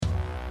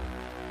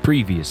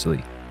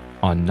Previously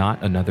on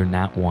Not Another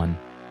Nat 1.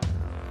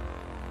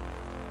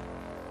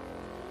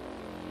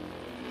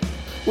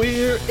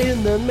 We're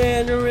in the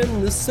manor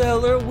in the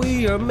cellar,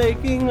 we are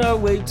making our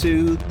way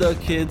to the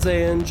kids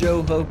and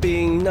Joe,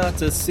 hoping not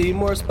to see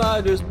more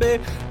spiders.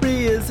 Barry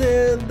is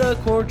in the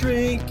corner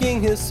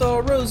drinking his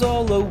sorrows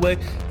all away.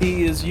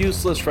 He is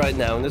useless right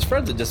now and his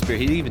friends have disappeared,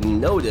 he didn't even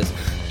notice.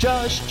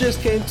 Josh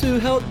just came to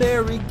help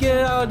Barry get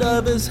out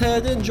of his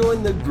head and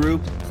join the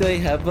group. They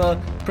have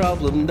a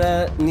problem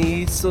that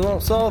needs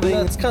solving.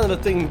 It's kind of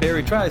a thing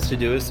Barry tries to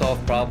do, is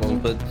solve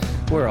problems, but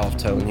we're off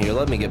tone here.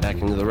 Let me get back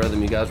into the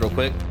rhythm, you guys, real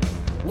quick.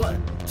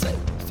 1, 2,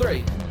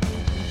 3.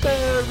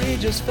 Barry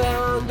just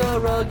found a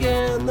rug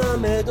in the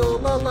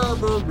middle of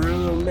the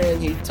room,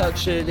 and he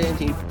touched it and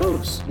he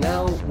poofs.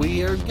 Now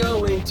we are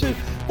going to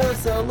the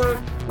cellar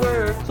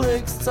where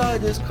Click's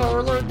side is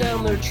Carla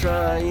down there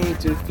trying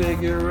to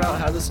figure out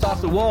how to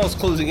stop the walls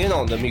closing in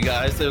on them, you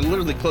guys. They're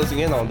literally closing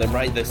in on them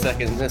right this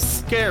second. It's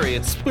scary,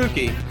 it's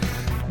spooky.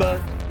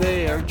 But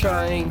they are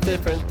trying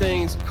different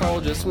things.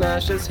 Carl just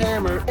smashed his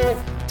hammer. It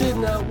did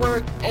not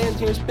work. And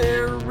here's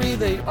Barry.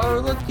 They are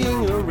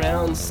looking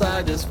around.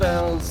 Side has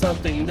found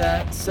something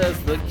that says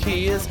the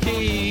key is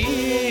key.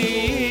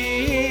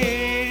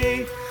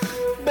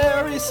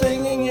 Barry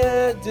singing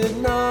it did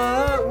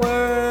not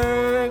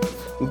work,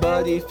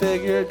 but he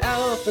figured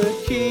out the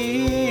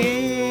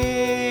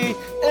key.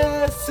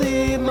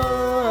 C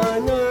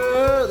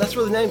minor. That's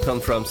where the name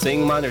comes from.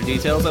 Sing Minor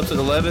Details, episode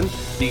 11.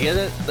 You get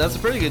it? That's a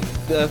pretty good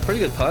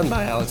pun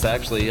by Alex,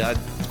 actually. I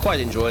quite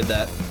enjoyed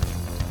that.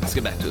 Let's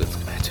get back to it.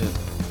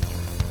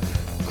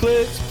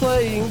 Click's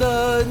playing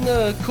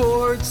the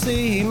chord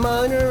C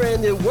minor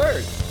and it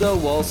worked. The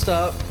wall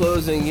stopped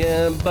closing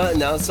in,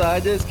 but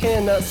outside this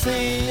cannot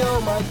see.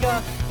 Oh my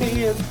god,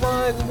 he is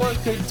blind. What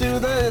could do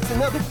that? It's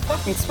another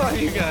fucking spider,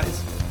 you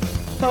guys.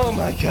 Oh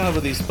my god,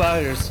 with these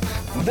spiders.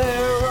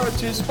 There are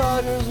 2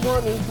 spiders,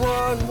 one is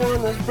blonde,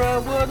 one is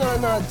brown. Would I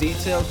not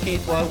detail,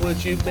 Keith? Why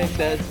would you make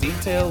that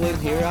detail in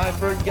here? I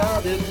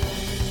forgot it.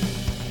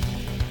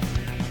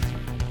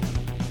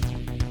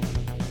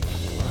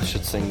 I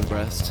should sing the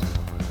rest.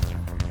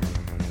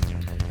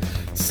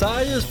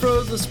 Silas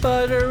froze the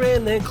spider,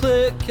 and then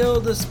Click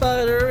killed the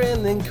spider,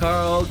 and then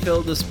Carl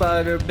killed the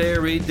spider.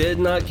 Barry did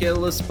not kill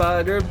the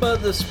spider,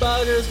 but the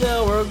spiders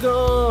now are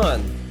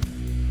gone.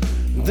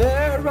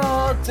 They're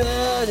all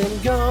dead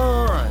and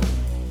gone.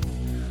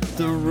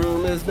 The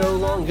room is no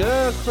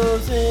longer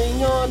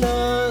closing on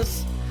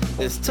us.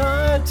 It's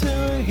time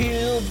to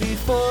heal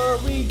before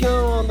we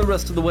go on the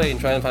rest of the way and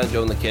try and find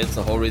Joe and the kids,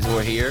 the whole reason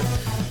we're here.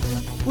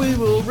 We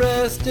will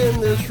rest in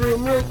this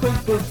room real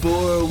quick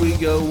before we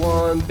go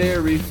on.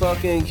 Barry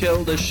fucking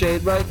killed a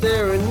shade right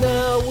there, and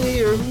now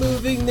we are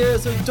moving.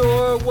 There's a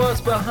door,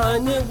 what's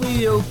behind it?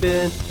 We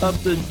open up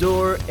the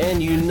door,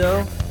 and you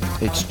know,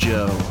 it's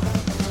Joe.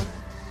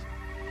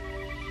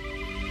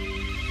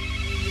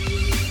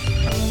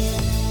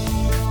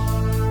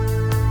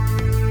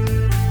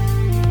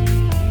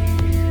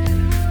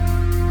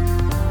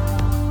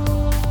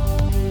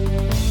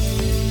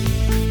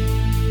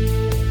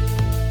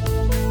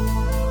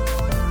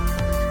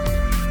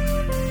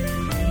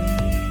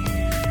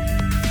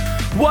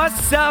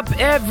 What's up,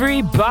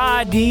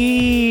 everybody,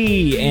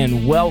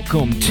 and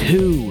welcome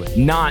to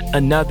Not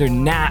Another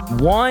Nat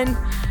 1.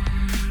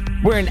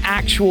 We're an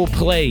actual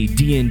play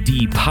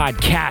D&D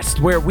podcast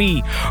where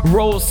we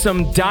roll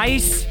some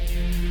dice.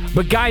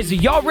 But guys, are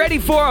y'all ready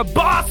for a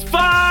boss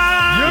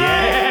fight?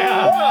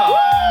 Yeah!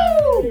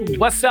 Woo!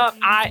 What's up?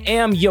 I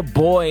am your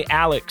boy,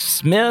 Alex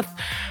Smith,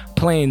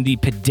 playing the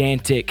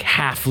pedantic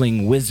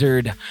halfling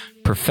wizard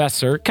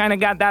professor. Kind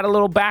of got that a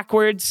little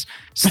backwards.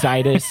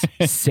 Sidus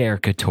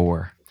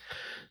Sercator.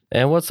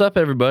 And what's up,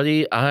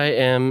 everybody? I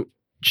am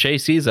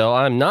Chase Ezel.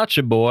 I'm not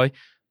your boy.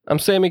 I'm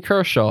Sammy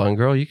Kershaw. And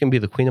girl, you can be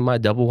the queen of my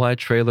double wide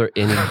trailer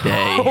any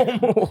day.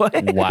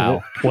 What?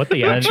 Wow. What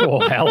the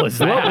actual hell is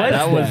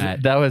that?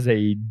 That was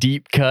a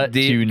deep cut to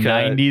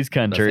 90s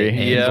country.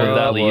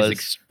 Please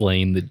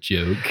explain the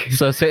joke.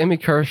 So Sammy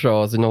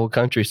Kershaw is an old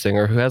country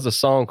singer who has a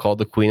song called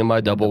The Queen of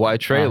My Double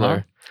Wide Trailer.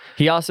 Uh-huh.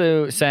 He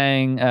also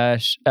sang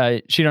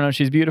She Don't Know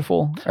She's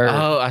Beautiful.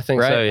 I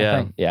think so,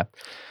 yeah. Yeah.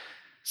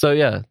 So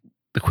yeah,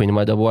 The Queen of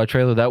My Double Wide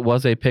Trailer. That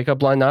was a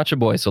pickup line, not your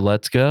boy. So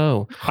let's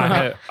go.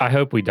 I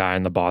hope we die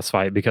in the boss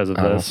fight because of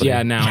this.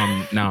 Yeah, now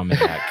I'm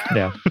back.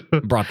 Yeah.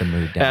 Brought the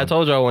mood down. I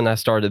told y'all when I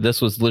started, this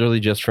was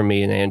literally just for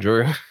me and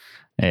Andrew.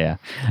 Yeah.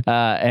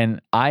 And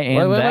I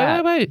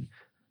am Wait.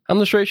 I'm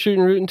the straight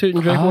shooting, rootin'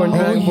 tootin'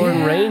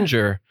 Dragonborn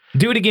Ranger.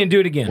 Do it again.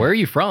 Where are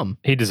you from?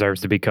 He deserves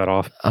to be cut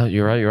off. Oh,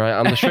 you're right.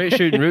 I'm the straight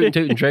shooting, rootin'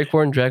 tootin'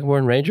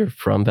 Dragonborn Ranger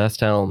from Best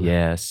Helm.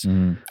 Yes.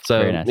 So,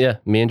 Very nice. Yeah,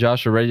 me and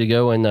Josh are ready to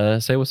go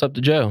and say what's up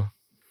to Joe.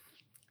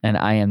 And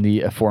I am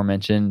the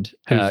aforementioned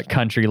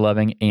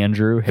country-loving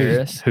Andrew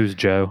Harris. Who's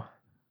Joe?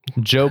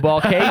 Joe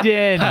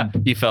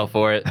Balkaden. You fell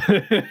for it.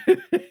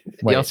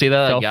 Wait, y'all see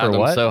that? I got him so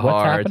What's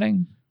hard.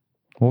 happening?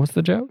 What was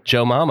the joke?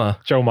 Joe Mama.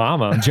 Joe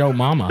Mama. Joe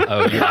Mama.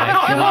 Oh,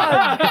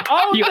 yeah.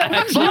 You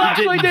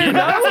actually didn't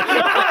know?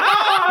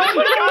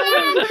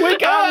 We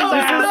got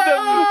the system.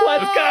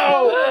 Let's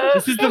go.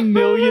 This is the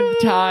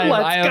millionth time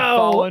Let's I have go.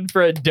 fallen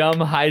for a dumb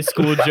high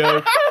school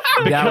joke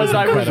because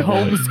I was incredible.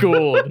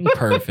 homeschooled.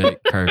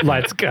 Perfect.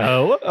 Let's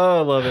go. Oh,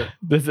 I love it.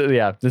 This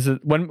is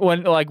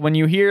when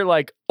you hear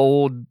like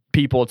old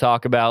people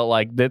talk about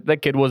like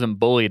that kid wasn't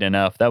bullied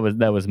enough. That was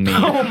me.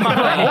 Oh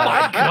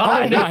my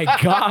god. Oh my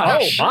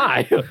gosh. Oh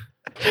my.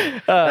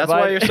 That's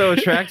why you're so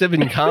attractive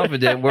and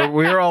confident.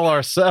 We're all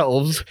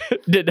ourselves.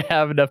 didn't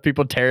have enough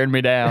people tearing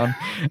me down.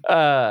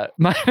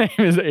 My name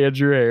is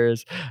Andrew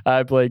Harris.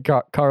 I play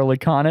Carly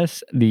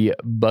Connis, the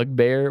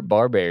Bugbear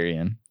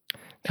Barbarian.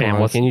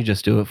 And can you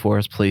just do it for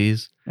us,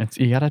 please?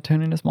 You gotta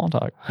tune into small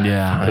talk.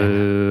 Yeah.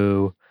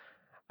 Boo.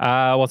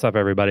 What's up,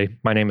 everybody?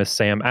 My name is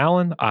Sam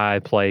Allen. I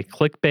play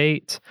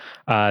Clickbait,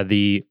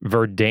 the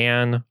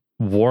Verdan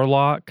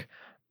Warlock.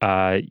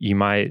 You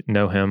might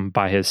know him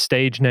by his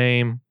stage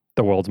name,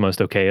 the world's most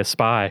okayest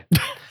spy.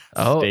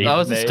 Oh, that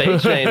was a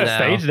stage name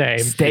now.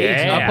 Stage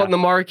name. Up on the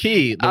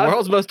marquee. The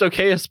world's most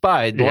okayest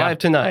spy live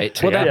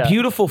tonight. Well, that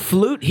beautiful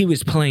flute he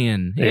was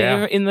playing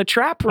in the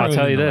trap room. I'll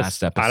tell you in the this.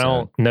 last episode. I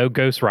don't know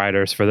Ghost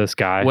Riders for this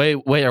guy.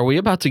 Wait, are we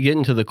about to get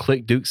into the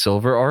Click Duke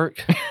Silver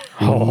arc?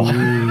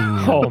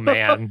 Oh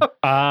man.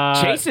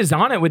 Chase is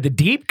on it with the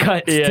deep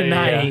cuts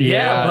tonight.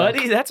 Yeah,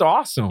 buddy. That's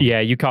awesome. Yeah,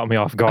 you caught me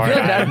off guard.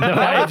 I had no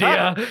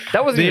idea.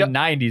 That wasn't even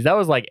 90s. That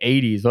was like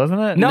 80s,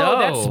 wasn't it? No,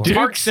 that's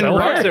Parks and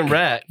Rec. Parks and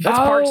Rec. That's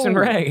Parks and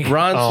Rec.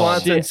 Ron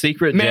Swanson's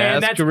secret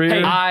jazz career.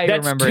 Hey, I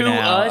that's remember to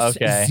now. us,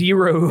 Okay.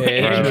 zero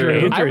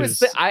Andrew.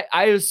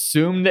 I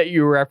assumed that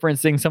you were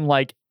referencing some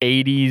like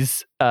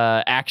 80s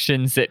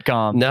action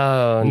sitcom.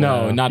 No,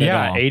 not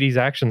at all. 80s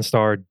action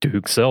star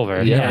Duke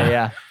Silver.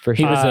 Yeah, for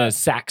He sure. was a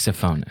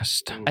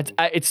saxophonist.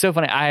 It's so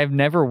funny. I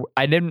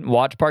didn't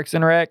watch Parks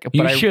and Rec. But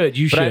You I should.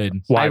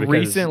 Why? I Because-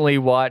 recently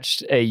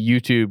watched a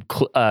YouTube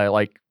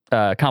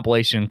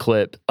compilation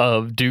clip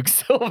of Duke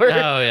Silver.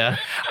 Oh, yeah.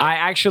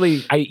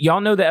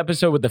 Y'all know the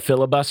episode with the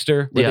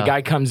filibuster where the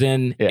guy comes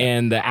in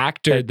and the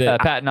actor,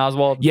 Patton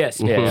Oswalt. yes,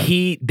 Yeah.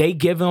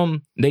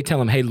 they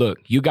tell him, hey, look,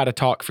 you got to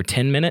talk for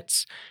 10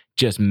 minutes.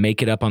 Just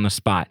make it up on the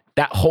spot.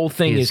 That whole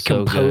thing He's is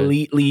so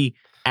completely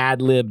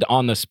ad-libbed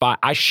on the spot.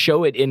 I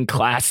show it in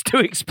class to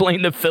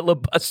explain the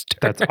filibuster.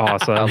 That's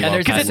awesome.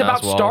 Because it's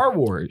about Star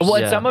Wars. Well,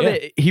 and some of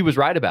it he was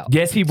right about.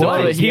 Yes, he Some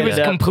of was. it He was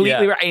ended up-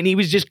 completely right. And he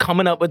was just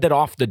coming up with it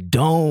off the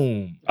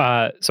dome.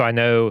 So I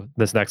know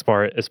this next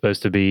part is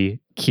supposed to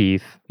be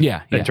Keith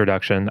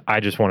introduction.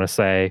 I just want to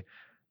say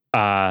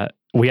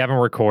we haven't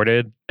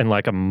recorded in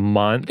like a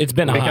month. It's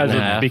been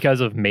because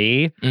of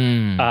me.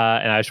 And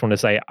I just want to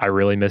say I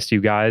really missed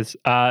you guys.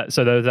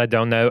 So those that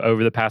don't know,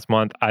 over the past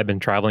month, I've been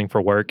traveling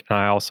for work, and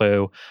I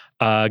also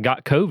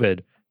got COVID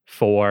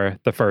for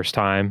the first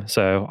time.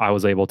 So I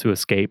was able to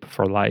escape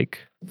for like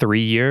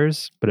 3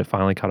 years, but it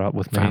finally caught up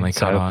with me.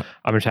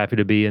 I'm just happy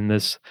to be in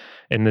this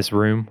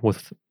room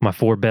with my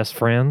 4 best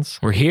friends.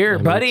 We're here,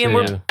 buddy, and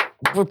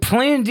we're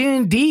playing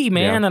D&D,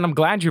 man, and I'm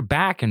glad you're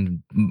back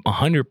and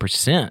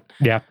 100%.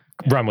 Yeah.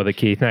 Run with it,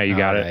 Keith. Now you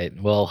got it.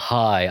 Right. Well,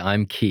 hi,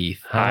 I'm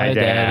Keith. Hi,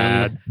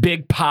 Dad.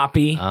 Big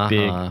Poppy.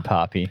 Big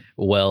Poppy.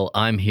 Well,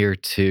 I'm here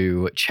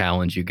to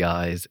challenge you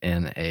guys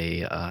in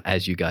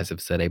as you guys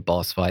have said, a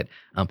boss fight.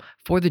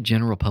 For the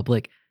general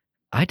public,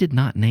 I did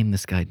not name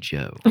this guy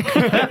Joe.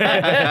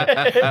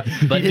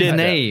 But his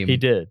name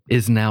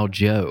is now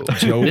Joe.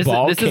 This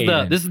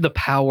is the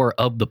power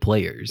of the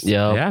players.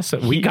 Yeah, so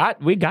we got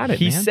it,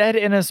 He man. said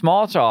in a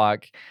small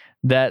talk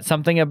that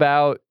something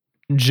about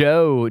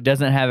Joe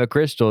doesn't have a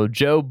crystal.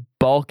 Joe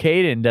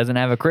Balkaden doesn't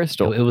have a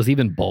crystal. It was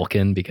even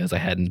Balkan because I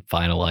hadn't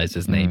finalized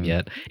his name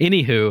yet.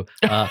 Anywho,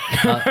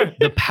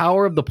 the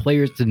power of the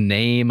players to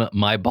name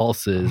my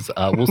bosses.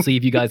 We'll see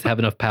if you guys have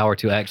enough power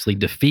to actually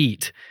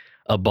defeat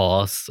a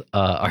boss.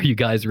 Are you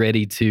guys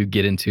ready to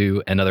get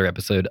into another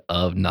episode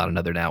of Not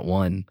Another Nat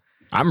 1?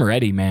 I'm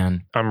ready,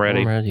 man. I'm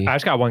ready. I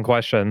just got one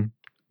question.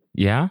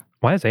 Yeah?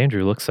 Why does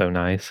Andrew look so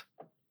nice?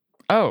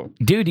 Oh,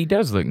 dude, he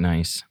does look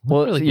nice.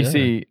 Well, really you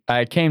see,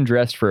 I came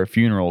dressed for a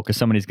funeral because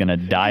somebody's going to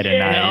die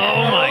tonight.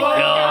 Oh, my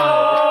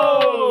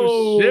God.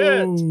 Oh,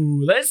 shit.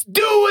 Let's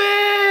do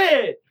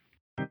it.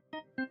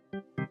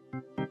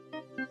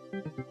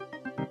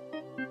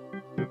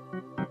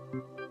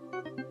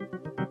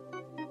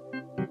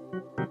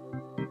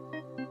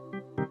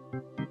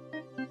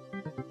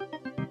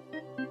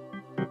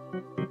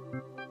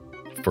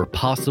 For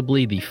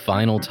possibly the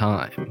final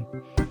time,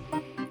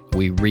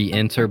 we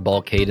re-enter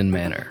Balkaden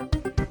Manor.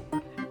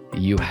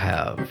 You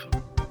have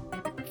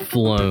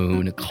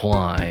flown,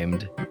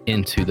 climbed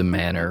into the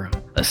manor,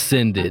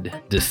 ascended,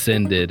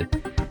 descended,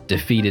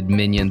 defeated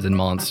minions and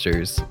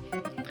monsters,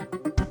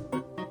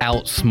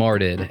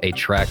 outsmarted a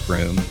track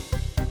room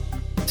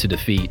to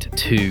defeat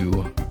 2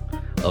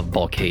 of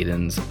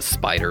Balkaden's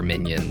spider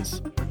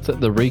minions. So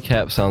the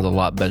recap sounds a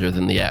lot better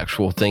than the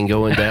actual thing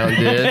going down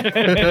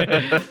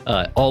did.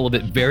 All of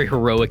it very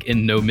heroic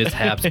and no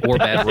mishaps or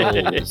bad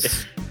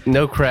rolls.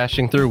 No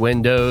crashing through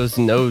windows,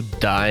 no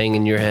dying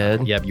in your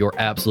head. Yep, you're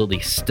absolutely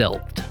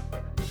stealthed,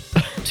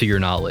 to your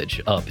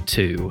knowledge, up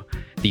to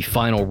the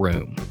final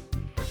room.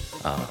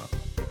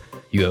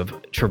 You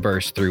have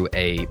traversed through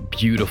a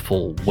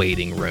beautiful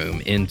waiting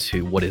room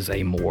into what is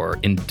a more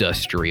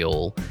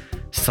industrial,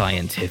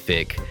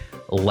 scientific,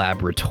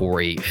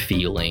 laboratory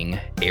feeling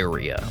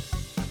area.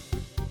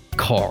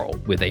 Carl,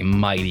 with a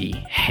mighty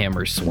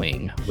hammer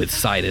swing, with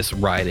Sidus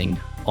riding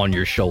on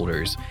your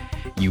shoulders,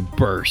 you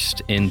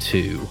burst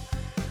into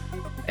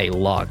a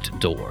locked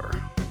door.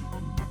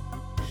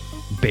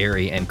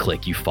 Barry and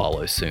Click, you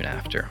follow soon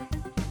after.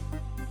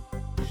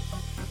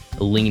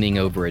 Leaning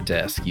over a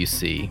desk, you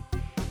see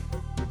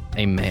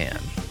a man,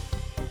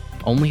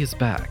 only his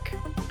back,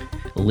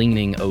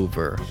 leaning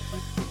over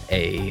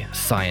a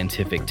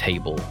scientific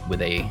table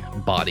with a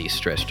body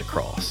stretched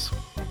across.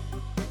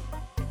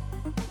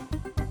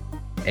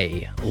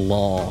 A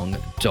long,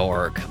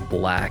 dark,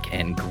 black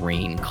and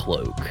green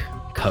cloak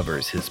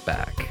covers his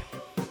back.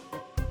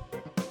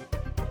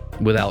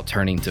 Without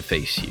turning to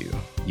face you,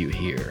 you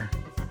hear,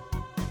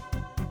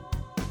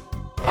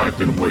 "I've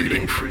been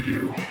waiting for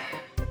you."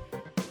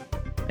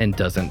 and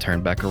doesn't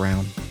turn back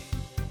around.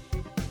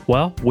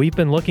 Well, we've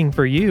been looking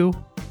for you.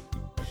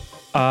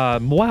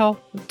 Well,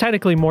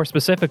 technically, more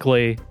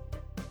specifically,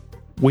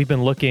 we've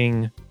been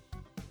looking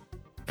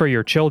for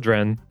your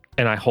children,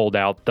 and I hold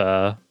out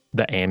the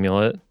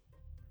amulet.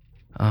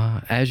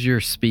 As you're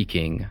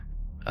speaking,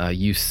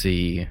 you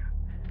see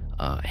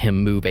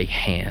him move a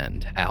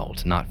hand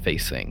out, not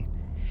facing,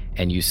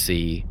 and you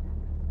see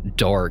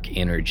dark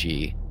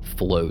energy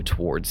flow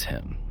towards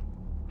him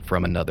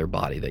from another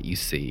body that you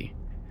see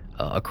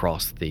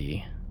across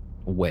the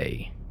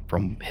way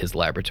from his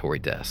laboratory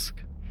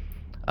desk.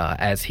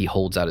 As he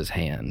holds out his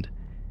hand,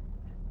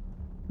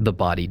 the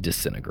body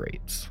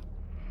disintegrates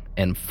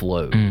and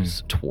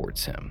flows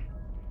towards him.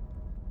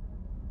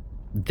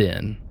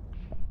 Then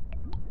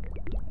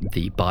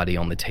the body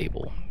on the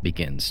table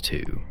begins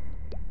to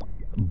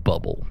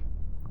bubble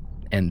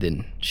and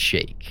then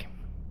shake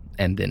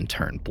and then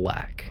turn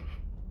black.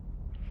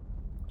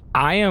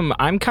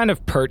 I'm kind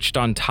of perched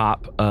on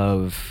top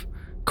of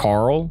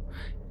Carl,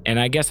 and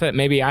I guess that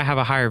maybe I have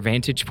a higher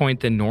vantage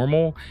point than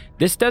normal.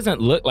 This doesn't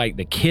look like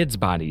the kids'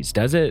 bodies,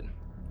 does it?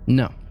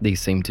 No,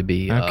 these seem to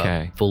be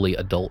Okay. fully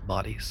adult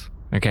bodies.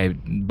 Okay,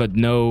 but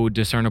no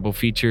discernible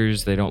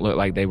features. They don't look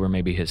like they were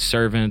maybe his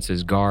servants,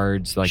 his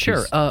guards. Like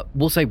Sure. his-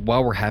 We'll say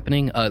while we're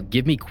happening,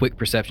 give me quick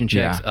perception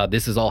checks.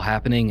 This is all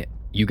happening.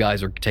 You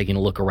guys are taking a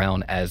look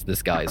around as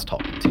this guy is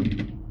talking to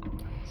you.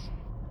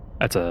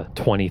 That's a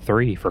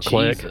 23 for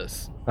Click.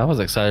 Jesus. I was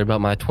excited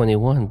about my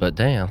 21, but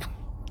damn.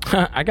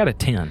 I got a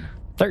 10.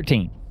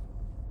 13.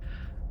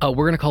 We're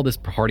going to call this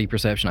party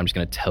perception. I'm just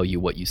going to tell you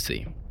what you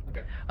see.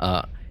 Okay.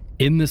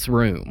 In this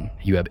room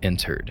you have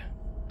entered,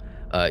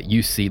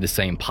 you see the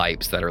same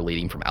pipes that are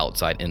leading from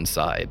outside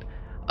inside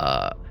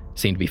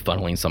seem to be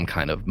funneling some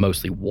kind of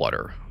mostly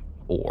water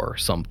or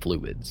some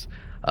fluids.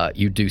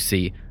 You do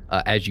see,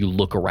 as you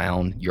look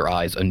around, your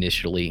eyes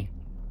initially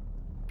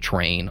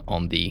train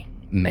on the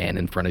man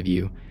in front of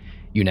you.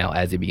 You now,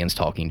 as he begins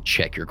talking,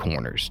 check your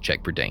corners,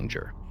 check for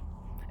danger.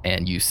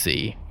 And you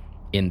see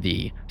in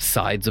the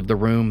sides of the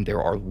room,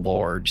 there are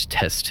large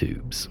test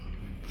tubes,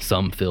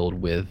 some filled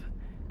with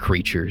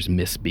creatures,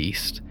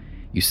 misbeast.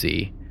 You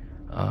see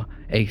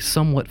a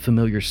somewhat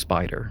familiar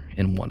spider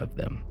in one of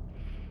them,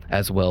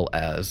 as well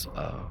as,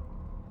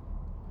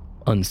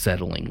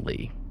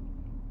 unsettlingly,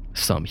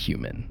 some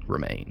human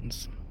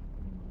remains.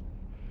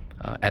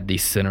 At the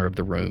center of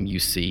the room, you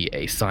see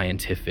a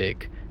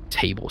scientific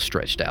table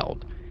stretched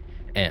out,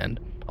 and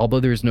although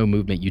there is no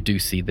movement, you do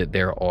see that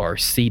there are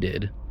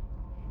seated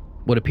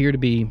what appear to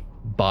be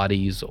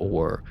bodies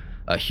or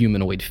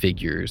humanoid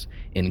figures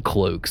in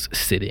cloaks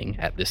sitting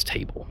at this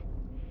table.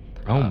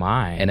 Oh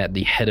my. And at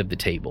the head of the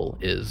table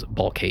is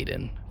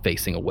Balkaden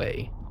facing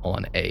away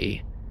on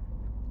a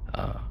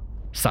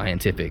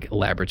scientific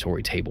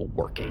laboratory table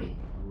working.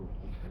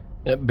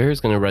 Bear's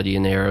gonna ready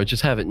an arrow.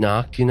 Just have it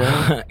knocked, you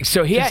know?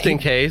 So Just in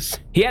case.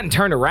 He hadn't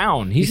turned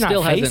around. He's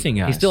not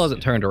facing us. He still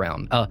hasn't turned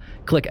around.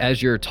 Click,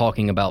 as you're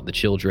talking about the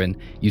children,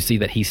 you see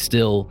that he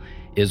still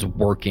is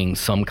working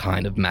some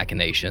kind of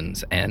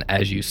machinations, and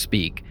as you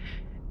speak,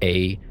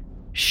 a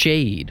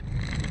shade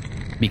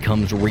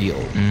becomes real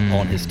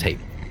on his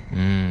table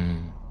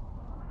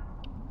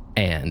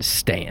and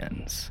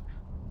stands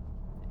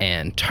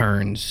and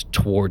turns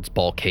towards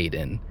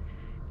Balkaden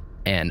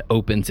and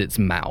opens its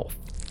mouth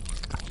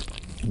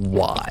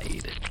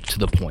wide to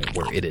the point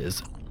where it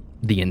is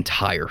the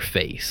entire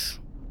face,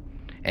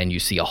 and you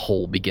see a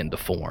hole begin to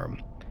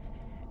form,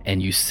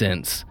 and you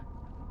sense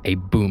a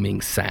booming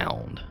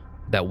sound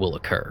that will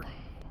occur.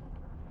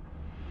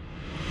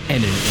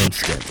 And in an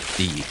instant,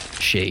 the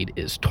shade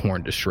is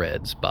torn to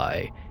shreds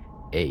by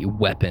a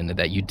weapon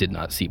that you did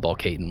not see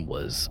Balkaden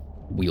was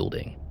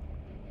wielding.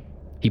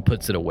 He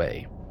puts it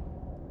away,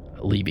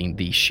 leaving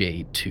the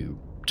shade to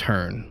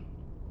turn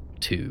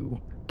to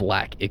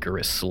black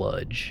Icarus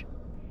sludge,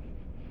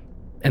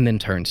 and then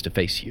turns to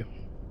face you.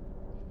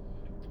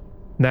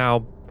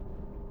 Now,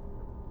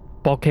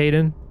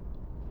 Balkaden,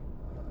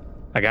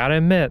 I gotta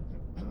admit,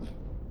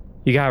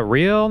 you got a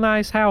real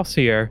nice house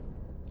here.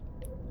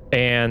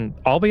 And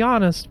I'll be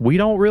honest, we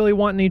don't really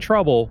want any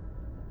trouble.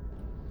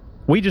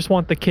 We just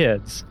want the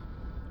kids.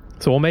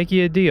 So we'll make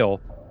you a deal.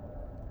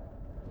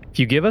 If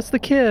you give us the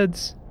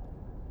kids,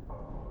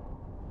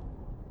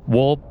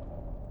 we'll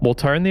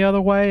turn the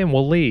other way and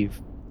we'll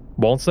leave.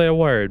 Won't say a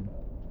word.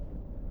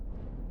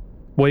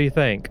 What do you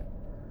think?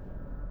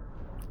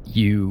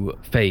 You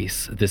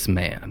face this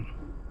man.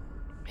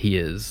 He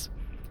is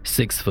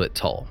 6 foot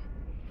tall,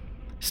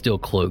 still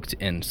cloaked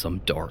in some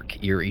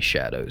dark, eerie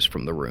shadows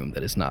from the room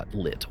that is not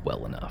lit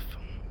well enough.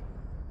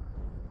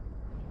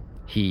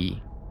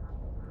 He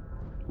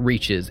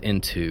reaches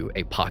into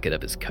a pocket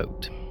of his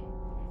coat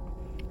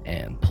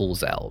and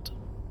pulls out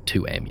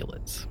 2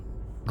 amulets,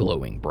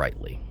 glowing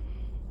brightly.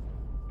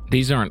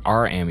 These aren't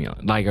our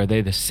amulets. Like, are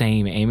they the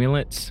same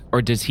amulets?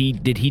 Or did he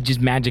just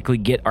magically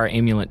get our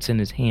amulets in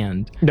his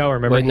hand? No,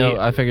 remember. Wait, no,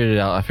 I figured it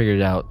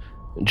out.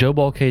 Joe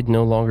Balcade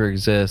no longer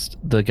exists.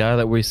 The guy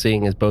that we're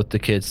seeing is both the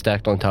kids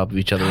stacked on top of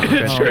each other with a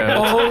trench coat.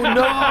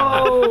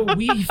 Oh no!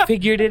 We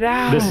figured it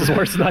out. This is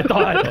worse than I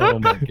thought. Oh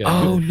my god.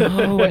 Oh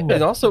no! Wait,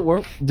 and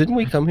also, didn't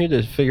we come here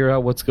to figure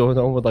out what's going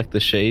on with like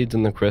the shades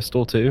and the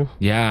crystal too?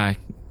 Yeah.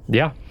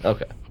 Yeah.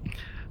 Okay.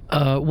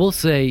 We'll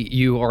say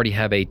you already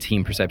have a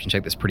team perception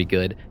check that's pretty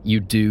good. You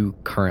do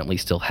currently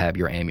still have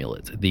your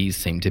amulets. These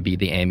seem to be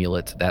the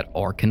amulets that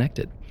are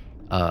connected.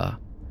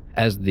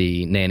 As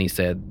the nanny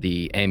said,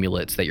 the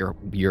amulets that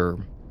you're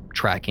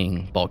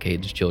tracking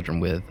Balcade's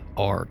children with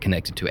are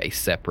connected to a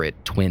separate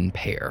twin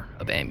pair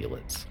of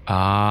amulets.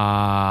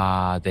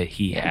 That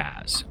he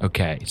has.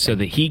 Okay, so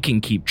that he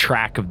can keep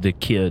track of the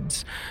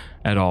kids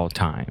at all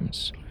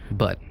times.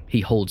 But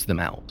he holds them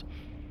out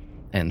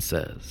and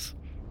says,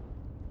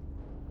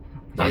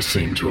 I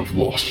seem to have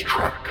lost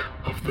track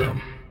of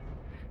them,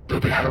 though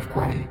they have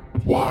grown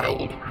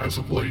wild as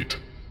of late.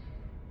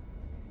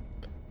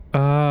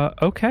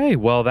 Okay,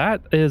 well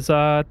that is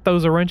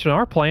throws a wrench in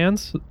our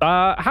plans.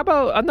 How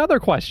about another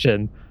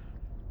question?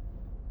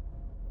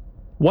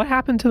 What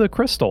happened to the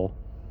crystal?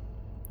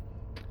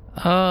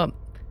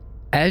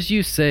 as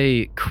you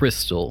say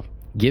crystal,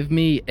 give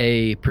me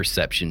a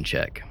perception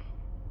check.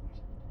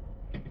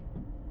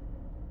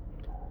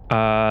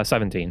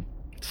 17.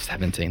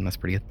 17, that's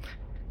pretty good.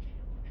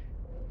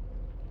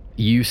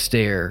 You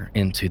stare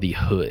into the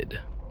hood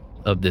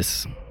of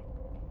this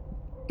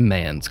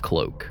man's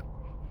cloak,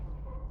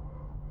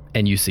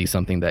 and you see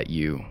something that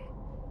you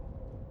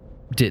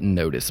didn't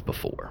notice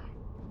before.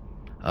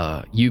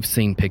 You've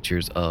seen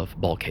pictures of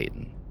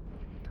Balcaden.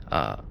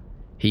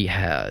 He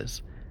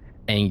has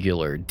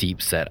angular,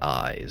 deep-set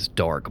eyes,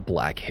 dark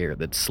black hair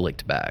that's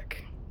slicked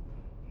back.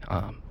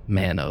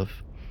 Man of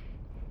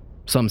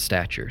some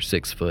stature,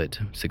 6 foot,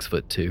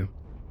 6'2".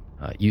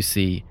 You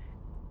see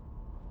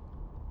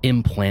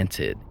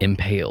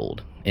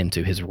impaled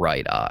into his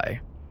right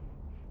eye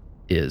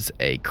is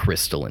a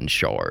crystalline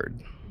shard,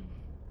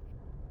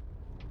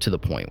 to the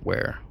point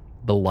where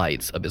the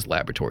lights of his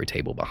laboratory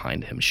table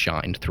behind him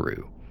shined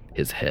through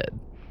his head,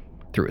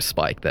 through a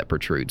spike that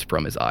protrudes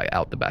from his eye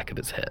out the back of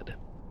his head.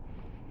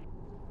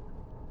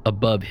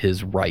 Above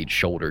his right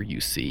shoulder, you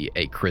see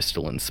a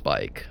crystalline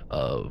spike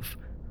of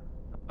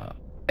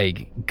a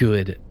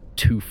good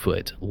 2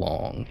 foot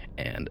long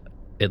and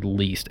at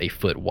least a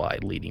foot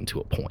wide, leading to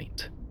a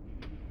point.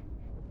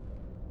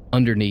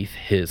 Underneath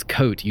his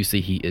coat, you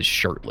see he is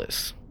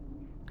shirtless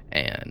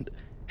and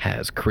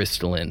has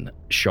crystalline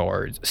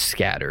shards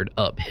scattered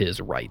up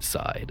his right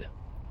side,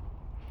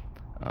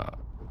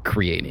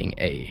 creating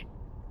a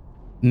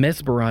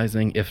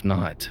mesmerizing, if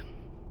not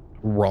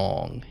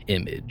wrong,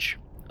 image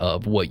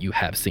of what you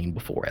have seen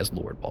before as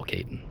Lord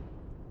Balcaden.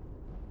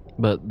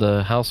 But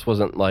the house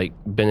wasn't, like,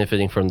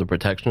 benefiting from the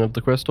protection of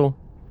the crystal?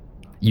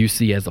 You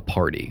see as a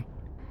party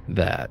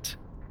that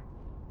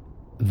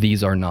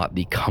these are not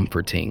the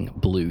comforting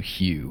blue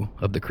hue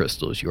of the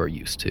crystals you are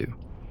used to.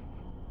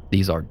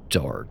 These are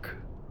dark,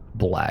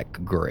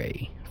 black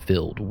gray,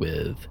 filled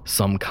with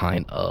some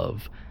kind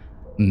of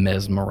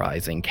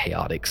mesmerizing,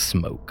 chaotic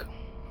smoke.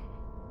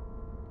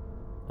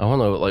 I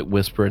want to, like,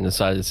 whisper into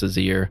Sidus's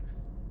ear.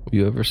 Have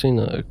you ever seen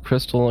a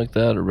crystal like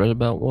that or read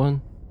about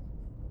one?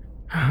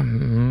 I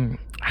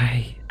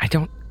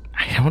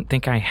don't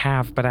think I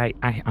have, but I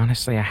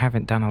honestly, I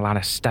haven't done a lot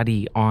of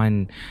study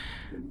on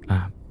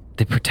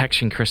the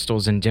protection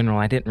crystals in general.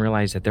 I didn't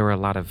realize that there were a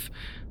lot of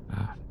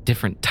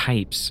different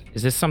types.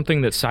 Is this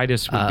something that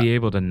Sidus would be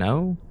able to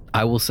know?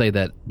 I will say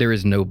that there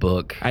is no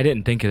book I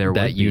didn't think there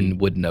that would be. you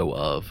would know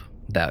of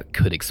that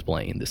could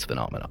explain this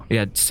phenomenon.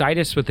 Yeah,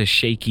 Sidus with a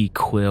shaky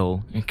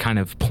quill and kind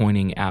of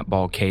pointing at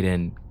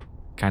Balcaden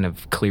kind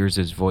of clears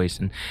his voice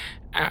and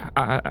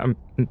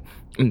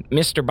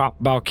Mr.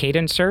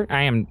 Balcaden, sir,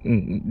 I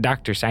am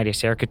Dr.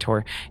 Sidus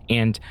Ercator,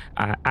 and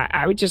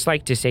I would just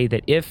like to say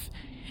that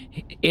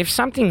if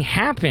something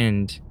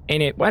happened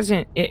and it was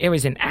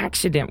an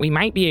accident, we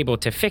might be able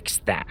to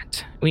fix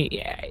that.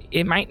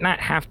 It might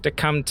not have to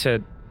come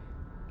to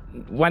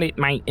what it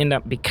might end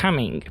up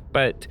becoming,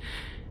 but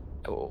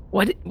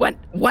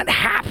what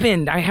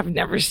happened? I have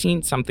never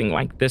seen something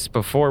like this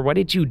before. What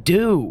did you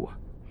do?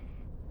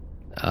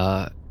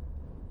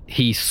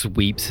 He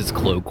sweeps his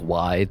cloak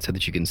wide so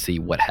that you can see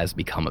what has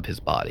become of his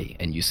body,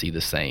 and you see the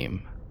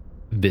same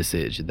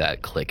visage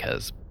that Click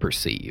has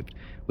perceived,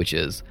 which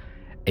is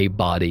a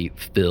body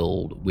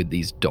filled with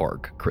these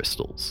dark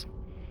crystals.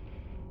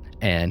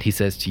 And he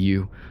says to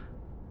you,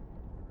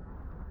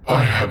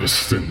 I have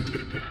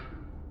ascended.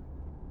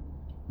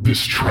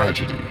 This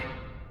tragedy,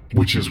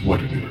 which is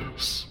what it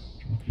is,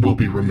 will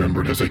be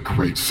remembered as a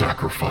great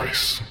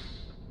sacrifice.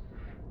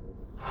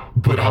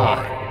 But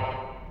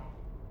I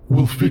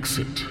will fix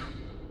it.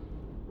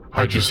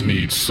 I just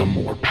need some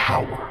more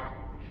power.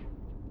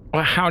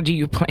 Well, how do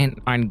you plan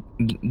on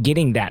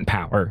getting that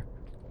power?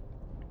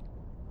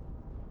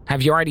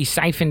 Have you already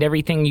siphoned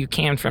everything you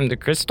can from the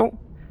crystal?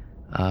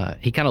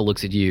 he kind of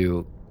looks at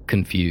you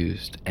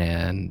confused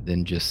and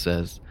then just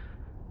says,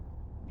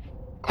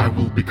 I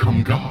will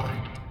become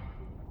God.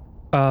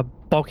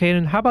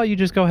 Balkaden, how about you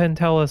just go ahead and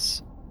tell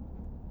us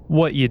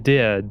what you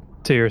did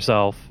to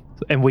yourself,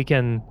 and we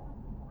can.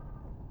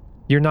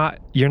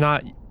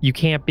 You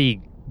can't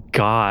be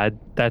God.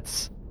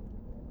 That's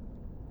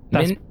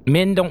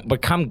Men don't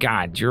become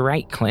gods. You're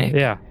right, Clint.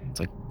 yeah.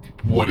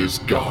 What is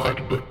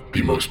God but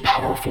the most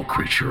powerful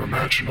creature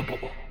imaginable?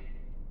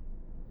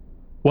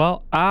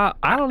 Well, I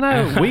don't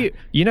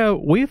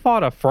know. We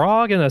fought a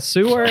frog in a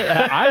sewer.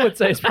 I would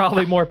say it's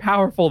probably more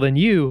powerful than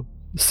you,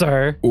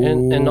 sir.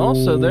 And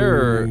also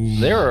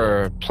there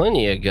are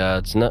plenty of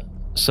gods.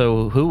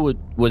 So who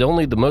would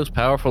only the most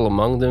powerful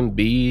among them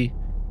be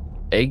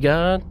a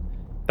god?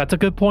 That's a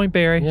good point,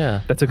 Barry.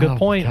 Yeah. That's a good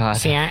point. God.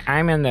 See,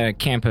 I'm in the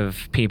camp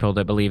of people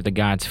that believe the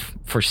gods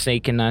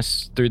forsaken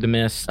us through the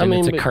mist, and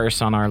it's a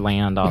curse on our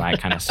land, all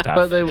that kind of stuff.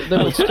 But they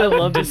would still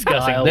love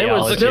discussing. They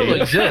would still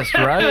exist,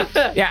 right?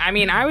 Yeah, I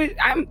mean,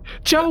 I'm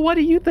Joe, what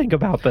do you think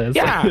about this?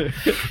 yeah.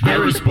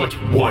 There is but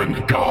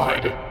one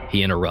God,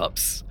 he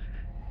interrupts.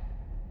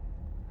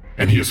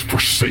 and he has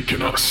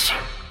forsaken us.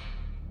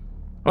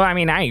 Well, I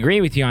mean, I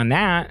agree with you on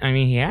that. I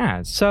mean, he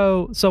has.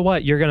 So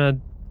what? You're gonna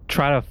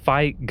try to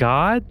fight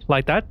God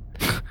like that?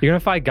 You're gonna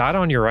fight God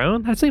on your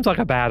own? That seems like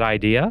a bad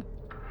idea.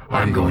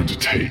 I'm going to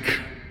take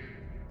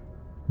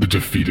the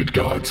defeated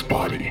God's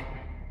body,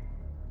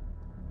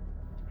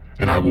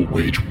 and I will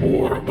wage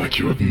war like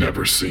you have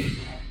never seen.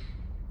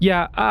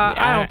 Yeah,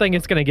 I don't think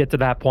it's gonna get to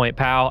that point,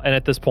 pal. And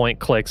at this point,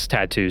 Click's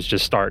tattoos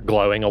just start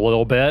glowing a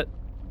little bit.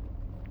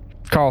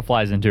 Carl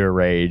flies into a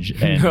rage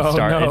and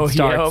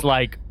starts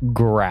like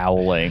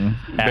growling.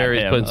 at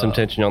Barry's him. putting some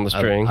tension on the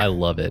string. I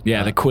love it.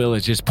 Yeah, the quill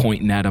is just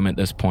pointing at him at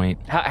this point.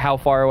 How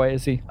far away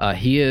is he?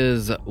 He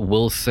is,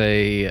 we'll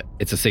say,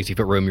 it's a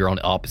 60-foot room. You're on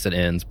opposite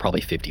ends,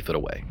 probably 50 foot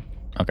away.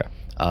 Okay.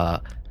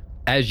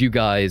 As you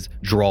guys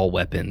draw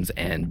weapons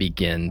and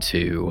begin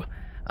to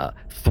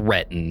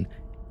threaten,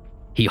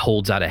 he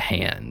holds out a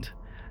hand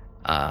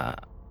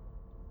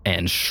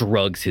and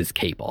shrugs his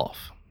cape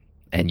off.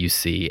 And you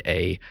see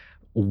a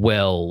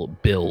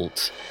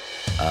well-built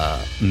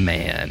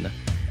man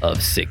of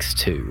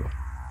 6'2",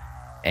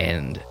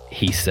 and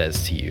he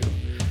says to you,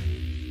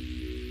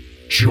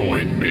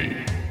 Join me.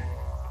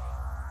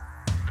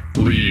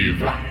 Leave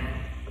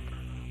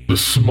the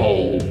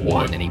small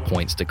one and he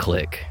points to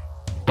Click.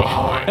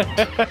 behind.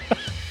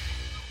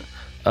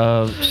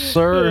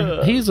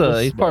 Sir, he's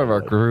part of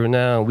our crew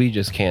now. We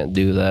just can't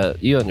do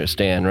that. You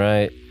understand,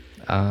 right?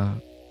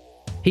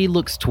 He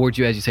looks towards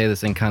you as you say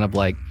this and kind of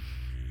like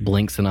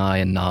blinks an eye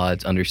and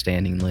nods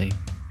understandingly.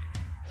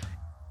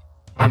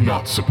 I'm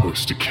not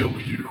supposed to kill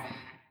you,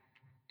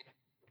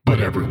 but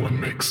everyone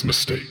makes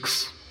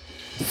mistakes.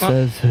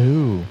 Says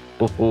who?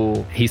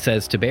 He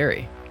says to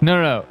Barry,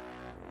 No.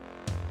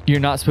 You're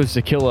not supposed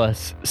to kill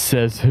us.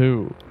 Says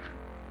who?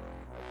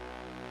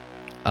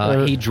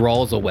 he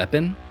draws a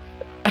weapon.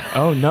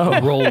 Oh, no.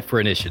 Roll for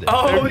initiative.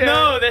 Oh,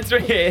 no, that's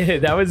right.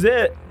 That was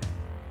it.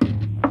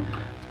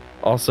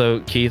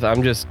 Also, Keith,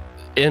 I'm just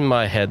in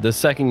my head. The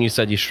second you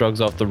said he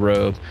shrugs off the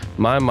robe,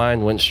 my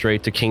mind went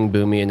straight to King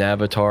Boomy in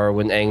Avatar.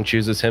 When Aang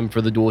chooses him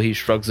for the duel, he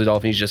shrugs it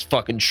off and he's just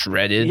fucking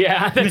shredded.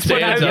 Yeah, that's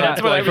what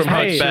I was from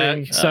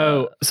picturing.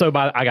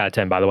 Hunchback. I got a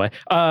 10, by the way.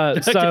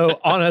 So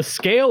on a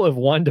scale of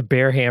 1 to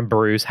bare hand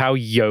Bruce, how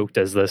yoked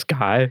is this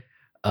guy?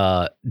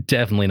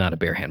 Definitely not a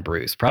bare hand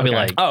Bruce. Probably Okay.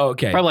 like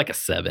Okay. probably like a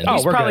 7.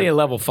 He's we're probably good. a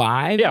level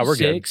 5. Yeah, we're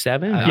 6,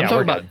 7. I'm Yeah, talking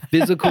we're about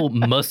physical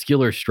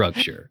muscular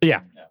structure. Yeah,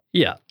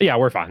 Yeah.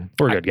 we're fine.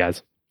 We're good,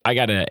 guys. I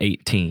got an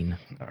 18.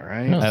 All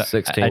right.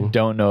 16. I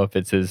don't know if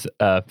it's his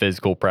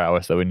physical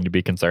prowess that we need to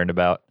be concerned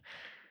about.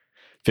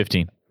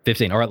 15.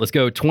 15. All right, let's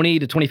go 20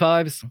 to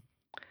 25s.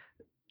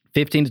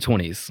 15 to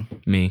 20s.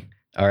 Me.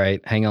 All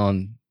right, hang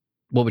on.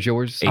 What was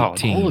yours?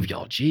 18. All of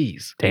y'all,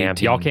 jeez. Damn,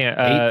 18. y'all can't.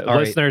 All right.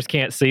 Listeners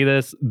can't see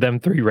this.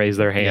 Them 3 raise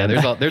their Yeah, hand.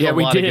 there's a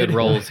we lot of did. good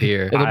rolls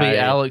here. It'll be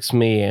Alex,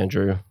 me,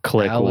 Andrew.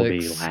 Click will be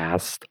Alex.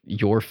 last.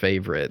 Your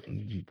favorite.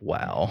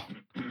 Wow.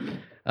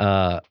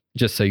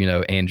 Just so you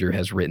know, Andrew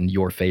has written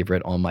your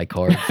favorite on my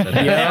card. So that's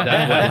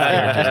what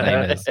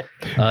his character's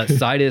name is.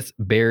 Sidus,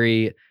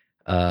 Barry,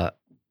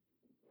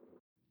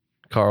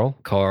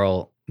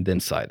 Carl, then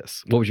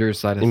Sidus. What was yours,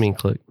 Sidus? You mean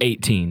Click?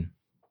 18.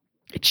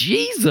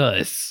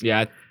 Jesus.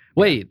 Yeah.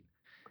 Wait,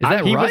 is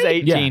that He right? was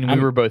 18. Yeah,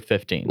 we were both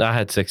 15. I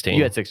had 16.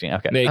 You had 16.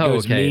 Okay. It Oh,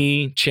 goes okay.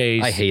 me,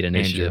 Chase. I hate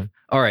initiative. Andrew.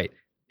 All right.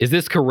 Is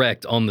this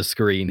correct on the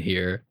screen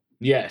here?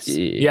 Yes.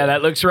 Yeah,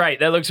 that looks right.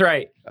 That looks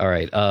right. All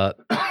right.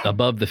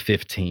 Above the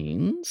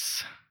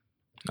 15s.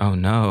 Oh,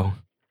 no.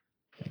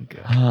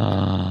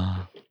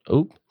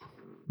 Oh,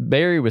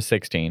 Barry was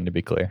 16, to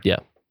be clear. Yeah.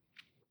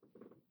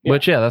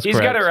 Which, that's He's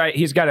correct. got it right.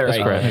 He's got it That's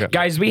right. correct. Okay.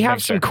 Guys, we have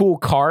Thanks, some sir. cool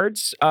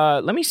cards.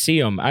 Let me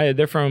see them.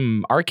 They're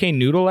from Arcane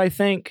Noodle, I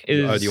think.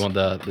 Do you want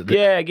the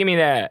Yeah, give me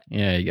that.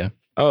 Yeah, there you go.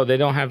 Oh, they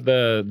don't have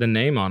the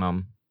name on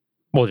them.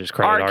 We'll just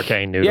credit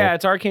Arcane Noodle. Yeah,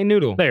 it's Arcane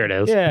Noodle. There it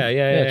is.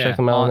 Yeah. Check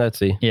them out on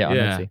Etsy. Yeah, on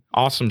Yeah, Etsy.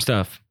 awesome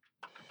stuff.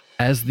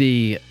 As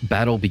the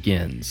battle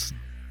begins,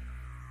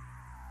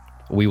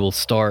 we will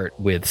start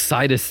with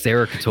Sidus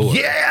Saracator.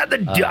 Yeah, the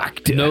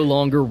doctor. No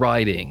longer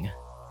riding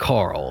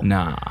Carl.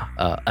 Nah.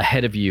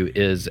 Ahead of you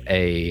is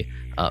a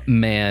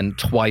man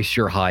twice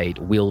your height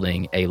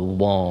wielding a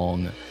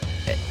long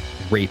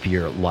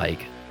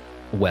rapier-like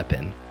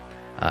weapon.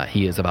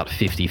 He is about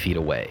 50 feet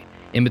away.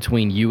 In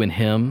between you and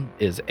him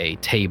is a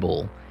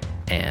table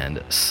and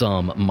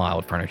some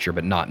mild furniture,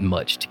 but not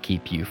much to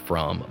keep you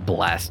from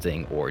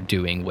blasting or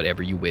doing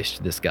whatever you wish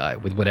to this guy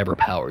with whatever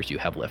powers you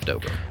have left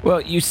over. Well,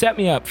 you set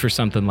me up for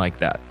something like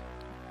that.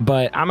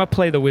 But I'm going to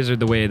play the wizard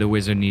the way the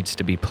wizard needs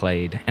to be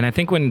played. And I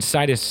think when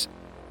Sidus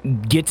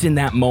gets in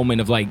that moment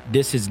of like,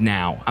 this is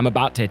now, I'm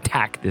about to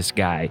attack this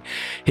guy,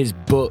 his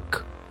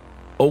book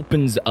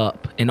opens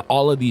up and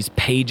all of these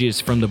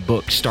pages from the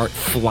book start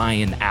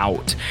flying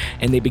out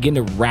and they begin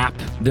to wrap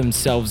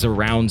themselves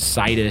around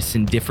Sidus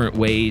in different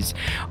ways,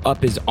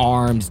 up his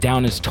arms,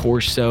 down his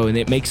torso, and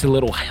it makes a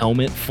little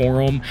helmet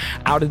for him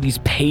out of these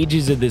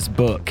pages of this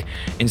book.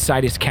 And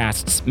Sidus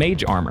casts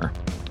mage armor,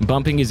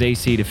 bumping his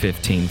AC to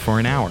 15 for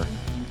an hour.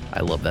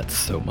 I love that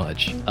so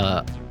much.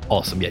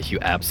 Awesome. Yes, you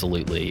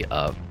absolutely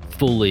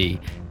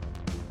fully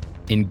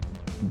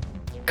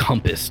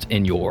encompassed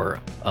in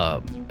your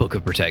book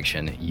of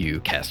protection. You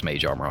cast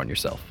mage armor on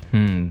yourself.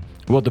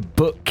 Well, the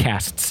book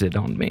casts it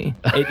on me.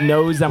 It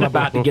knows I'm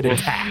about to get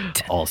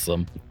attacked.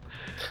 Awesome.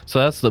 So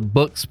that's the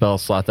book spell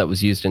slot that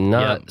was used in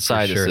Yeah, for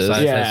Sidus's.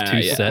 Sidus Yeah, has two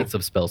yeah. sets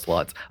of spell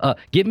slots.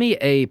 Give me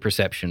a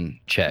perception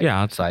check.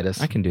 Yeah,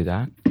 Sidus. I can do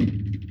that.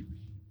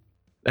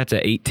 That's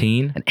a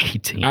 18. An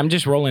 18. I'm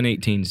just rolling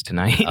 18s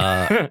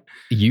tonight.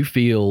 You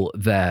feel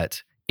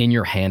that in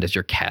your hand as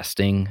you're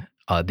casting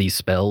these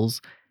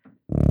spells,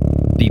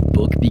 the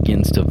book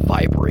begins to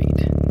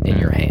vibrate in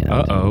your hand.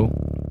 Uh-oh.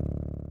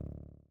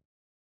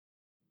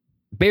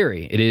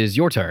 Barry, it is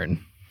your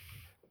turn.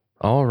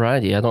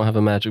 Alrighty, I don't have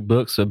a magic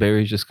book, so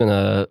Barry's just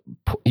gonna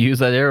use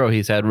that arrow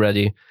he's had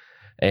ready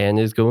and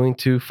is going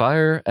to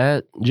fire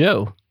at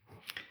Joe.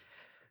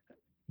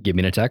 Give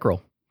me an attack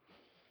roll.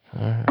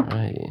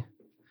 Alright.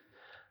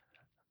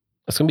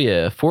 That's gonna be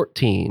a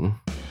 14.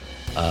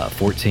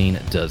 14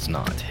 does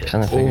not hit.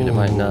 Kind of figured it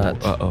might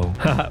not.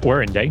 Uh-oh.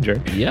 We're in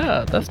danger.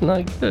 Yeah, that's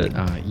not good.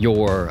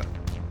 Your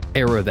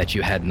arrow that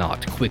you had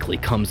knocked quickly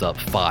comes up,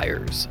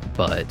 fires,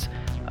 but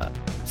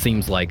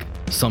seems like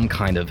some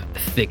kind of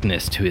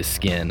thickness to his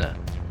skin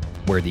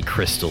where the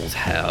crystals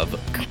have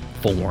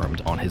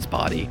formed on his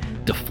body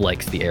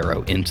deflects the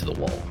arrow into the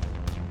wall.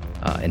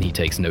 And he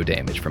takes no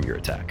damage from your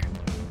attack.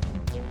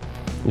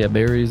 Yeah,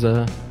 Barry's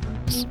under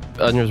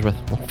his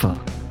breath. Oh,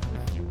 fuck.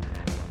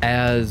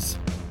 As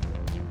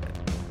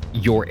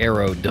your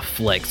arrow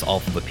deflects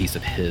off of a piece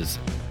of his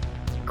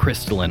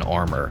crystalline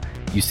armor,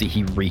 you see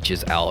he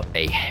reaches out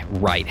a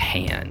right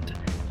hand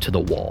to the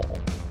wall,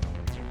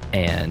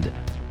 and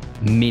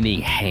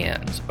many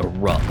hands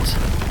erupt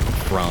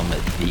from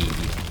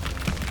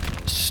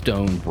the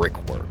stone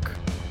brickwork.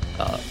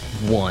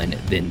 One,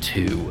 then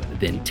two,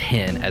 then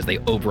 10 as they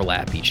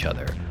overlap each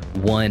other.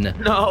 One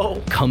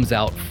comes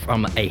out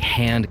from a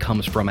hand,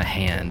 comes from a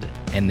hand,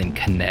 and then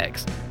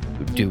connects,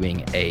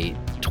 doing a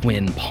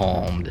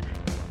twin-palmed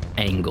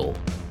angle.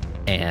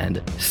 And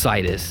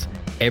Sidus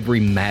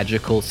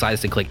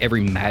and Click,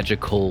 every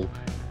magical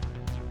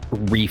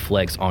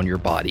reflex on your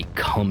body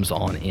comes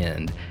on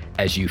end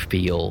as you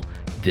feel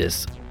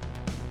this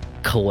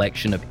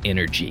collection of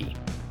energy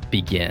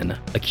begin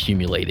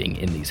accumulating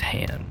in these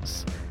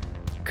hands.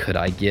 Could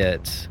I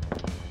get...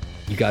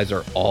 You guys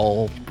are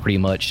all pretty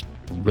much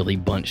really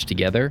bunched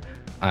together.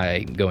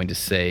 I'm going to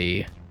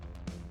say,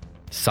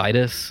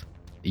 Sidus,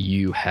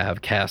 you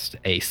have cast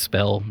a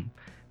spell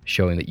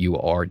showing that you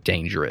are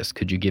dangerous.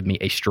 Could you give me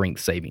a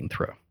strength saving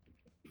throw?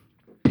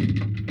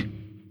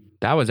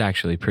 That was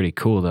actually pretty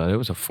cool, though. It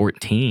was a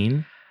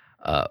 14.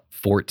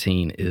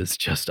 14 is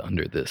just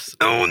under this.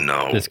 Oh,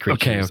 no. This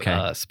creature's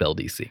Okay. Spell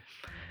DC.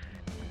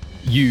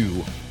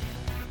 You,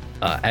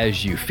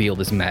 as you feel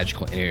this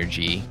magical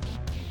energy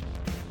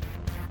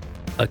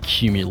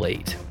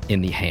accumulate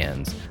in the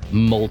hands,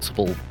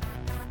 multiple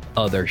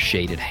other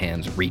shaded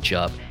hands reach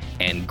up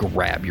and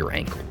grab your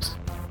ankles,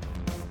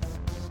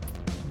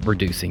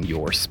 reducing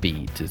your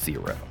speed to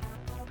 0.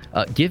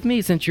 Give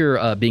me, since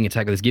you're being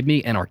attacked with this, give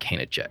me an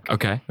Arcana check.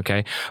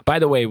 Okay. By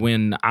the way,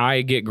 when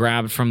I get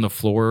grabbed from the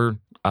floor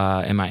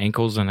and my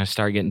ankles and I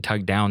start getting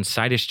tugged down,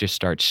 Sidus just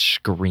starts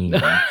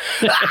screaming. Oh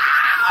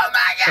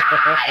my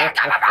God! You're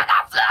coming from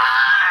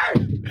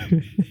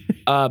the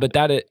floor! But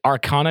that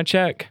Arcana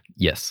check?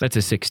 Yes. That's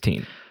a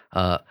 16.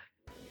 Uh,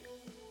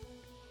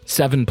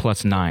 7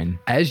 plus 9.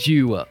 as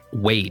you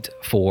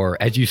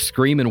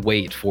scream and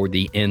wait for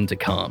the end to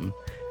come,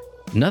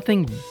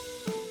 nothing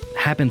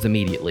happens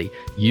immediately.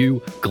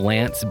 You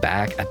glance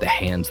back at the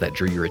hands that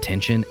drew your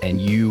attention,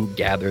 and you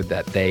gather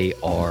that they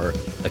are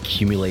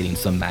accumulating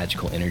some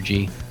magical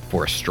energy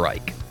for a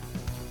strike.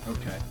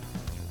 Okay.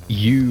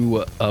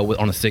 You,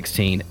 on a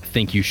 16,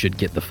 think you should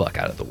get the fuck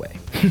out of the way.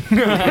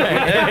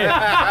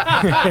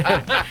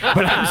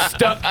 But I'm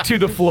stuck to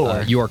the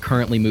floor. You are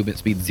currently movement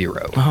speed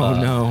 0.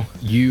 No.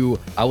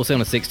 I will say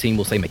on a 16,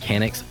 we'll say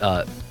mechanics.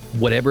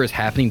 Whatever is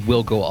happening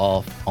will go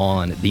off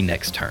on the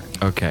next turn.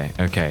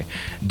 Okay.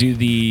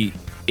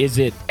 Is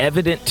it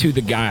evident to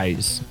the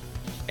guys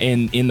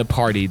in the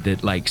party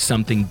that like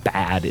something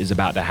bad is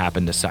about to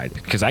happen to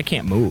Sidus? Because I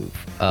can't move.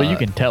 But you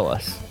can tell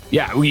us.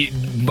 Yeah,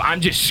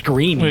 I'm just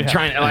screaming,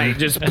 trying to like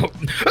just the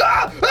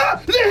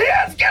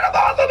hands, get them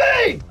off of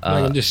me!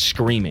 I'm just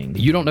screaming.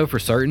 You don't know for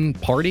certain,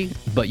 party,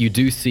 but you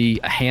do see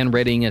a hand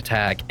readying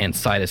attack, and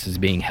Sidus is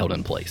being held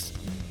in place.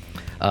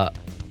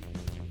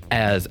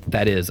 As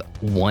that is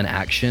one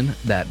action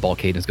that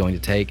Balkaden is going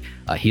to take,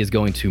 he is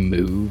going to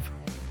move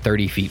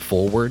 30 feet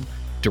forward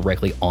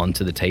directly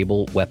onto the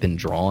table, weapon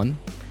drawn,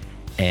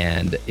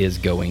 and is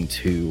going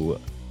to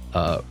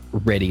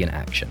ready an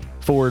action.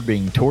 Forward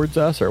being towards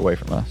us or away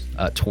from us?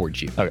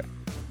 Towards you. Okay.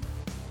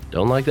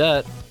 Don't like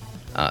that.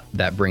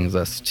 That brings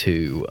us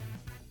to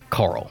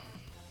Carl.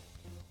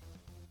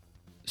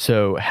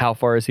 So how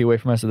far is he away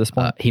from us at this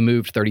point? He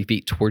moved 30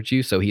 feet towards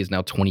you, so he is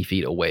now 20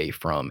 feet away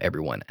from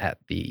everyone at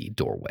the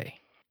doorway.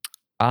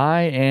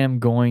 I am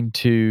going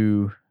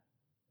to...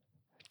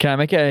 Can I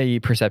make a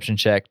perception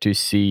check to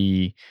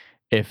see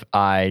if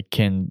I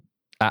can...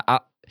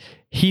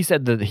 He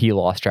said that he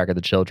lost track of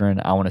the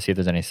children. I want to see if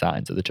there's any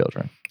signs of the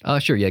children.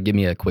 Sure, yeah, give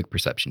me a quick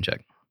perception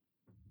check.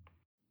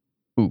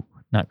 Ooh,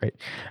 not great.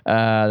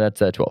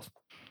 That's a 12.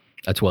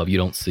 At 12, you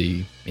don't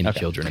see any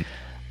children.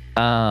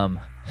 I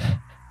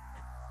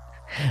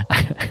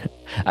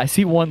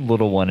see one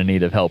little one in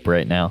need of help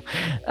right now.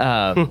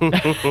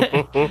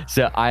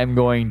 So I'm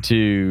going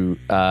to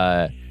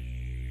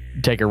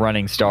take a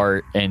running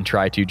start and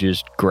try to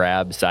just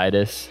grab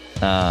Sidus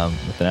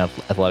with an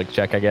athletic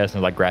check, I guess,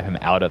 and like grab him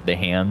out of the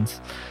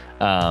hands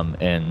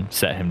and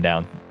set him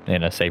down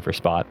in a safer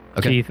spot.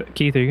 Okay.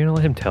 Keith, are you going to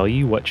let him tell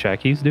you what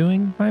check he's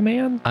doing, my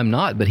man? I'm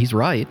not, but he's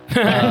right.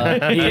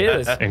 He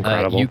is.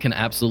 Incredible. You can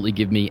absolutely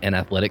give me an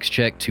athletics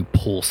check to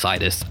pull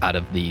Sidus out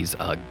of these,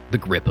 the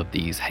grip of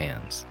these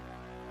hands.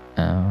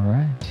 All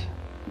right.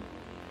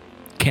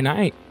 Can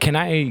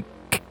I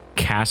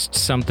cast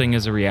something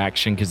as a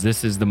reaction? Because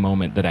this is the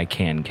moment that I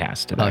can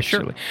cast it,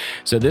 actually. Sure.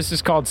 So this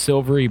is called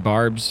Silvery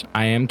Barbs.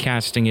 I am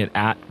casting it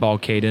at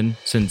Balkaden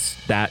since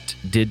that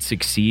did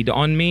succeed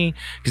on me.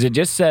 Because it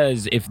just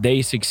says if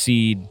they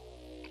succeed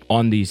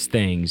on these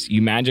things,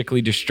 you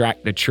magically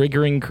distract the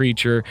triggering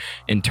creature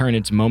and turn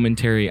its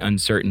momentary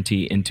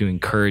uncertainty into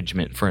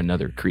encouragement for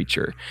another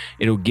creature.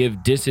 It'll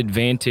give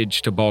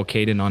disadvantage to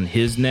Balkaden on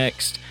his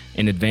next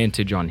and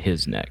advantage on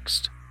his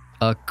next.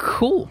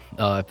 Cool.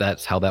 If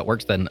that's how that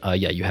works, then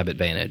yeah, you have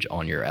advantage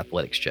on your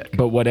athletics check.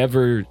 But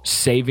whatever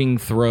saving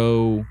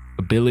throw,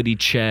 ability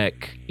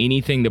check,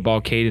 anything that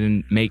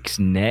Balkaden makes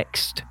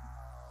next,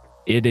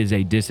 it is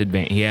a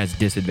disadvantage. He has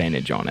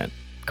disadvantage on it.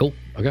 Cool.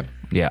 Okay.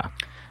 Yeah.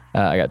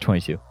 I got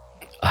 22.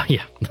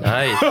 Yeah.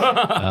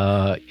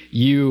 Nice.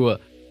 You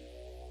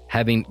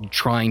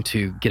trying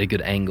to get a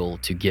good angle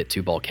to get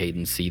to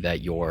Balkaden, see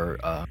that your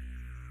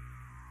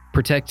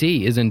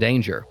protectee is in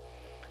danger.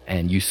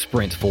 And you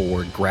sprint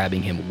forward,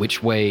 grabbing him.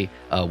 Which way?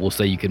 We'll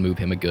say you can move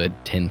him a good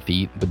 10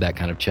 feet with that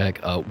kind of check.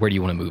 Where do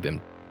you want to move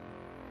him?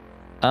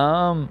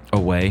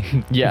 Away.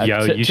 Yeah.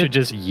 Yo, you should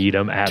just yeet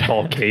him at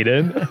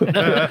Balkaden.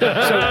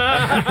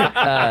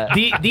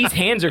 These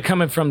hands are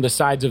coming from the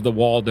sides of the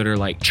wall that are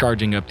like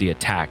charging up the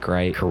attack,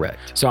 right?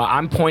 Correct. So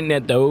I'm pointing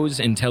at those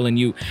and telling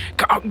you,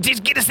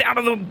 just get us out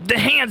of the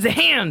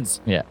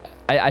hands. Yeah.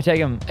 I take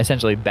him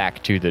essentially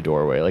back to the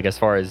doorway, like as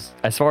far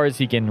as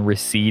he can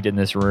recede in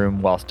this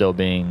room while still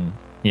being,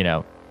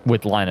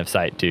 with line of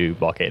sight to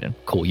Balkaden.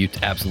 Cool. You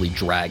absolutely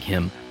drag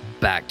him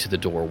back to the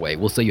doorway.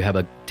 We'll say you have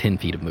a 10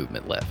 feet of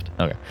movement left.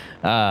 Okay.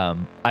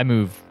 I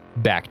move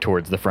back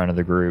towards the front of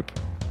the group,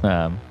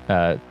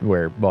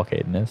 where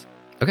Balkaden is.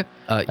 Okay.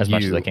 As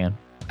much as I can.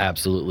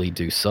 Absolutely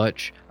do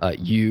such. I'm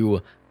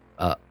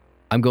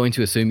going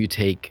to assume you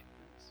take.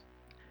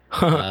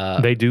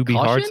 They do be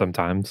hard caution?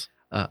 sometimes.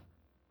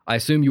 I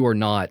assume you are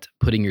not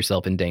putting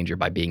yourself in danger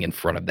by being in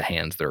front of the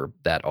hands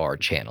that are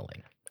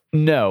channeling.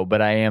 No,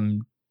 but I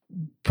am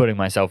putting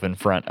myself in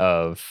front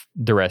of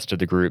the rest of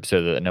the group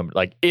so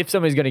that if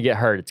somebody's going to get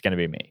hurt, it's going to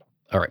be me.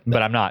 All right.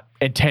 But I'm not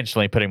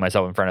intentionally putting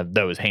myself in front of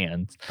those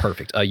hands.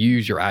 Perfect. You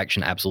use your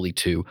action absolutely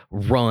to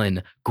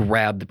run,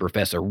 grab the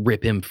professor,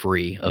 rip him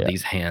free of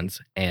these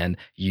hands, and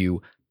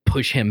you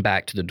push him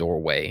back to the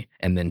doorway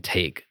and then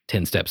take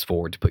 10 steps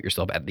forward to put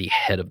yourself at the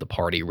head of the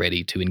party,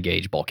 ready to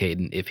engage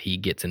Balkaden if he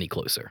gets any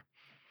closer.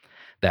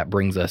 That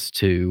brings us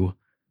to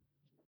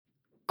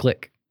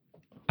Click.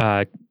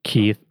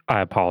 Keith,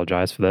 I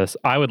apologize for this.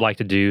 I would like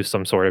to do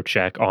some sort of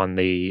check on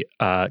the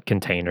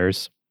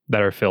containers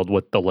that are filled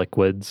with the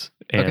liquids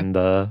and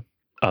the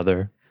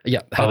other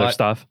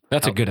stuff.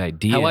 That's a good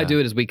idea. How I do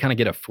it is we kind of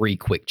get a free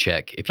quick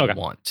check if you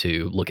want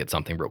to look at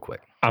something real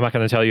quick. I'm not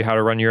going to tell you how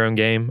to run your own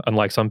game,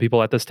 unlike some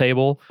people at this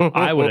table.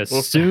 I would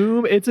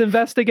assume it's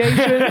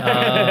investigation.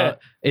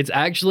 It's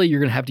actually, you're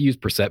going to have to use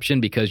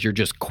perception because you're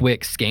just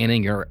quick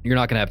scanning. You're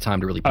not going to have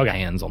time to really put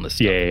hands on this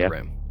stuff in the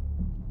room.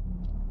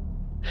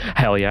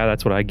 Hell yeah,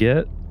 that's what I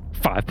get.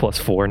 5 +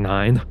 4,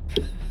 9.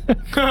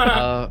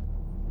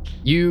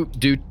 You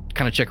do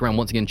kind of check around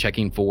once again,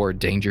 checking for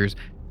dangers.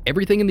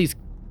 Everything in these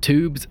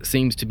tubes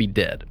seems to be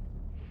dead.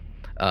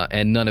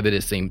 And none of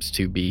it seems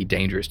to be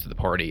dangerous to the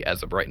party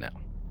as of right now.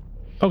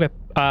 Okay.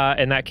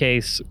 In that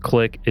case,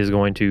 Click is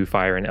going to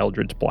fire an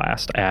Eldritch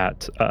Blast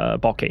at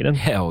Balkaden.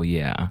 Hell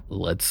yeah.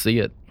 Let's see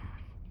it.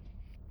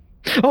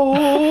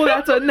 Oh,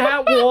 that's a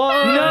nat 1!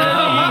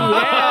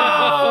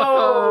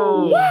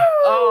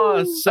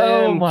 Oh,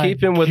 Sam,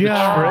 keeping with the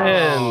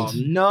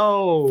trend.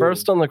 No.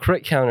 First on the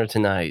crit counter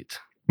tonight.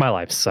 My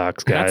life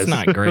sucks, guys.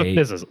 That's not great.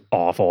 This is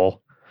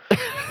awful.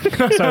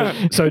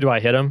 So do I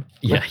hit him?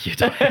 Yeah, you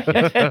do.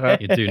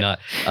 You do not.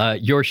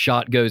 Your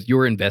shot goes,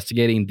 you're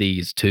investigating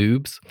these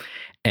tubes,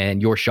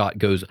 and your shot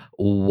goes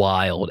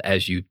wild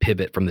as you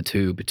pivot from the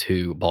tube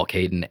to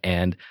Balkaden,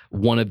 and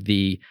one of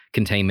the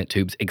containment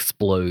tubes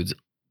explodes,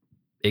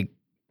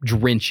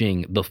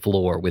 drenching the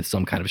floor with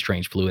some kind of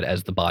strange fluid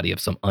as the body of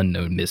some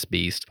unknown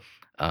misbeast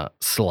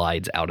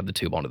slides out of the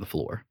tube onto the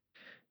floor.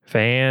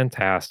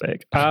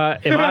 Fantastic.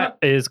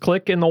 Is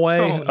Click in the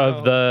way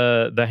of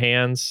the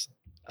hands?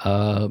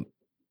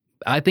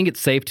 I think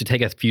it's safe to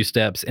take a few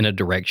steps in a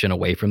direction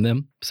away from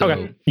them. So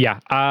okay. Yeah,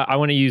 I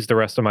want to use the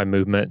rest of my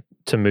movement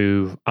to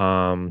move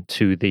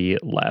to the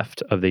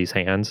left of these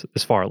hands,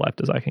 as far left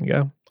as I can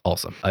go.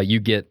 Awesome. You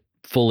get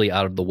fully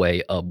out of the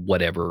way of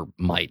whatever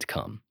might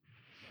come.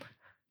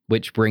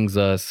 Which brings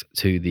us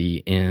to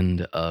the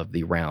end of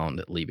the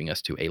round, leaving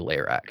us to a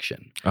lair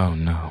action. Oh,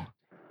 no.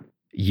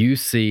 You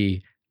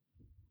see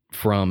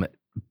from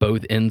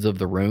both ends of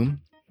the room,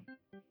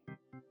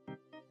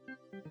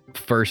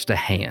 first a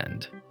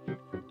hand,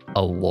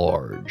 a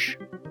large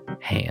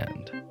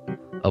hand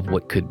of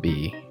what could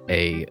be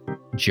a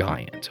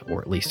giant, or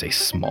at least a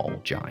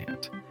small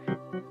giant,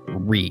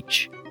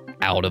 reach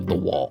out of the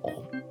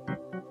wall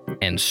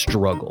and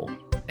struggle.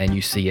 And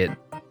you see it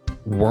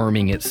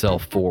worming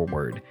itself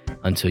forward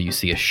until you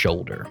see a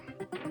shoulder,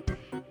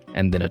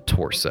 and then a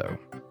torso,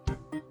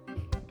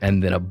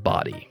 and then a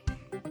body.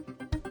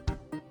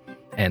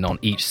 And on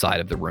each side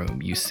of the room,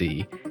 you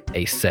see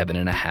a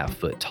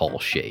 7.5-foot tall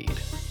shade.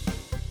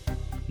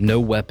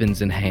 No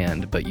weapons in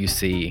hand, but you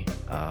see,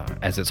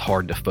 as it's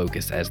hard to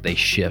focus as they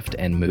shift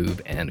and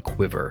move and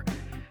quiver,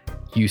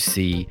 you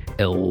see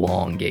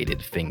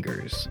elongated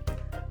fingers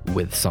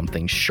with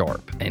something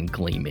sharp and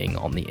gleaming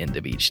on the end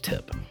of each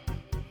tip.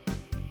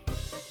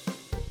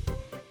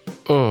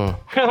 Mm.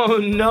 Oh,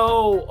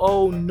 no.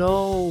 Oh,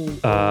 no.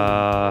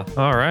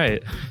 All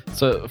right.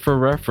 So, for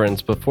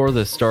reference, before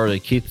this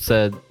started, Keith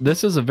said,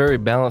 this is a very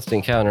balanced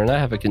encounter, and I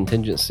have a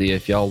contingency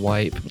if y'all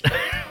wipe.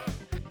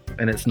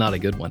 And it's not a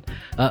good one.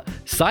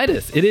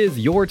 Sidus, it is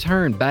your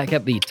turn back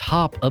at the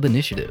top of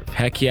initiative.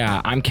 Heck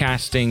yeah. I'm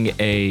casting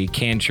a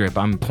cantrip.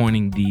 I'm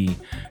pointing the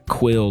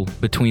quill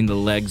between the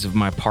legs of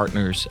my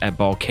partners at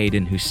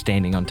Balkaden, who's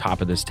standing on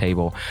top of this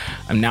table.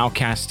 I'm now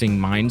casting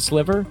Mind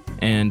Sliver,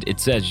 and it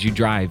says you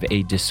drive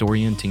a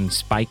disorienting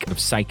spike of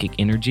psychic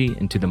energy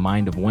into the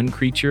mind of one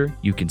creature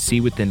you can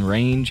see within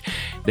range.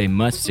 They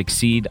must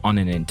succeed on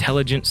an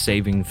intelligence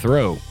saving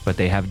throw, but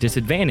they have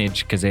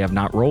disadvantage because they have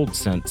not rolled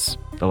since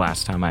the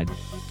last time I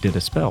did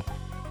a spell.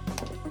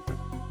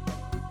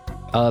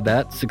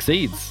 That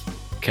succeeds.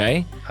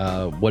 Okay.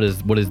 What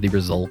is the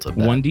result of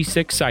that?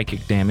 1d6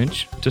 psychic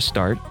damage to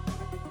start.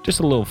 Just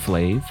a little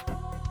flave.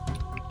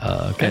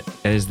 Okay.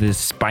 As this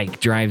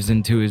spike drives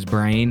into his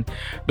brain.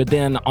 But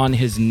then on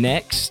his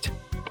next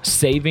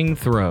saving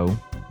throw,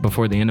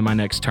 before the end of my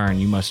next turn,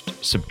 you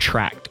must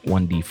subtract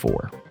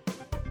 1d4.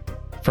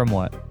 From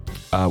what?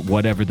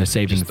 Whatever the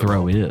saving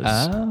throw is.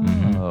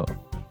 Oh.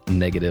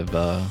 Negative,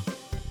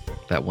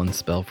 that one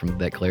spell from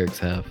that clerics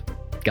have.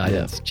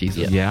 Guidance,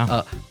 Jesus.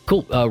 Yeah.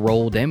 Cool.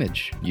 Roll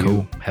damage. You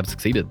Cool. have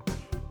succeeded.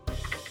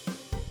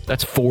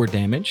 That's 4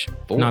 damage.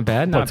 4. Not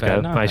bad. Not Let's bad.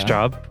 go. Not Nice bad.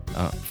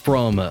 job.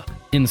 From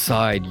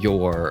inside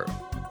your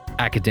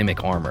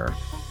academic armor,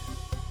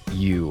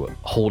 you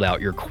hold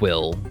out your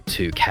quill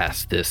to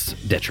cast this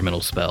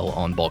detrimental spell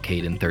on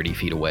Balkaden 30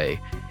 feet away,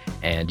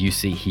 and you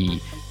see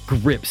he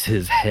grips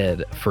his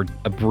head for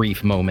a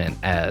brief moment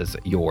as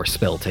your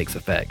spell takes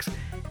effect,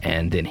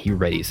 and then he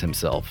readies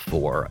himself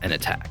for an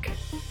attack.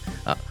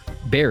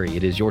 Barry,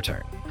 it is your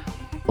turn.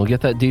 We'll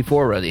get that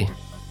D4 ready,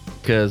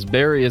 because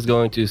Barry is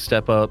going to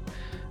step up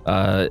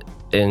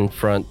in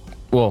front,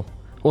 well,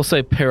 we'll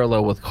say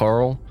parallel with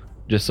Carl,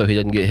 just so he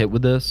doesn't get hit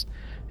with this,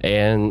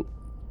 and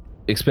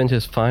expend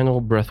his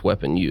final breath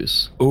weapon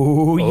use.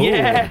 Ooh,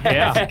 yeah.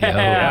 Yeah.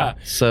 Yeah.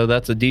 So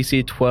that's a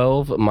DC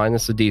 12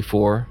 minus a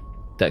D4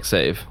 Dex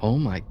save. Oh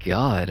my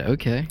God.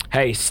 Okay.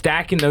 Hey,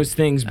 stacking those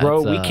things,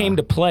 bro. That's, We came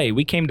to play.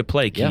 We came to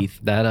play, Yeah, Keith.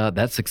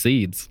 that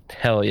succeeds.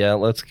 Hell yeah,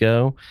 let's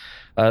go.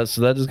 So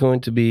that is going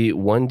to be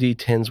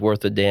 1d10's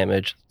worth of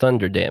damage,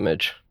 thunder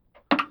damage.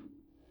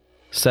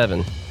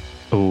 7.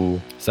 Ooh.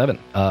 7.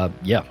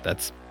 Yeah,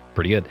 that's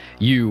pretty good.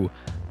 You,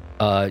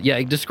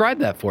 describe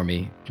that for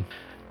me,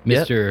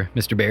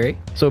 Mr. Barry.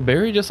 So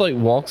Barry just like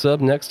walks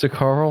up next to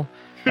Carl.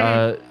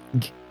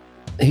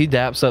 He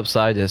daps up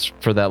Sidus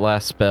for that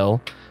last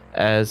spell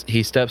as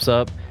he steps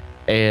up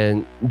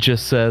and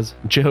just says,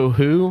 Joe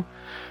who?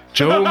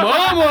 Joe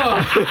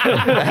Mama!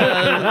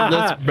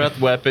 This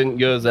breath weapon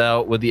goes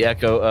out with the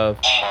echo of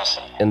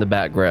in the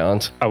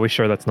background. Are we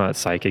sure that's not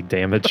psychic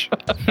damage?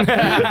 Stack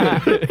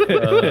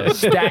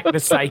the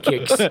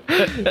psychics.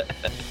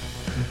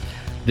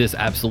 This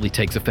absolutely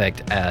takes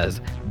effect as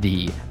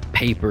the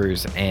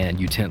papers and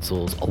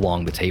utensils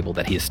along the table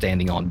that he is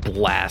standing on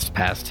blast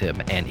past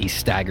him, and he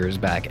staggers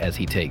back as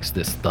he takes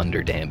this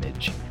thunder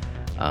damage.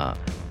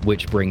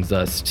 Which brings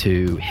us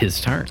to his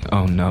turn.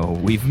 Oh no,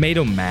 we've made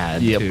him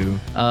mad Yep. too.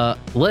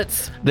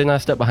 Then I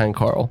step behind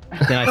Carl.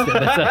 Then I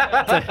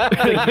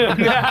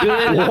said,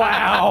 good,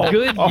 Wow.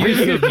 good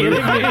use of you.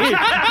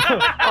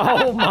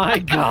 Oh my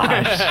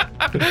gosh.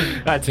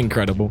 That's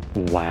incredible.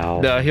 Wow.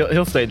 No,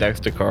 he'll stay next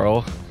to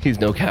Carl. He's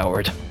no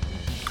coward.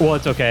 Well,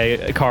 it's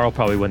okay. Carl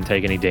probably wouldn't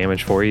take any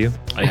damage for you.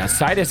 Oh, yeah,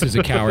 Sidus is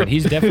a coward.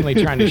 He's definitely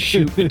trying to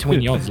shoot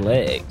between y'all's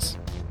legs.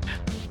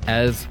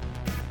 As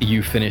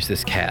you finish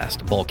this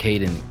cast,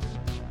 Volcaden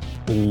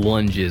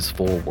lunges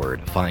forward,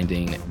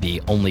 finding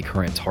the only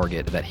current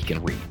target that he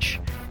can reach,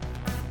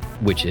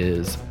 which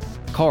is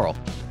Carl.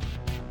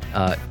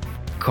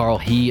 Carl,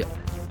 he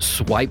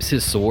swipes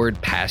his sword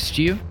past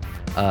you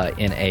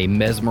in a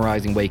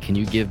mesmerizing way. Can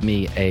you give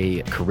me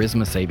a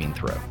charisma saving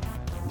throw?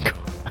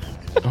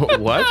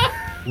 What?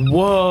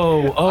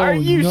 Whoa. Oh, Are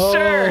you no.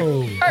 sure?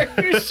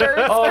 Are you sure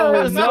it's Oh,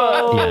 charisma?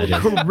 no. Yeah, it is.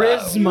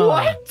 Charisma.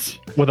 What?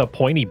 With a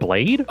pointy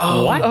blade?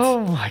 Oh, What?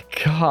 Oh my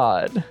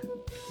God.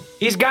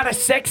 He's got a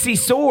sexy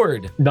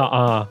sword.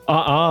 Nuh-uh.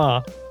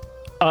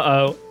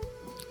 Uh-oh.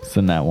 It's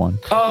in that one.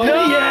 Oh,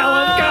 yeah,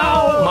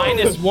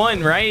 let's go.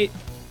 -1, right?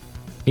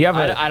 You have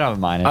I don't have a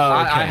minus.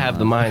 I have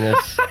the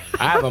minus.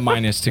 I have a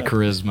minus to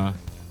charisma.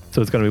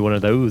 So it's going to be one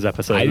of those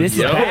episodes. This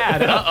is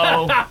bad.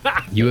 Uh-oh.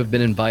 You have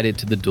been invited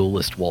to the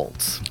Duelist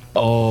Waltz.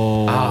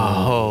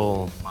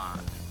 Oh.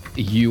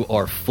 You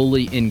are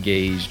fully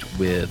engaged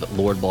with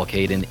Lord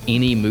Volcaden.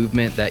 Any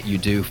movement that you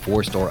do,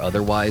 forced or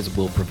otherwise,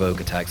 will provoke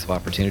attacks of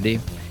opportunity.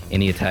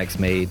 Any attacks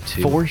made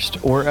to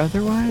Forced or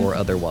otherwise? or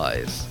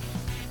otherwise.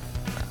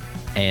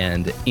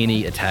 And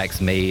any attacks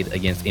made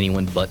against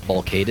anyone but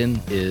Volcaden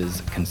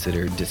is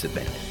considered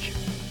disadvantage.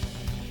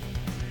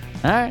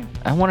 All right.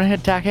 I want to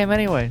attack him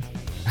anyways.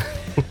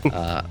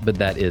 But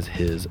that is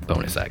his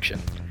bonus action.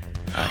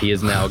 He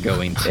is now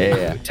going to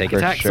Yeah, take for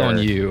attacks sure. on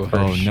you.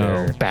 Oh,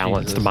 no.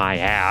 Balanced Jesus. my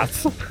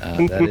ass.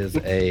 That is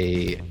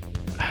a...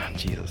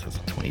 Jesus, that's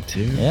a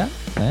 22. Yeah.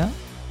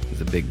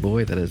 He's a big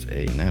boy. That is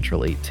a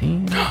natural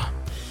 18.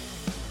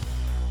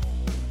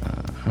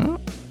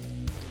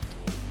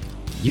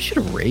 You should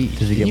have raged.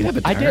 Does he Didn't get you more?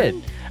 have a I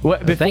turn? did.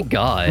 What, Thank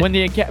God. When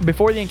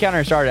before the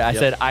encounter started, I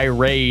said I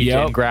rage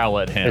Yep. and growl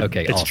at him.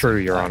 Okay, It's awesome. true,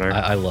 Your Honor.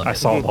 I love I it.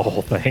 saw the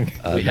whole thing.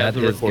 That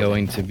is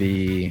going to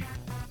be...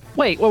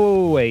 Wait.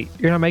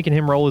 You're not making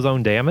him roll his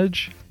own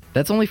damage?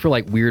 That's only for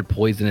like weird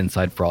poison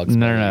inside frogs.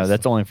 No, bellies.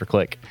 that's only for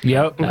click.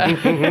 Yep.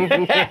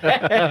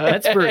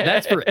 that's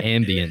for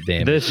ambient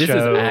damage. This This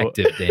show- is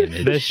active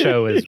damage. This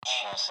show is...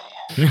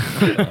 Oh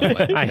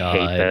my I hate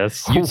God.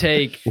 this. You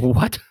take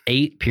What?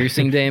 8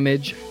 piercing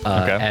damage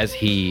Okay. as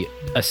he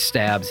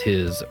stabs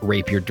his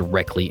rapier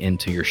directly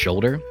into your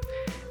shoulder,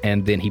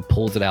 and then he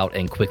pulls it out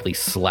and quickly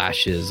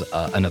slashes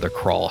another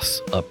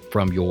cross up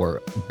from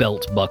your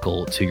belt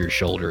buckle to your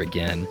shoulder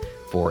again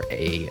for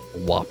a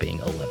whopping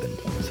 11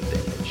 points of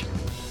damage.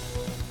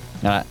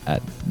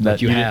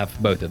 But you have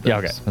both of those. Yeah,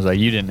 okay. I was like,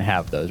 you didn't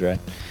have those, right?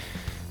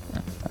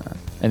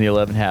 And the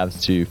 11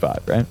 halves to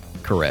 5, right?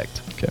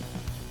 Correct. Okay.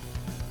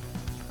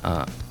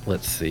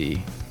 Let's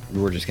see.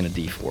 We're just going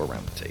to D4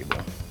 around the table.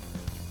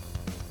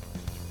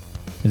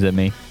 Is it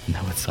me? No,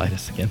 it's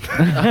Sidus again.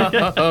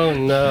 Oh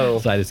no.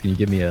 Sidus, can you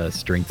give me a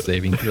strength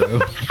saving throw?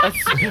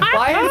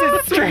 Why is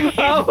it strength?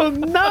 Oh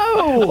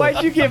no!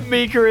 Why'd you give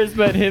me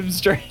charisma and him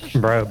strength?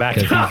 Bro, back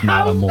Because he's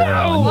not a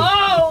moron.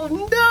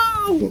 Oh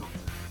no.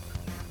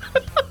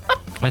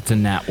 That's a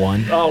nat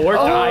 1. Oh, we're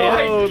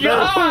dying.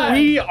 God.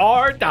 We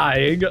are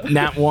dying.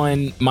 Nat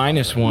 1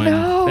 -1.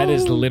 No. That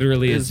is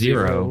literally a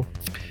 0.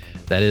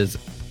 That is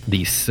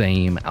the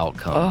same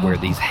outcome where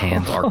these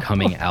hands are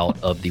coming out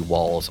of the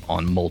walls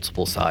on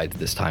multiple sides,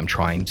 this time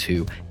trying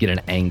to get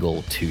an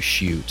angle to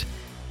shoot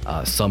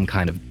some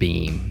kind of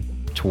beam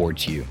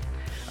towards you.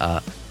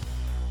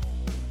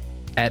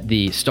 At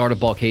the start of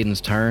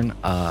Volcaden's turn,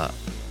 at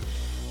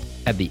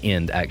the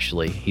end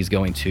actually, he's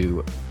going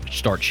to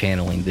start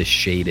channeling this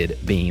shaded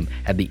beam.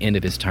 At the end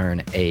of his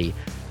turn, a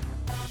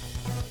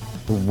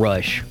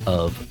rush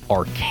of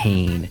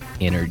arcane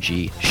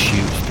energy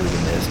shoots through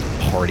the mist,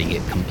 parting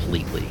it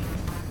completely.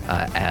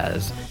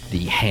 as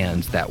the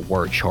hands that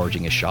were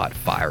charging a shot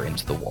fire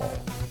into the wall,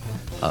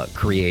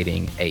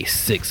 creating a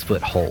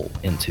 6-foot hole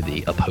into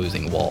the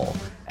opposing wall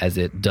as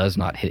it does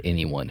not hit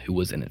anyone who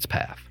was in its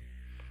path.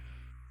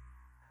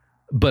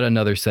 But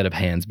another set of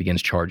hands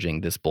begins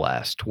charging this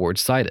blast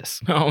towards Sidus.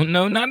 Oh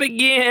no, not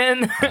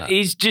again.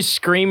 He's just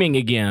screaming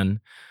again.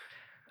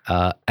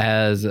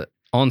 Actually,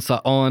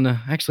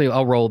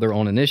 I'll roll their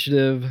own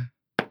initiative.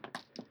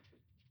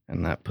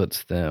 And that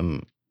puts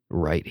them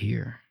right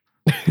here.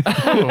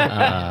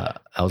 That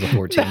was a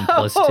 14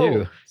 plus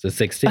 2. So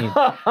 16.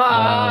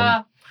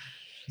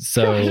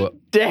 So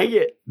dang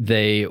it.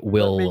 They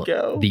will, Let me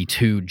go. the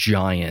two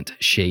giant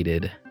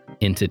shaded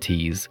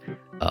entities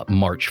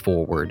march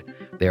forward.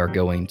 They are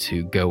going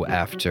to go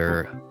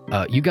after,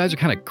 you guys are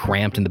kind of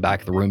cramped in the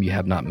back of the room. You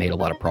have not made a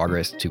lot of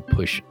progress to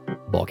push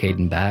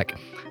Balkaden back,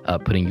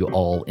 putting you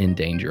all in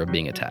danger of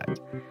being attacked.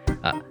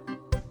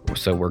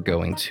 So we're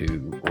going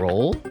to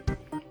roll.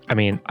 I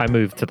mean, I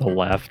moved to the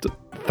left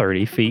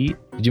 30 feet.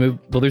 Did you move?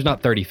 Well, there's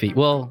not 30 feet.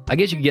 Well, I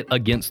guess you can get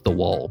against the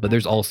wall, but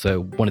there's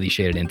also one of these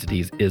shaded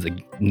entities is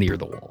near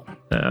the wall.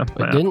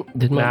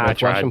 Did my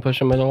breath weapon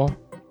push him at all?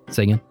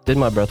 Say again? Did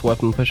my breath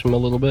weapon push him a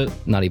little bit?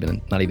 Not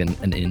even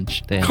an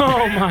inch. Damn.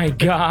 Oh my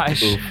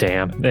gosh.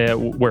 Damn. Yeah,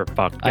 we're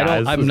fucked,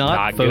 guys. I'm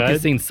not good.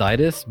 focusing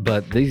Sidus,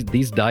 but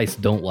these dice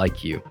don't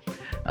like you.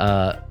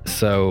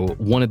 So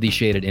one of these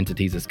shaded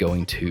entities is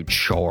going to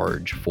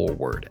charge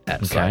forward at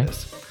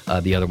Sidus.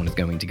 The other one is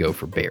going to go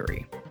for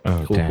Barry.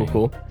 Okay.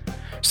 Cool.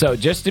 So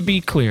just to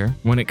be clear,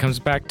 when it comes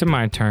back to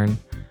my turn,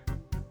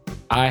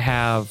 I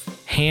have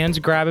hands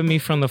grabbing me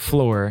from the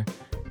floor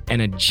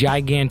and a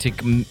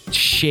gigantic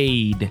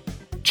shade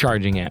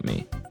charging at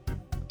me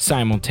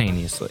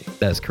simultaneously.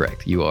 That's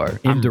correct. You are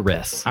in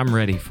duress. I'm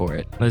ready for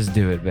it. Let's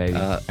do it, baby.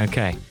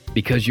 Okay.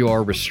 Because you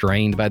are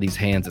restrained by these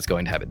hands, it's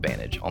going to have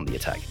advantage on the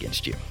attack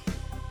against you.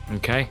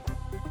 Okay.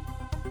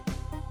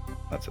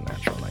 That's a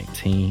natural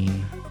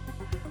 19.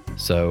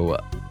 So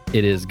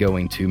it is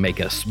going to make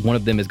one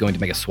of them is going to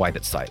make a swipe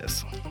at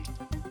Sidus.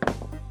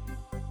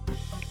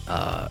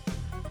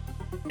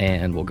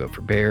 And we'll go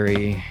for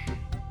Barry.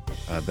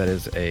 That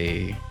is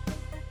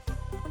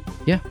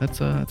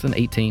that's an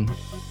 18.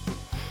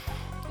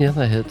 Yeah,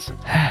 that hits.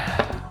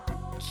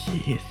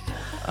 Keith.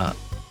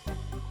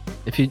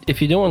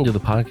 If you don't want to do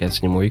the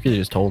podcast anymore, you could have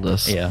just told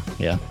us. Yeah.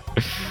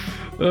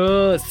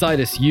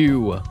 Sidus,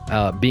 you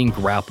being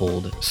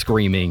grappled,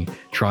 screaming,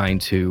 trying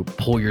to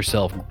pull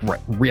yourself,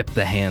 rip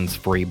the hands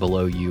free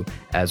below you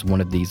as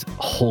one of these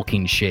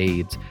hulking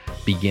shades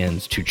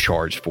begins to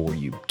charge for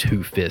you,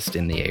 2 fists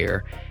in the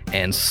air,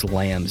 and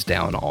slams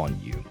down on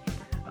you.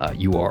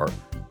 You are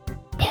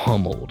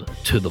pummeled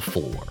to the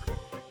floor,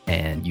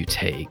 and you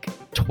take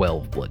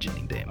 12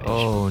 bludgeoning damage.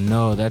 Oh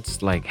no,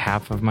 that's like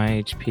half of my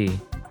HP.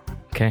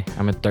 Okay,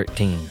 I'm at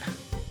 13.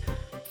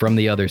 From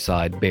the other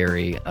side,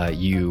 Barry,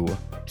 you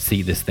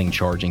see this thing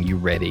charging, you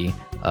ready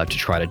to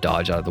try to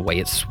dodge out of the way.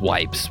 It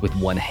swipes with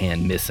one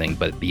hand missing,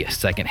 but the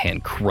second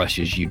hand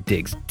crushes you,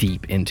 digs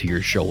deep into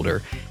your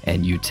shoulder,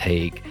 and you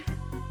take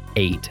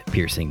 8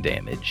 piercing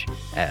damage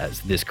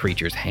as this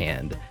creature's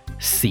hand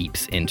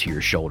seeps into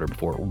your shoulder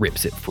before it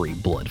rips it free,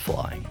 blood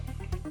flying.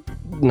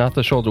 Not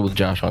the shoulder with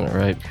Josh on it,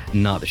 right?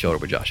 Not the shoulder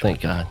with Josh.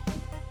 Thank God.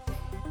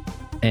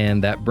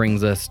 And that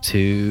brings us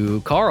to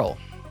Carl.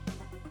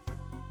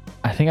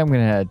 I think I'm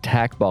going to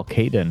attack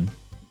Balkaden.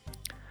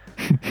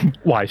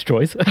 Wise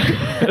choice.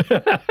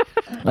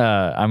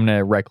 I'm going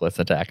to reckless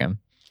attack him.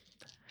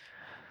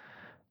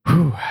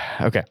 Whew.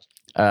 Okay.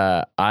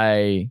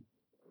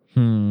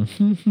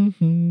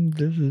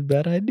 This is a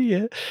bad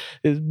idea.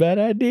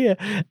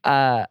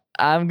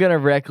 I'm going to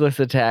reckless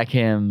attack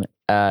him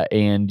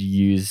and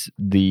use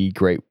the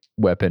Great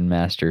Weapon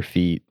Master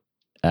feat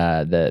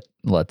that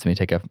lets me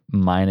take a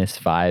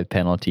 -5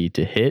 penalty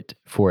to hit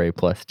for a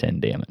 +10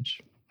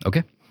 damage.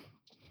 Okay.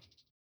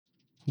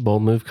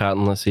 Bold move,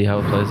 Cotton. Let's see how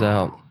it plays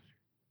out.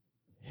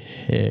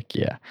 Heck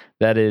yeah.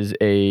 That is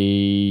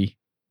a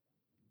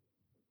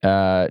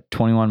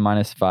 21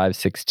 -5,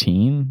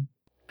 16.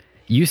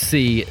 You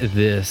see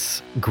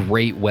this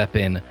great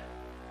weapon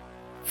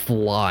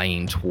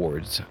flying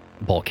towards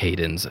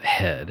Balkaden's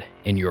head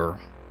in your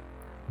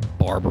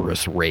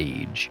barbarous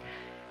rage.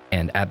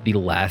 And at the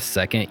last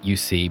second, you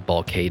see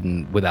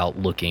Balkaden, without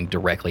looking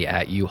directly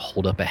at you,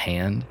 hold up a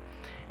hand,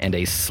 and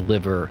a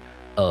sliver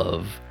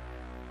of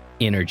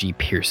energy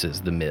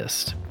pierces the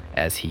mist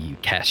as he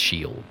casts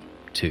shield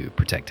to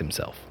protect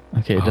himself.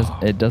 Okay,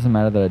 it doesn't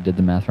matter that I did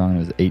the math wrong. It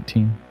was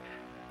 18.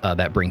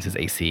 That brings his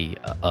AC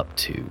up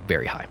to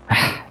very high.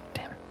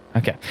 Damn it.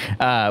 Okay.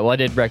 Well, I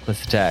did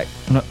reckless attack.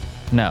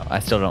 No, I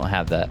still don't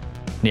have that.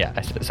 Yeah,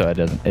 so it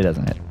doesn't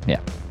hit. Yeah,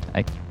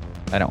 I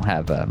don't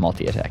have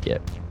multi attack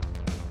yet.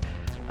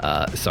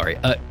 Sorry.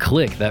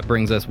 Click. That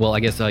brings us. Well, I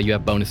guess you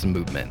have bonus and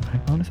movement. My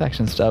bonus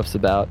action stuff's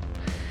about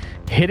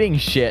hitting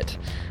shit,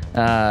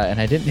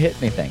 and I didn't hit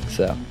anything,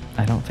 so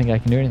I don't think I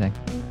can do anything.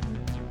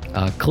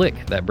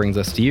 Click. That brings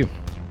us to you.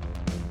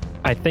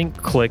 I think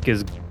Click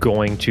is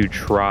going to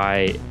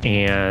try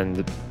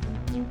and...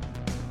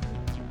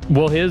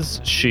 Will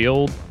his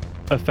shield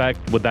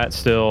effect, would that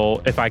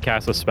still, if I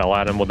cast a spell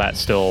at him, will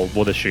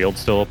the shield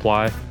still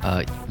apply?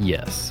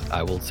 Yes,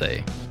 I will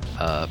say.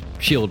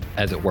 Shield,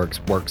 as it works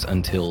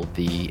until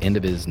the end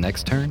of his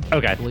next turn.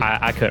 Okay,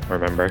 I couldn't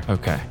remember.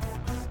 Okay.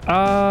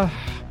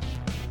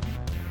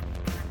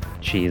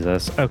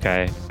 Jesus.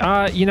 Okay.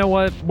 You know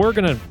what?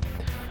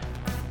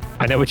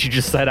 I know what you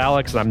just said,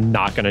 Alex, and I'm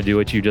not going to do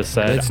what you just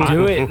said. Let's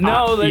do it.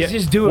 No, let's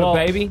just do it,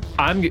 baby.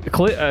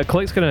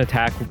 Click's going to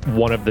attack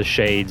one of the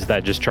shades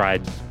that just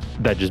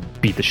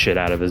beat the shit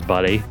out of his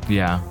buddy.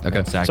 Yeah.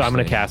 Okay. So I'm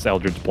going to cast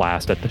Eldritch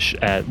Blast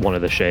at one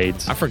of the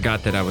shades. I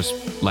forgot that I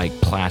was like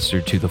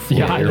plastered to the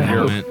floor. Yeah, I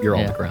know. You're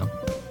on the ground.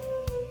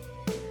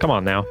 Come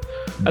on now.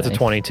 That's a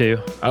 22.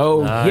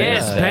 Oh,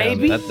 yes,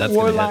 baby. That's gonna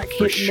Warlock hit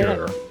for hitting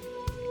sure.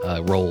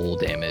 Roll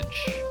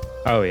damage.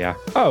 Oh, yeah.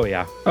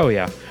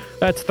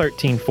 That's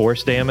 13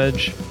 force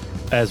damage,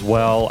 as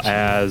well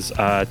as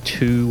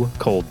 2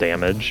 cold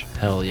damage.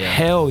 Hell yeah.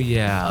 Hell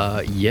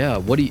yeah. Yeah.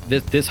 What do you?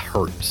 This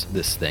hurts.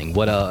 This thing.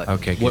 What?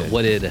 Okay. Good.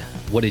 What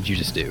did you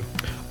just do?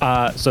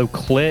 So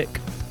Click,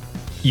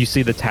 you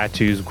see the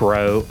tattoos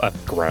grow.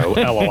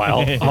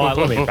 LOL. Hold on,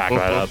 let me back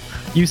that up.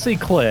 You see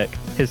Click,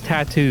 his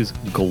tattoos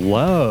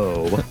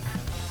glow.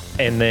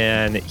 And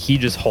then he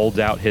just holds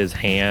out his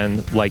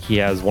hand like he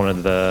has one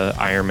of the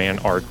Iron Man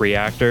arc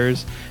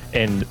reactors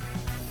and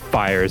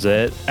fires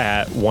it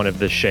at one of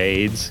the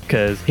shades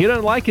because he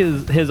doesn't like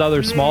his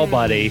other small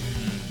buddy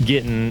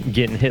getting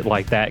hit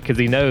like that, because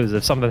he knows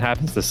if something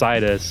happens to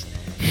Sidus,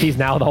 he's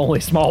now the only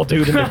small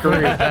dude in the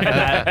group,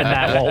 and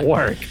that won't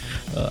work.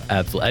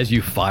 Absolutely. As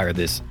you fire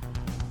this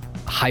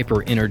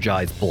hyper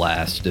energized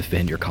blast to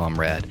defend your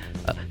comrade,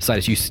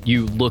 Sidus,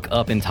 you look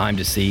up in time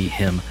to see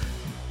him,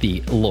 the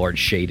large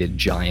shaded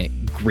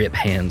giant, grip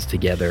hands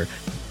together,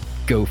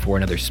 go for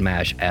another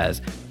smash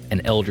as an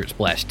Eldritch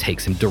Blast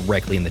takes him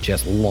directly in the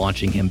chest,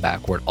 launching him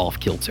backward off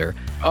kilter.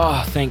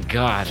 Oh, thank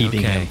God.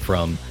 Keeping him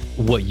from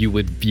what you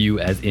would view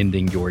as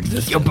ending your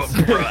existence.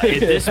 At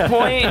this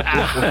point,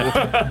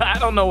 I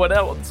don't know what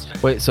else.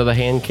 Wait, so the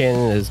hand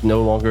cannon is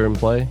no longer in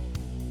play?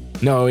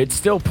 No, it's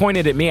still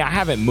pointed at me. I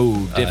haven't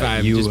moved, if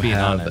I'm you just being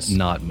have honest.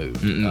 not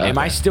moved. Am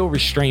I still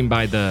restrained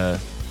by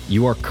the...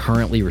 You are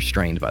currently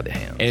restrained by the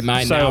hands. Am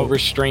I now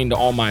restrained to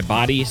all my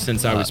body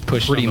since I was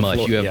pushed pretty on the much.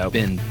 floor? You have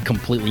been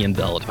completely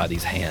enveloped by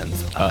these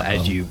hands.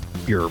 As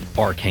your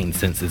arcane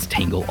senses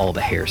tingle, all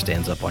the hair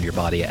stands up on your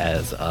body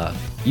as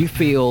you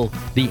feel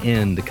the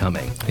end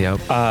coming.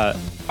 Yep. I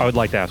would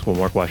like to ask one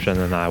more question,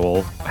 and I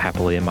will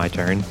happily in my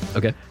turn.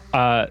 Okay.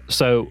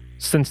 So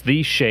since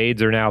these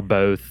shades are now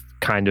both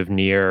kind of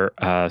near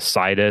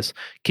Sidus,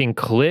 can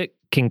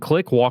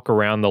Click walk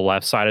around the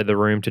left side of the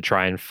room to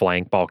try and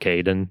flank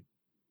Balkaden?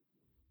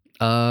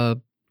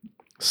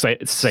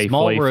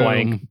 Safely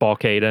flank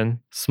Balkaden.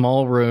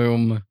 Small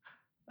room.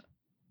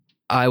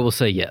 I will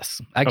say yes.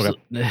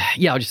 Actually,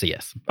 yeah, I'll just say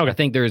yes. Okay. I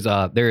think there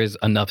is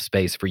enough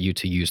space for you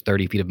to use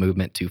 30 feet of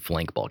movement to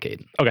flank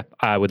Balkaden. Okay,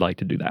 I would like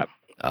to do that.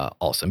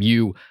 Awesome.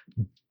 You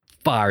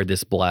fire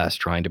this blast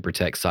trying to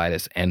protect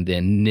Sidus and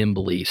then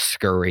nimbly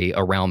scurry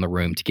around the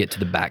room to get to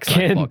the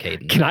backside of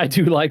Balkaden. Can I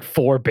do like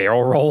 4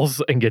 barrel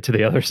rolls and get to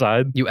the other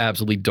side? You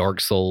absolutely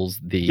Dark Souls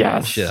the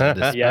shit out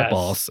of this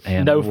boss.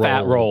 And no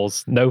fat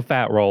rolls. No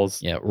fat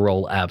rolls. Yeah,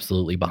 roll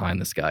absolutely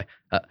behind this guy.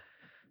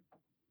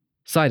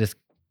 Sidus,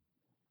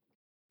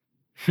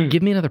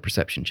 give me another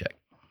perception check.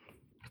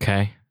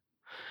 Okay.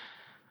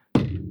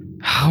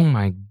 Oh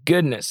my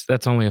goodness,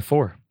 that's only a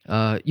 4.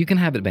 You can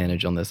have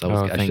advantage on this.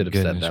 I should have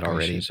said that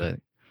already, gracious.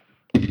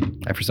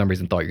 but I for some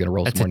reason thought you were going to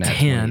roll That's some more a nat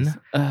 10.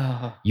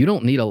 20s. You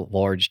don't need a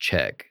large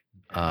check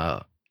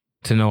To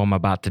know I'm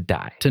about to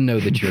die. to know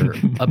that you're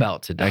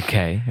about to die.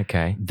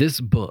 Okay. This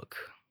book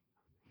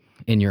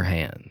in your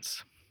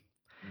hands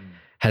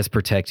has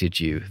protected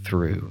you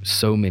through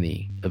so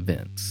many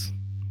events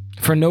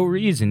For no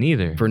reason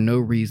either. for no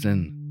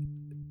reason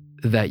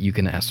that you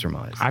can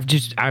surmise.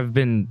 I've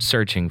been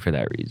searching for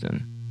that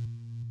reason.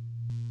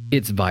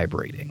 It's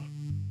vibrating.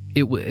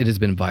 It has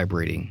been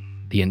vibrating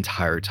the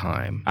entire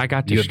time. I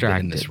got you have been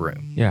distracted in this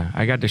room. Yeah,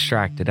 I got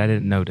distracted. I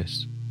didn't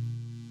notice.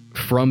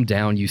 From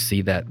down, you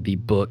see that the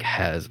book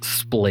has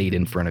splayed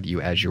in front of you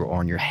as you're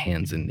on your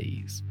hands and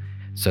knees,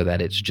 so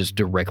that it's just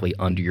directly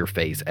under your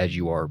face as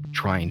you are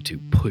trying to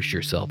push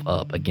yourself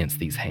up against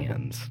these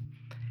hands.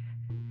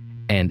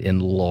 And in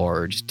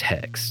large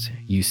text,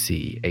 you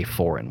see a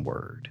foreign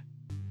word.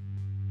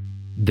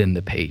 Then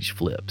the page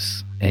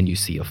flips, and you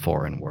see a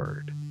foreign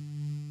word.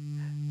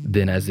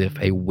 Then, as if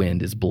a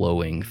wind is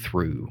blowing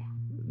through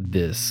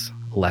this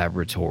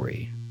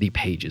laboratory, the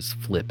pages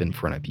flip in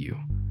front of you.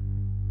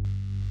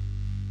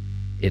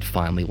 It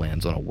finally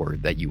lands on a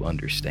word that you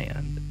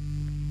understand,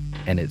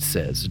 and it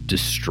says,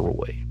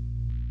 destroy.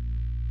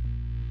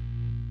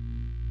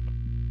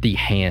 The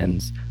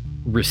hands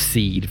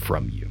recede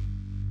from you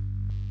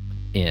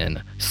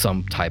in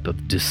some type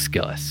of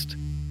disgust,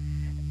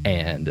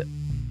 and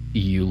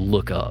you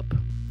look up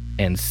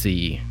and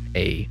see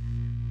a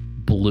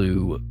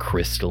blue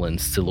crystalline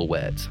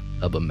silhouette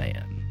of a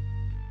man.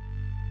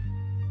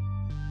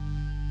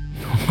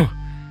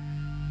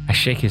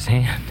 shake his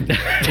hand.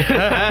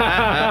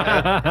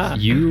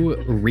 You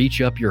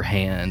reach up your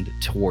hand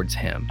towards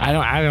him, I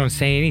don't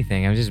say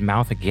anything. I'm just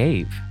mouth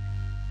agape.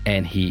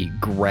 and he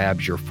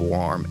grabs your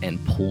forearm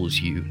and pulls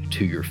you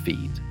to your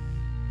feet.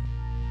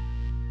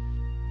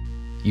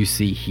 You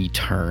see he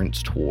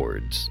turns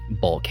towards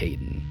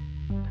Balkaden,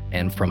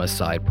 and from a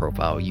side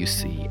profile, you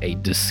see a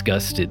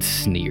disgusted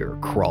sneer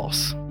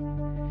cross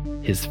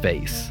his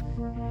face.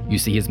 You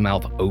see his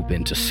mouth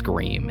open to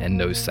scream, and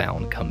no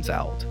sound comes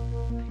out.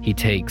 He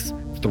takes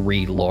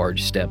 3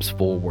 large steps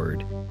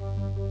forward,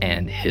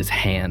 and his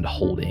hand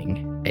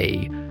holding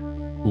a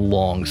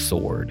long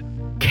sword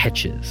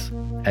catches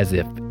as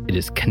if it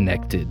is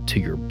connected to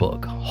your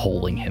book,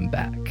 holding him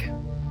back.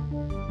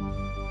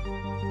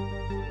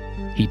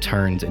 He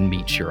turns and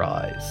meets your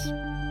eyes,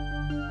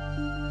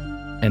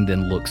 and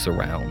then looks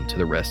around to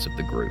the rest of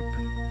the group.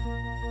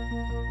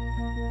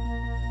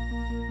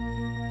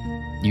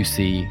 You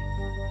see,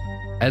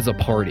 as a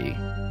party,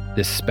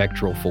 this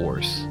spectral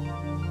force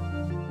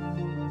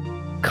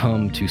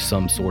come to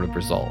some sort of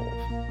resolve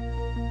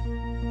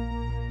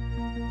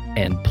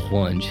and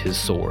plunge his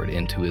sword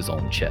into his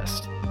own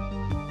chest.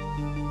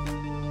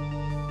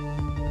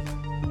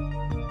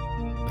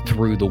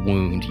 Through the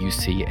wound, you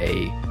see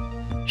a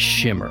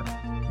shimmer,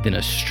 then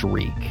a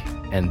streak,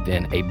 and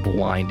then a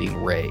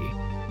blinding ray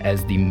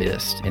as the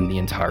mist in the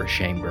entire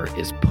chamber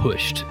is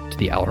pushed to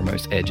the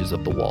outermost edges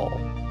of the wall,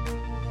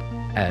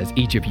 as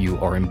each of you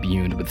are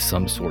imbued with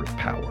some sort of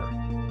power.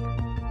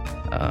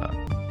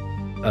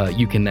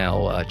 You can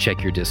now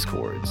check your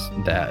discords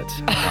that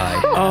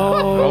I...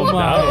 Oh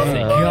my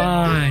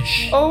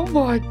gosh. Oh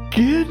my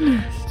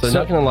goodness. So,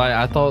 not gonna lie,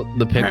 I thought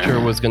the picture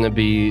was gonna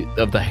be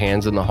of the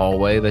hands in the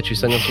hallway that you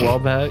sent us a while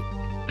back.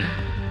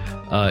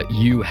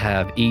 You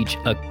have each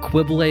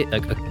equivalent...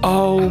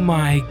 Oh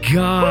my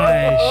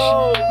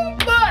gosh.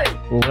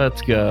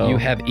 Let's go. You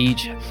have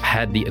each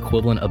had the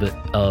equivalent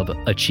of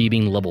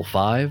achieving level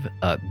 5.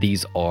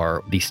 These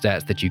are the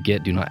stats that you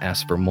get. Do not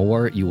ask for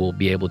more. You will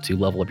be able to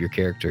level up your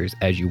characters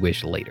as you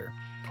wish later.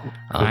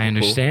 I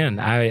understand.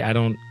 Cool. I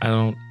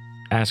don't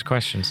ask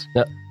questions.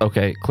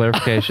 Okay,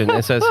 clarification.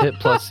 It says hit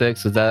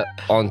 +6. Is that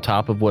on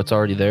top of what's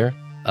already there?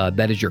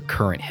 That is your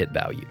current hit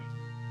value.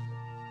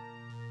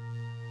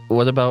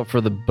 What about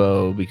for the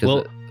bow?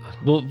 Because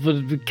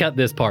we'll cut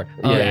this part.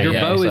 Your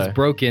bow is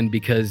broken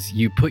because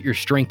you put your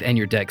strength and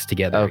your dex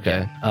together.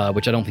 Okay. Again,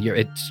 which I don't think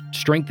it's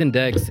strength and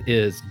dex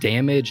is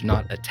damage,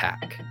 not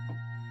attack.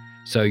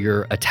 So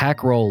your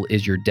attack roll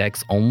is your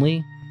dex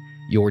only.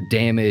 Your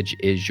damage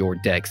is your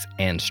dex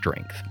and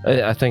strength.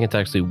 I think it's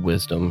actually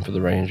wisdom for the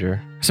ranger.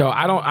 So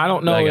I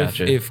don't know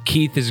if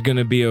Keith is going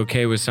to be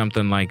okay with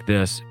something like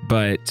this,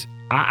 but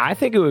I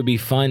think it would be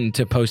fun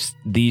to post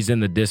these in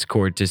the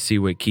Discord to see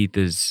what Keith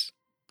is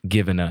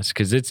giving us,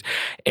 because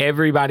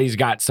everybody's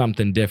got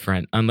something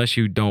different. Unless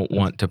you don't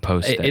want to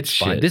post that it's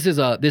shit. Fine. This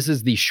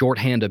is the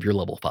shorthand of your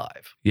level 5.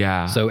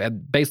 Yeah. So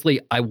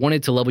basically, I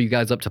wanted to level you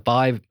guys up to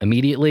 5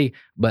 immediately,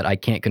 but I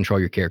can't control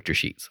your character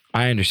sheets.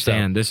 I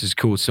understand. This is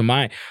cool. So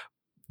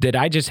did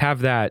I just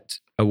have that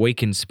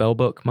Awakened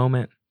Spellbook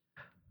moment?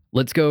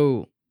 Let's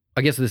go.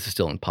 I guess this is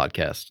still in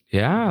podcast.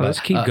 Yeah, let's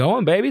keep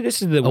going, baby.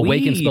 This is the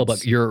Awakened weeds.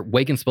 Spellbook. Your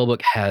Awakened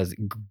Spellbook has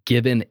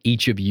given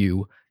each of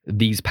you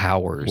these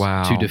powers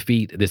to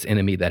defeat this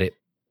enemy that it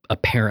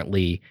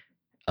apparently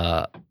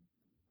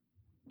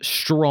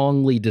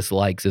strongly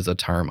dislikes, is a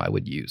term I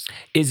would use.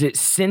 Is it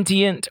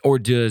sentient, or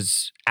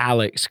does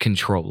Alex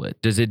control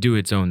it? Does it do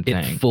its own thing?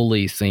 It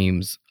fully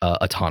seems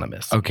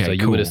autonomous. Okay, so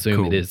you would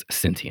assume it is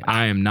sentient.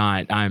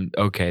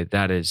 Okay,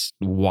 that is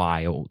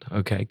wild.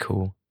 Okay,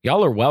 cool.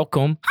 Y'all are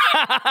welcome.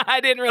 I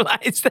didn't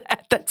realize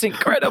that. That's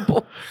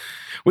incredible.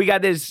 We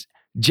got this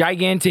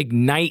gigantic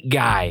night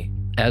guy.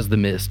 As the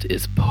mist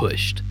is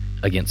pushed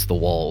against the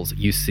walls,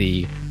 you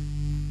see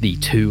the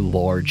 2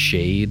 large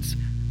shades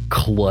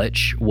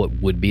clutch what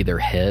would be their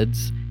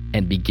heads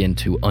and begin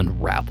to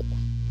unravel.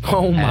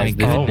 Oh my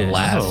goodness. The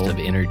blast of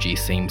energy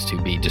seems to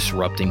be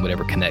disrupting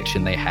whatever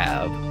connection they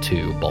have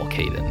to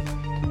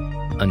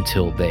Balkaden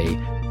until they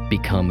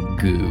become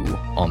goo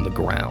on the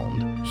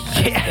ground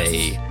as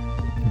they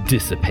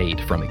dissipate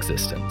from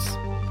existence.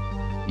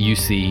 You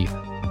see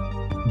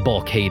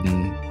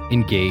Balkaden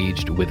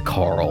engaged with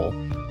Carl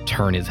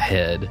turn his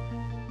head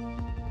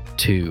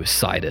to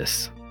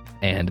Sidus,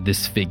 and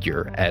this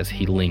figure, as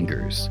he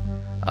lingers,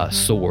 a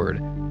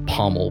sword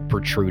pommel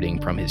protruding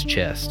from his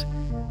chest,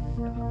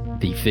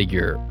 the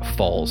figure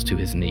falls to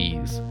his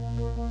knees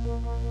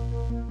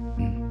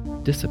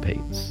and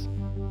dissipates.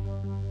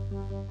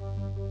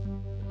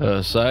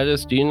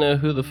 Sidus, do you know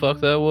who the fuck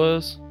that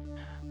was?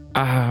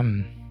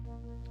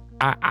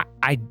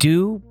 I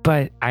do,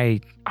 but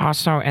I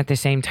also at the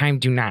same time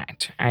do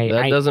not.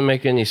 That doesn't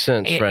make any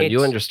sense, friend.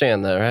 You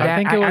understand that, right? I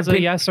think it was a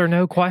yes or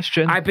no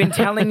question. I've been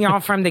telling y'all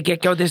from the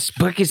get-go this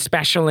book is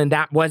special, and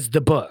that was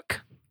the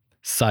book.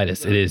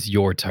 Sidus, it is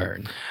your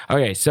turn.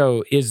 Okay,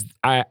 so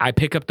I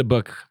pick up the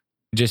book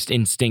just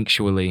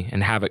instinctually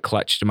and have it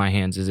clutched in my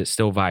hands. Is it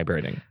still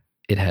vibrating?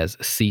 It has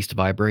ceased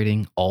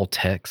vibrating. All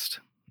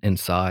text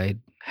inside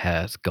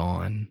has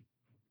gone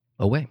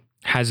away.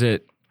 Has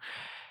it?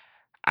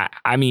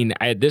 I mean,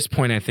 at this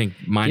point, I think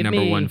my Give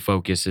number me- one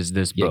focus is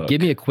this book.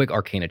 Give me a quick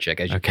Arcana check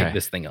as you Okay. pick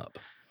this thing up.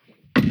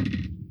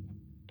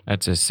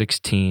 That's a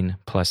 16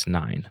 plus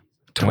 9.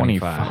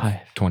 25.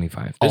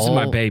 25. This is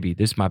my All- baby.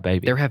 This is my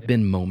baby. There have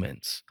been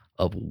moments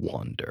of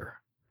wonder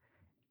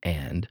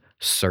and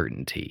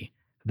certainty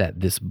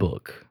that this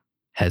book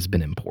has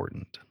been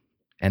important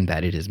and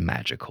that it is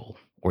magical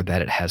or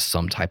that it has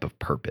some type of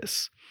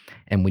purpose.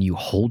 And when you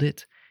hold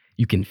it,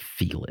 you can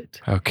feel it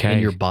Okay. in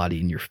your body,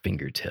 in your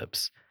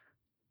fingertips.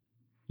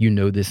 You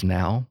know this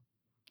now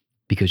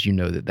because you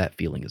know that that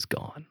feeling is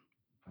gone.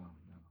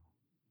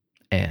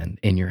 And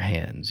in your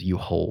hands, you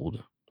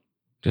hold,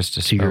 Just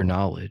a to your spell.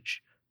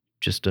 knowledge,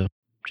 just a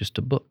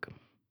book.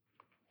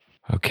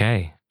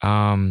 Okay.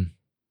 I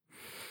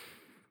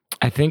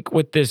think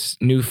with this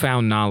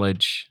newfound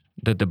knowledge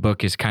that the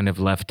book has kind of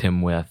left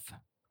him with,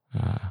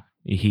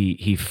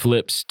 he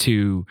flips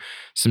to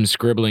some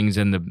scribblings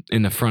in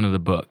the front of the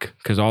book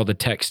because all the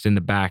text in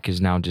the back is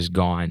now just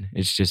gone.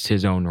 It's just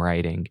his own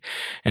writing,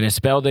 and a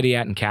spell that he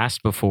hadn't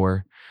cast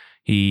before.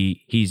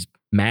 He's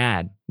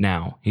mad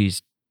now.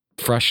 He's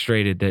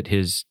frustrated that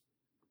his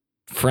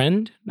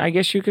friend, I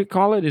guess you could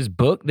call it, his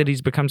book that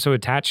he's become so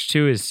attached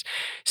to is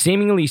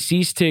seemingly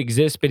ceased to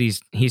exist, but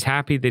he's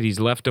happy that he's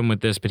left him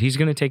with this, but he's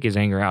going to take his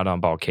anger out on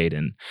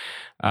Balkaden.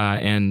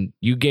 And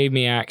you gave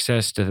me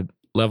access to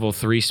level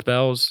 3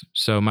 spells,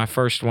 so my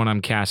first one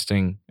I'm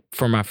casting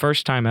for my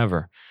first time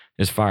ever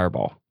is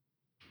Fireball.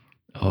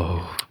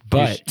 Oh,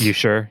 But You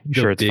sure? You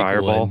The sure it's big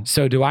Fireball? one.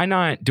 so do I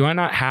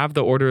not have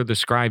the Order of the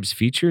Scribes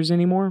features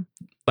anymore?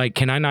 Like,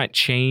 can I not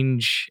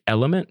change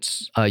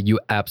elements? you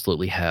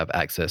absolutely have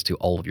access to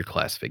all of your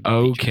class figure.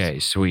 Okay,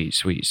 sweet.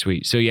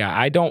 So yeah,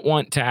 I don't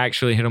want to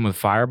actually hit him with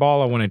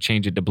Fireball. I want to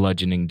change it to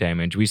bludgeoning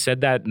damage. We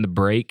said that in the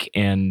break,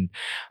 and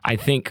I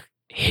think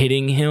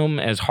hitting him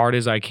as hard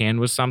as I can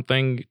with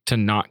something to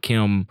knock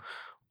him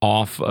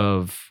off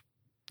of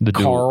The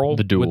Carl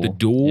duel. with the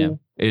duel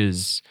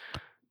is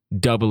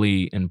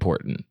doubly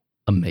important.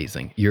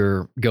 Amazing.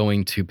 You're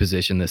going to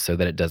position this so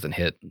that it doesn't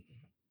hit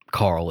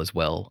Carl as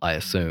well, I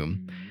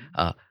assume.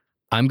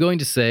 I'm going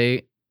to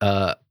say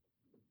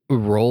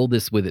roll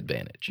this with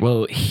advantage.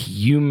 Well,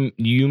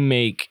 you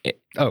make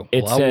it I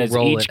will says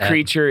roll each it at-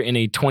 creature in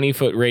a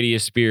 20-foot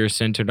radius sphere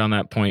centered on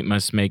that point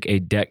must make a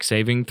deck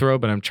saving throw,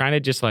 but I'm trying to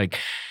just like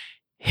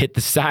hit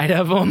the side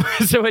of them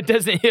so it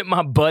doesn't hit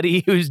my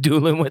buddy who's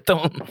dueling with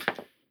them.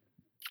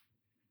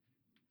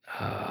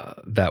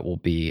 that will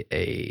be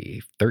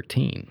a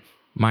 13.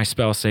 My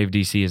spell save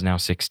DC is now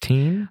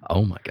 16.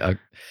 Oh my god.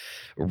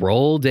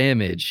 Roll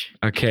damage.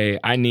 Okay,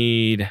 I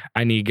need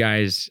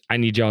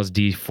y'all's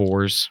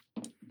D4s.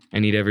 I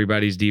need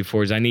everybody's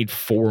D4s. I need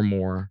 4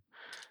 more.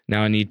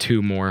 Now I need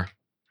 2 more.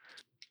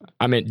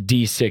 I'm at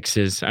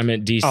D6s. I'm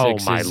at D6s. Oh,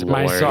 my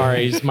My Lord.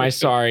 sorries. My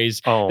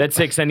sorries. Oh, That's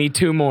 6. I need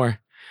 2 more.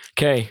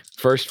 Okay,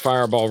 first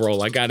fireball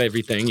roll. I got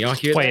everything. Y'all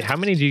hear wait. that? How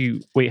many?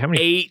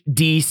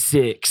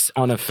 8d6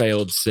 on a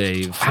failed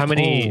save. How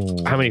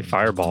many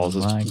fireballs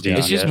my do you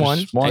It's just get?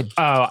 one. One.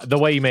 Oh, the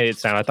way you made it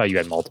sound, I thought you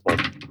had multiple.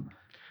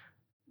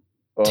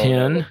 Oh,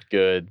 10, that looked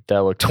good. That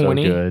looked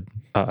 20. so good.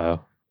 Uh-oh.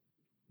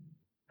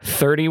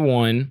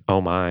 31,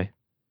 Oh my.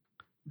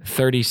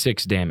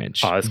 36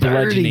 damage. Oh, that's bad.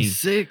 bludgeoning.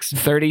 36.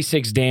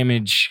 36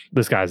 damage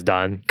This guy's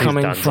done. He's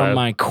coming done, from so.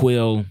 my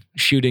quill,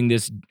 shooting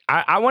this.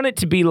 I want it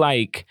to be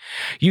like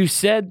you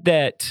said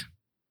that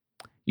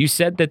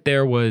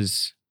there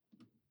was,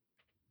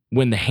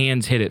 when the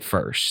hands hit it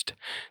first,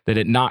 that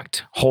it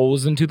knocked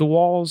holes into the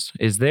walls.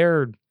 Is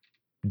there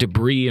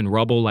debris and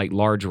rubble like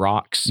large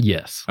rocks?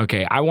 Yes.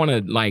 Okay, I want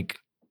to like,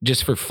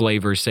 just for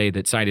flavor, say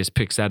that Sidus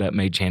picks that up,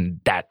 mage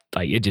hand, that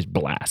like it just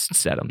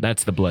blasts at him.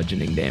 That's the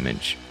bludgeoning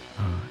damage.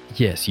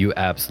 Yes, you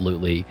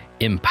absolutely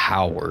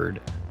empowered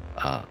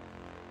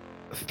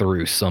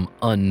through some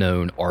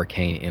unknown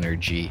arcane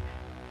energy.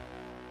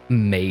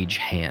 Mage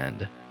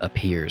hand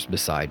appears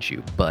beside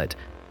you, but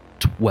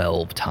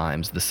 12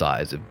 times the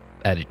size of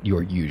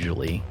you're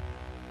usually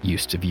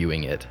used to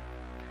viewing it.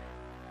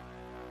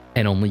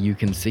 And only you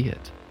can see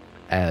it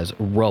as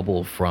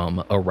rubble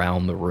from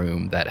around the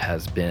room that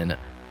has been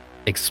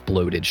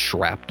exploded,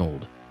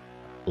 shrapnelled,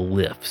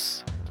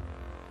 lifts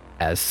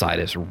as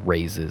Sidus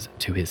raises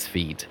to his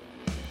feet.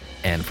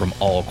 And from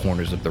all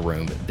corners of the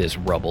room, this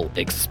rubble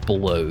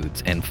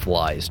explodes and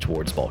flies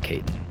towards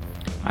Balkaden.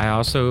 I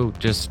also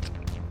just,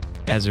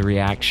 as a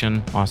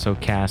reaction, also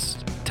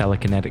cast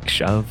telekinetic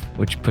shove,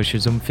 which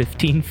pushes him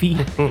 15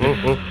 feet.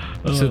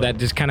 So that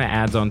just kind of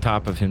adds on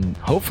top of him,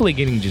 hopefully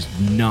getting just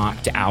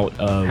knocked out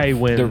of Hey,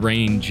 when- the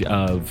range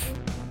of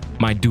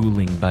my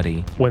dueling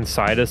buddy. When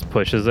Sidus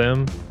pushes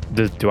him,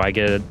 do I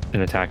get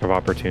an attack of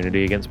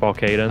opportunity against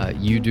Balkaden?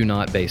 You do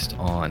not, based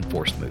on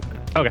forced movement.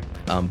 Okay.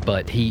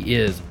 But he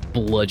is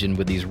bludgeoned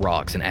with these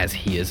rocks, and as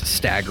he is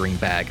staggering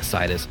back,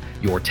 Sidus,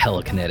 your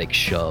telekinetic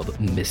shove,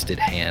 mage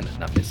hand,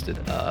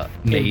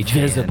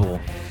 Invisible.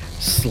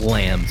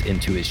 slams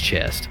into his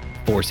chest,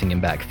 forcing him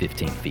back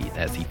 15 feet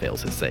as he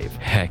fails his save.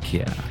 Heck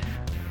yeah.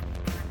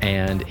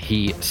 And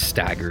he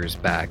staggers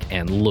back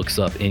and looks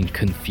up in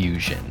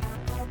confusion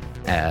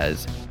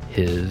as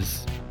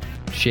his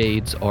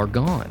shades are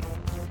gone.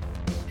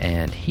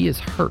 And he is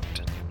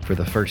hurt for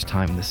the first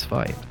time in this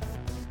fight.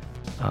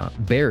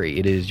 Barry,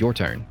 it is your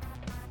turn.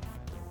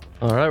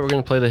 All right, we're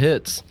going to play the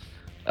hits.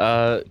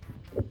 Barry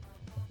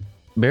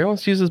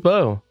wants to use his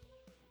bow.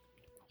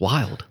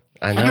 Wild.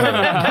 I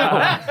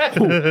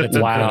know. That's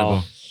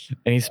Wow.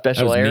 Any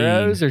special That was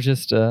arrows or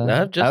just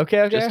No,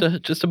 okay.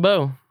 just a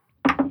bow.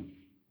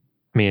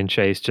 Me and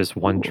Chase just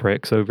one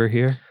tricks over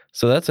here.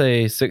 So that's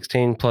a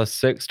 16 plus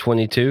 6,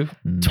 22.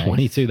 Nice.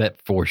 22, that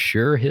for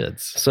sure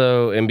hits.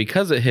 So, and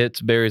because it hits,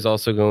 Barry's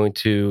also going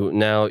to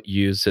now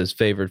use his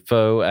favored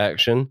foe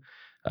action.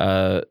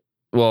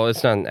 Well,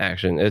 it's not an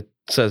action. It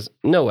says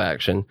no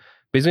action.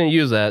 But he's going to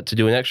use that to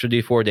do an extra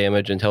D4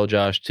 damage and tell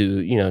Josh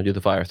to, do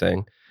the fire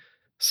thing.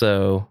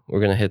 So we're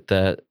going to hit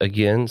that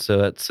again. So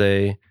that's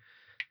a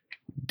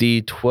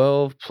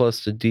D12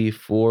 plus a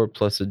D4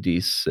 plus a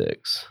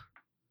D6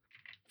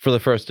 for the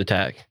first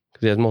attack.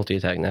 Because he has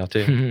multi-attack now,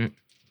 too.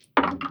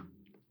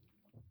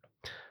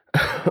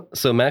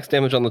 So max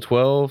damage on the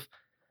 12,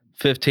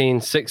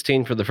 15,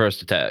 16 for the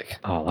first attack.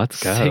 Oh,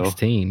 let's go.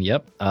 16,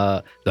 yep.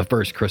 The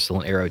first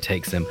crystalline arrow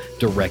takes him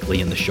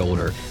directly in the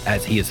shoulder.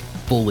 As he is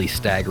fully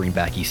staggering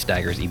back, he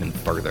staggers even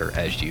further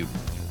as you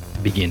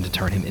begin to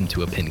turn him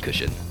into a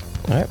pincushion.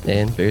 All right,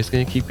 and Barry's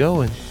going to keep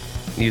going.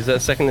 Use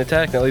that second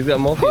attack. Now he's got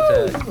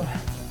multi-attack.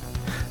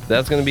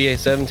 That's going to be a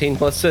 17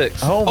 plus 6.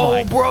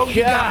 Oh, bro,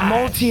 you got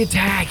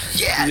multi-attack.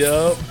 Yes.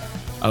 Yep.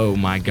 Oh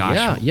my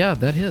gosh. Yeah,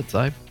 that hits.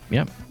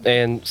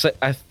 And so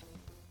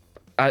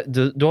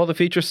do all the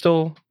features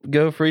still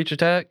go for each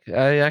attack?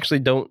 I actually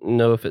don't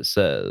know if it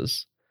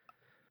says.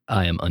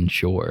 I am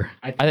unsure.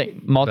 I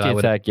think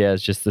multi-attack,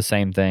 is just the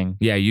same thing.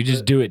 Yeah, you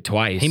just do it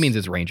twice. He means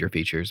it's ranger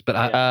features, but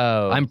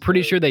Oh, I'm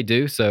pretty sure they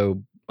do.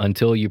 So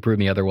until you prove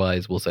me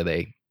otherwise, we'll say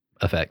they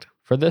affect.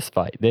 for this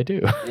fight, they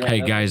do.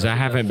 Hey guys, I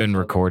haven't been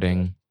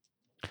recording.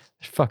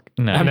 Fuck.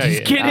 No. I'm no,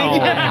 just kidding. Oh,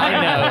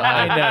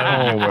 I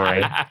know. Oh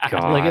my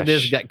gosh. Look at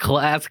this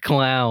class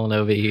clown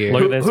over here.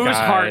 Look at this Whose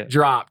guy. heart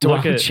dropped?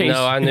 Look while at- Chase-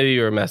 No, I knew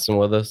you were messing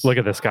with us. Look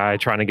at this guy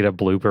trying to get a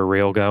blooper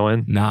reel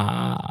going.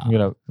 Nah. I'm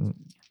gonna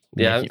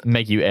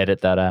make you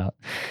edit that out.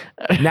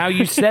 Now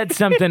you said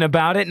something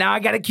about it. Now I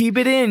got to keep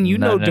it in. You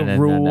know the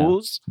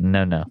rules.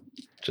 No.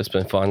 Just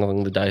been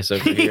fondling the dice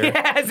over here.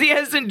 Yes, he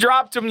hasn't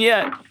dropped them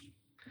yet.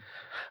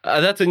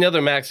 That's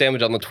another max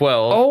damage on the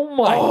 12. Oh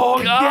my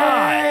Oh,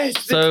 yes.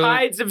 The So,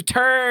 tides have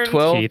turned.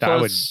 12 Keith,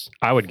 plus...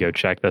 I would go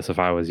check this if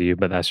I was you,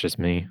 but that's just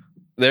me.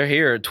 They're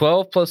here.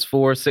 12 plus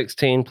 4,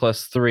 16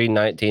 plus 3,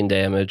 19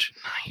 damage.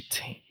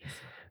 19.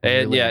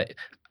 And Really? yeah,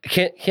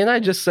 can I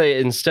just say,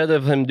 instead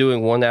of him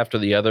doing one after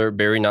the other,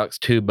 Barry knocks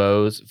 2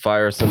 bows,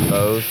 fires them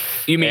both.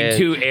 You mean And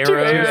 2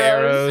 arrows? 2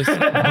 arrows.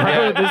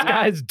 Bro, this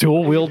guy's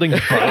dual wielding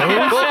bows.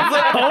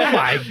 Oh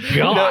my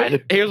god. No,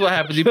 here's what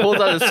happens. He pulls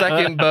out a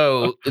second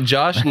bow.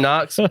 Josh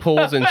knocks,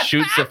 pulls, and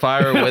shoots the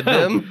fire with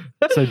him.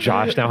 So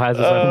Josh now has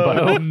his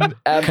own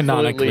bow.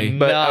 Canonically.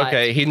 But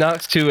okay, he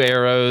knocks 2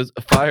 arrows,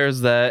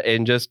 fires that,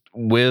 and just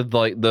with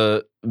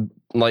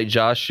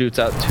Josh shoots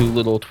out 2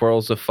 little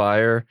twirls of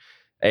fire,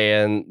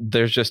 and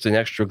there's just an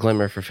extra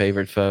glimmer for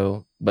favored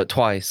foe, but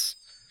twice.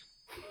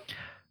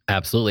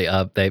 Absolutely.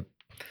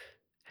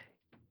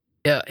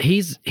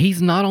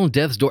 He's not on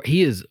death's door.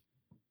 He is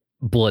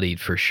bloodied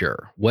for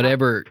sure.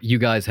 Whatever you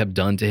guys have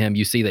done to him,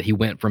 you see that he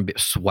went from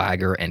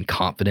swagger and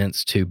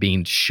confidence to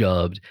being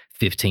shoved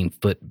 15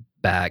 foot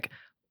back,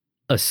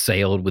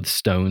 assailed with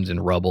stones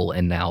and rubble,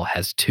 and now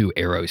has 2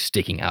 arrows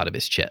sticking out of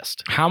his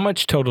chest. How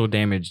much total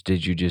damage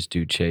did you just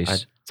do,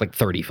 Chase? It's like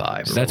 35.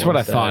 or That's something what I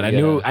like that. thought.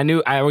 yeah. I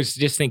knew. I was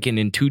just thinking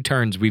in 2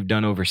 turns, we've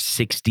done over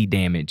 60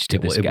 damage to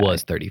this It guy.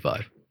 was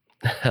 35.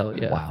 Hell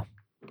yeah. Wow.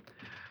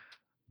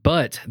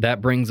 But that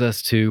brings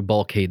us to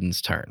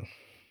Balcaden's turn.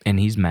 And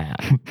he's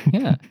mad.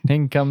 Yeah, he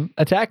can come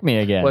attack me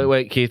again.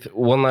 Wait, Keith.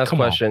 One last Come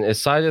on. question. Is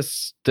Sidus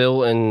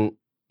still in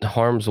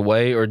harm's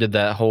way, or did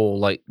that whole,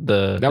 That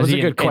was Is a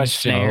he good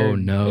question. Oh,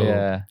 no.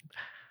 Yeah.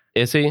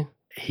 Is he?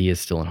 He is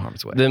still in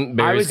harm's way. Then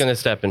Barry's was- going to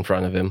step in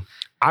front of him.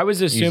 I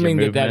was assuming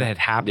that movement. had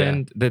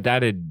happened, that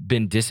had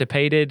been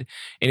dissipated.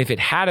 And if it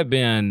had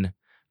been,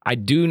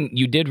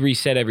 you did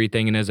reset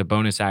everything. And as a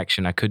bonus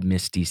action, I could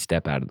Misty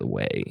step out of the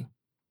way.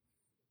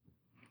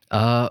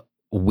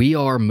 We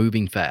are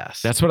moving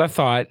fast. That's what I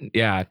thought.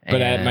 Yeah. But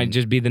that might And-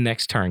 just be the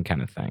next turn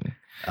kind of thing.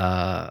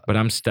 But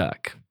I'm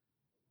stuck.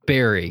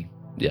 Barry,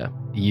 Yeah.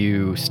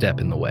 you step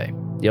in the way.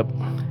 Yep.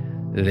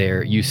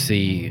 There, you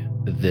see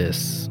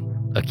this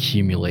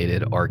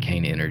accumulated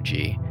arcane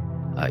energy.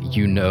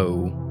 You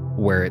know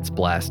where it's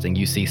blasting.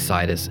 You see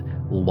Sidus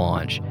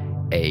launch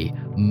a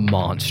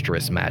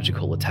monstrous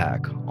magical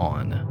attack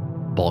on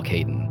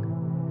Balcaden,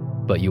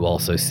 but you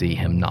also see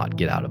him not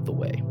get out of the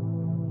way.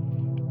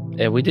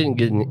 Yeah, we didn't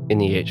get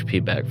any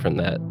HP back from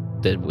that,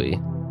 did we?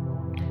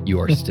 You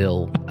are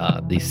still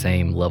the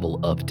same level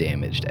of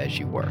damaged as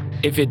you were.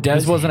 If it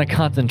does, This wasn't a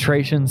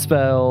concentration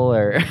spell,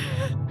 or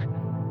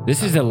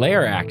this is a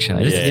lair action.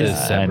 This This is.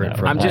 is separate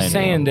from I'm just I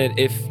saying that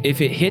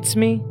if it hits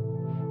me,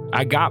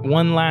 I got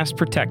one last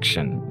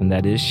protection, and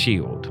that is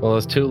shield. Well,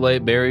 it's too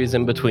late. Barry's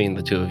in between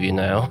the two of you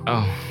now.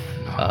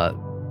 Oh,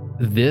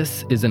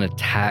 This is an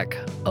attack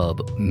of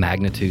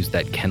magnitudes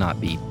that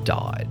cannot be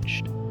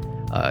dodged.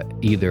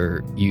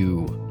 Either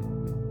you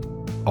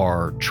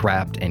are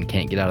trapped and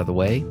can't get out of the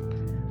way,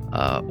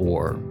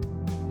 or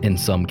in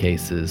some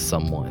cases,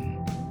 someone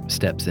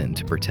steps in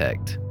to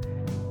protect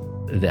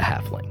the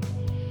halfling.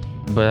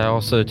 But I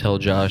also tell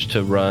Josh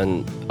to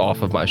run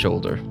off of my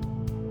shoulder.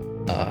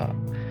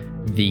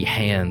 The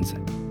hands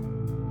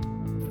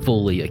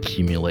fully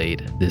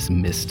accumulate this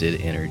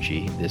misted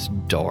energy. This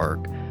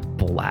dark,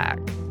 black,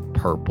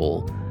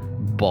 purple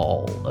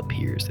ball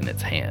appears in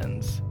its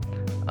hands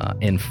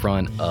in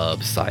front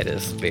of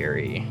Sidus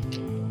Barry.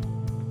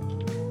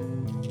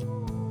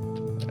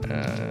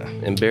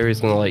 And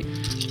Barry's gonna, like,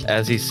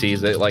 as he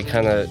sees it, like,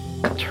 kind of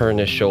turn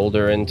his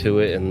shoulder into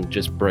it and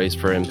just brace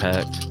for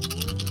impact.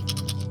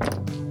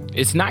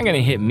 it's not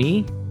gonna hit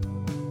me.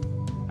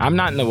 I'm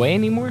not in the way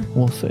anymore.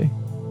 We'll see.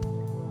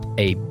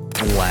 A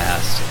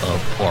blast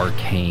of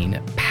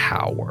arcane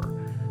power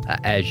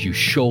as you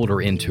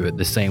shoulder into it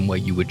the same way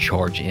you would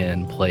charge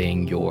in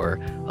playing your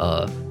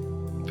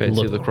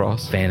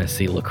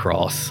fantasy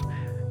lacrosse.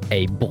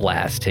 A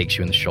blast takes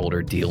you in the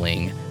shoulder,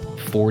 dealing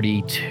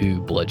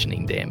 42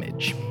 bludgeoning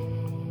damage.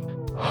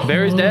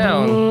 Barry's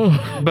down,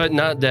 but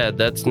not dead.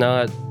 That's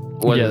not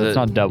what yeah, is that's it?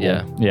 not double.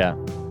 Yeah.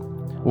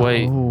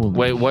 Wait,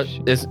 Holy what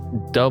is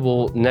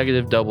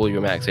negative double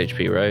your max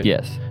HP, right?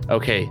 Yes.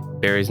 Okay,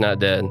 Barry's not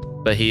dead,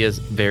 but he is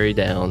very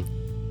down.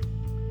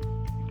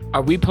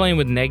 Are we playing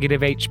with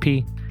negative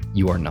HP?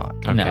 You are not.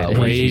 No,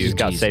 Okay. he's just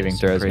got saving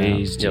throws now.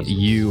 Praise Yep. Jesus.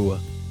 You,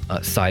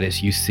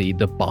 Sidus, you see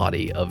the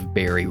body of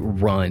Barry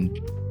run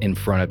in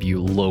front of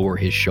you, lower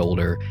his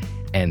shoulder,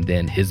 and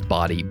then his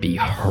body be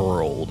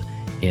hurled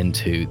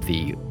into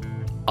the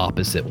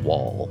opposite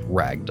wall,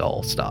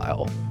 ragdoll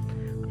style,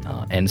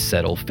 and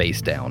settle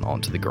face down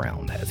onto the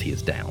ground as he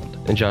is downed.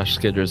 And Josh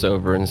skitters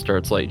over and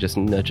starts, like, just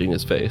nudging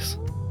his face.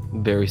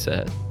 Very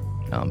sad.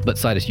 But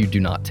Sidus, you do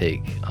not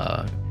take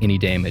any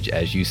damage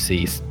as you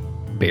see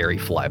Barry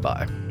fly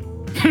by.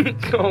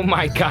 Oh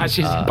my gosh,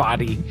 his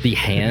body. The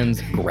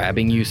hands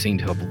grabbing you seem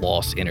to have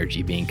lost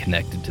energy being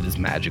connected to this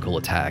magical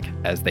attack.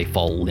 As they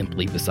fall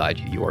limply beside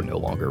you, you are no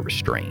longer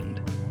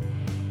restrained.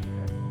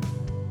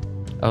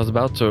 I was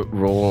about to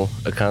roll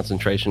a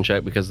concentration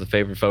check because the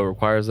favorite foe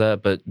requires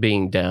that, but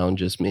being down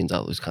just means I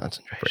lose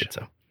concentration. Great,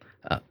 so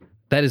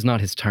that is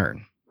not his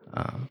turn.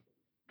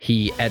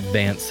 He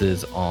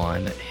advances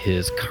on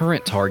his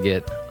current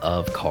target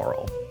of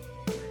Carl.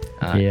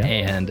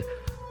 And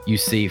you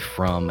see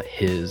from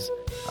his,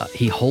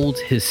 he holds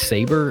his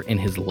saber in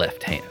his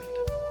left hand.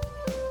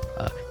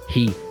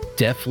 He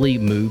deftly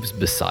moves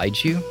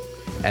beside you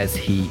as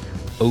he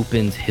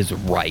opens his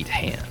right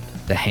hand,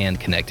 the hand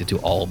connected to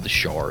all of the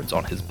shards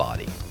on his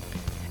body.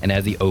 And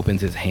as he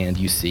opens his hand,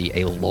 you see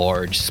a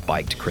large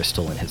spiked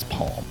crystal in his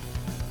palm.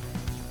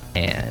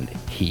 And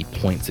he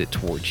points it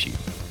towards you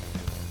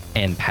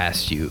and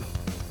past you,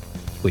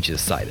 which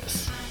is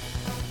Sidus,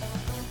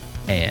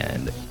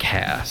 and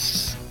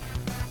casts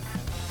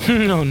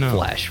No.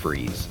 flash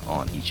freeze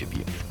on each of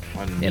you.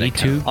 On In me a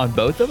too? count. On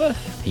both of us?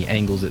 He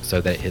angles it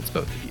so that it hits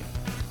both of you.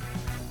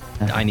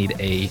 I need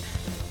a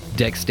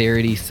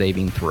dexterity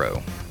saving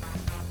throw.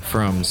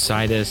 From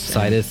Sidus.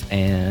 Sidus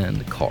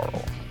and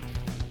Carl.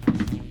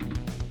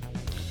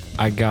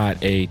 I got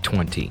a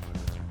 20.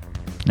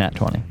 Nat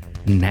 20.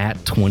 Nat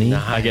 20.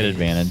 I get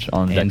advantage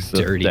on And dex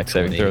dirty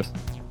saving 20. throws.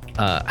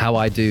 How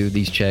I do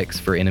these checks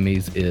for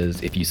enemies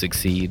is if you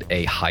succeed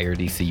a higher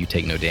DC, you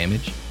take no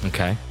damage.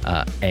 Okay.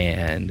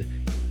 And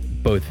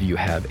both of you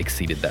have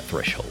exceeded that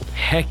threshold.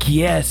 Heck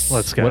yes.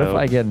 Let's go. What if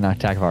I get an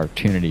attack of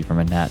opportunity from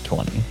a nat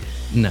 20?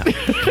 No. Had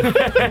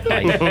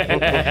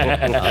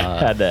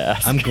to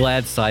ask. I'm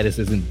glad Sidus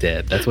isn't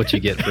dead. That's what you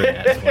get for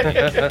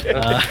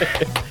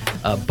that.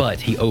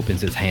 But he opens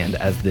his hand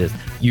as this.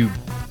 You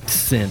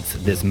sense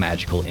this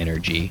magical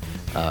energy,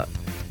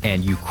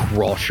 and you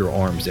cross your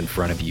arms in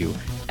front of you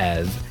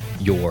as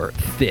your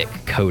thick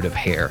coat of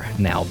hair,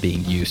 now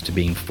being used to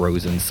being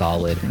frozen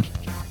solid,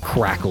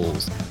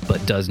 crackles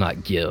but does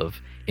not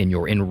give. In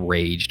your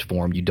enraged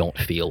form, you don't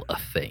feel a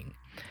thing.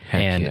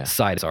 Heck yeah.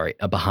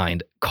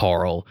 Behind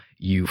Carl,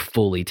 you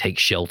fully take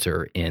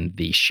shelter in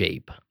the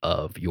shape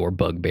of your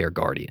bugbear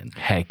guardian.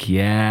 Heck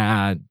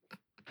yeah.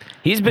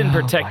 He's been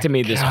protecting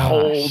me this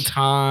whole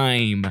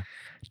time.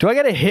 Do I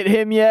got to hit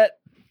him yet?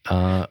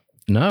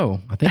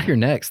 No, I think you're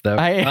next, though.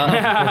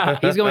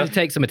 He's going to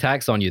take some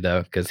attacks on you,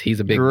 though, because he's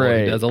a big boy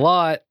Great. who does a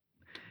lot.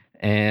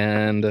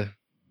 And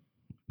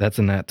that's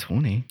a nat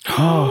 20.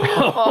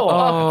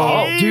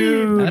 Oh,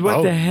 dude,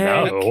 what the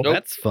heck?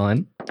 That's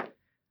fun.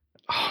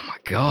 Oh, my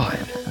God.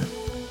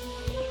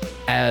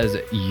 As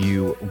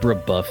you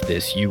rebuff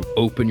this, you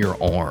open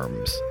your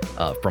arms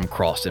from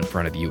crossed in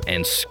front of you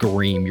and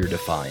scream your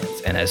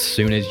defiance. And as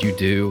soon as you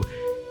do,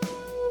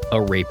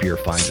 a rapier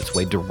finds its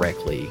way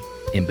directly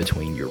in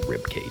between your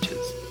rib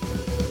cages.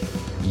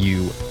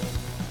 You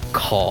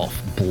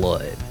cough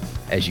blood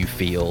as you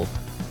feel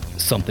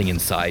something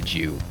inside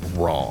you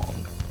wrong,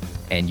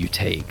 and you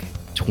take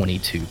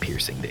 22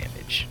 piercing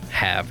damage,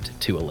 halved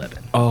to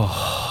 11.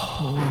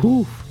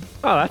 Oh,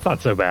 that's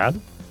not so bad.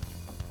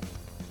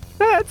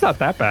 That's not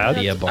that bad.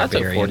 The That's a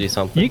barbarian. 40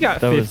 something. You got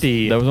That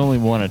 50. was only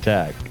one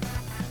attack.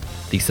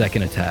 The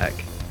second attack,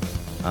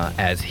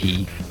 as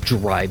he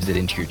drives it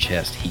into your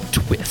chest, he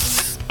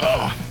twists.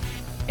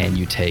 And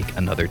you take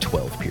another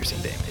 12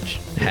 piercing damage,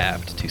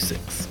 halved to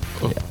 6.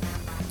 There you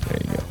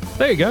go.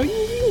 There you go.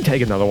 You can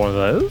take another one of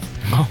those.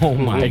 Oh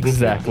my.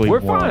 Exactly. We're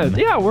one. fine.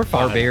 Yeah, we're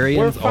fine.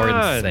 Barbarians We're are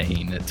fine.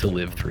 insane to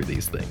live through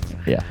these things.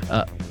 Yeah.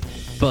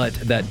 But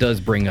that does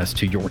bring us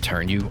to your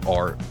turn. You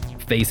are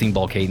facing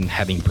Balkaden,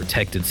 having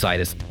protected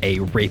Sidus, a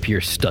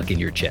rapier stuck in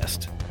your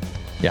chest.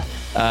 Yeah.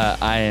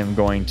 I am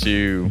going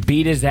to.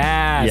 Beat his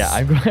ass. Yeah,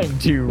 I'm going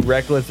to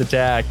reckless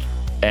attack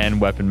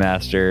and weapon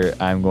master.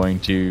 I'm going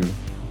to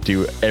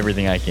do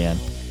everything I can.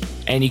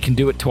 And you can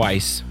do it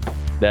twice.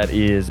 That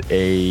is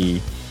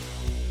a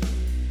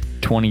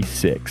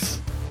 26.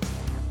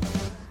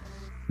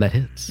 That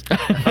hits. Oh,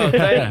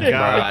 thank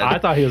God. I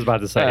thought he was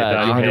about to say it.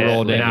 Do you want me to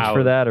roll damage Now-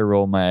 for that or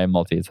roll my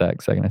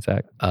multi-attack, second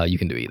attack? You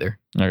can do either.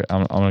 Okay,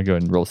 I'm going to go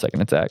ahead and roll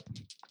second attack.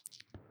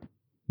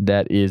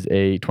 That is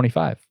a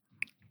 25.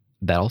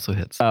 That also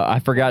hits. I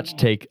forgot to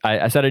take,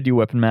 I said I'd do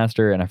weapon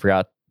master and I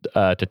forgot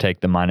to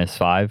take the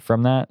 -5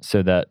 from that.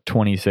 So that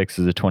 26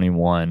 is a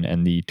 21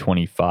 and the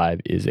 25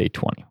 is a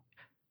 20.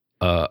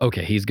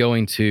 Okay, he's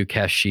going to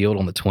cast shield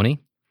on the 20,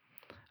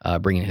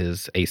 bringing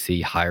his AC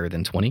higher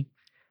than 20.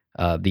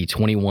 The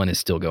 21 is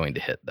still going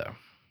to hit, though.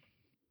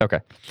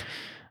 Okay.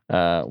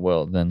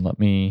 Well, then let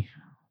me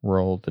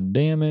roll the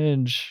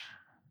damage.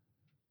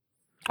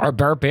 Our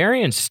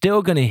barbarian's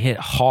still gonna hit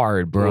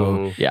hard,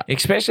 bro. Yeah.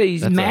 Especially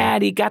he's That's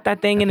mad. He got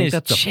that thing I in think his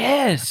that's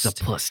chest.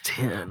 It's a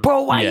 +10.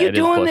 Bro, why Yeah, you it is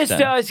doing plus this 10.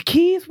 to us,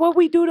 Keith? What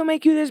we do to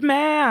make you this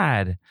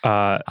mad?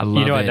 I love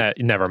you know it. what?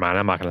 Never mind.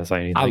 I'm not going to say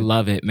anything. I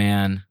love it,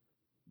 man.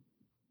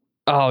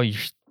 Oh,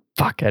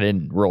 fuck, I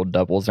didn't roll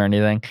doubles or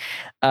anything.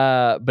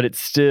 But it's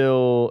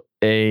still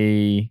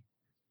a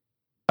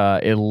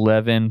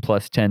 11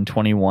 plus 10,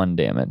 21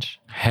 damage.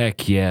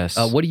 Heck yes.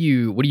 What do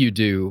you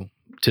do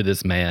to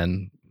this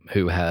man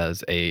who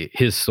has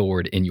his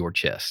sword in your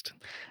chest?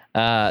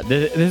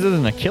 This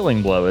isn't a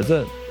killing blow, is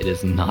it? It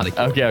is not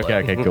a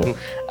Okay, cool.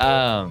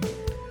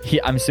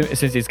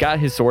 Since he's got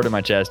his sword in my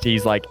chest,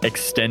 he's like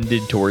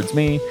extended towards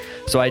me.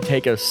 So I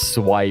take a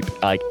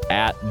swipe like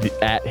at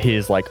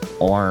his like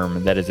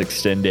arm that is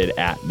extended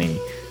at me,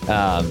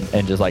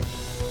 and just like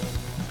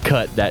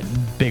cut that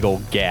big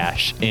old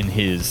gash in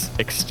his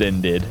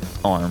extended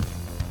arm.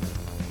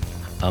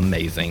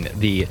 Amazing.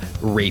 The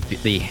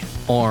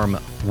arm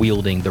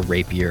wielding the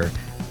rapier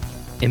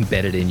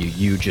embedded in you.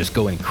 You just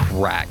go and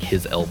crack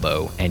his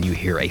elbow, and you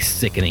hear a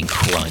sickening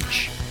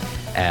crunch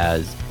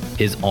as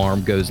his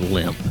arm goes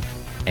limp,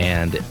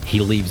 and he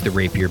leaves the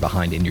rapier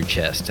behind in your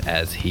chest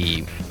as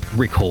he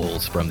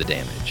recoils from the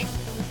damage.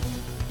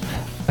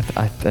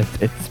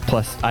 It's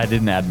plus. I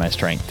didn't add my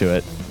strength to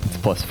it. It's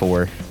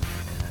 +4.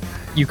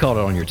 You called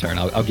it on your turn.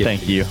 I'll give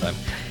Thank it to you. this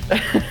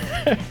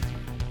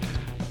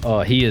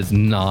time. He is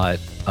not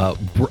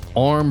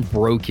arm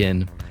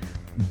broken,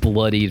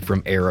 bloodied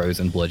from arrows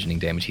and bludgeoning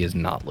damage. He is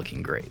not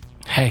looking great.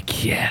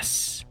 Heck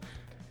yes.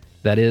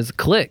 That is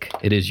Click.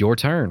 It is your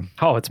turn.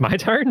 Oh, it's my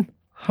turn?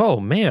 Oh,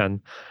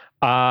 man.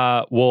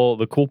 Well,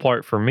 the cool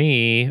part for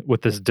me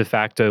with this de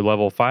facto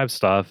level 5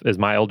 stuff is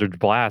my Eldritch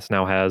Blast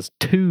now has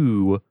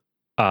 2,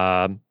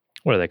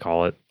 what do they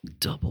call it?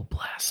 Double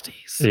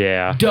blasties.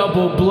 Yeah.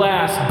 Double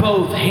blast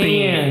both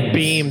hands.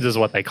 Beams is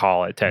what they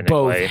call it,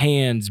 technically. Both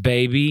hands,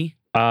 baby.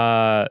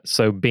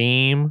 So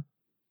beam.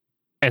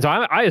 And so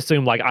I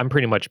assume like I'm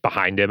pretty much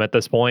behind him at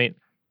this point.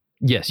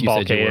 Yes, you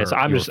said you were. Volcanus.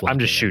 I'm flanking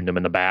just him. shooting him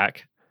in the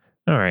back.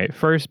 All right,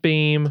 first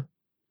beam.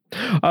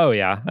 Oh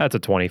yeah, that's a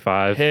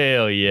 25.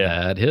 Hell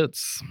yeah. That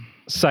hits.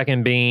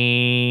 Second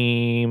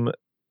beam,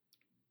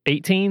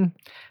 18.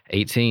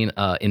 18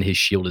 in his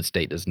shielded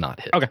state does not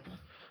hit. Okay.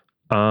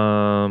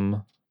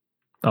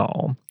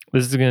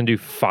 This is gonna do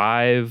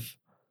 5.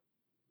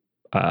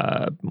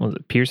 What was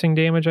it, piercing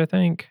damage? I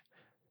think,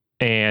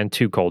 and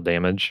 2 cold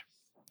damage.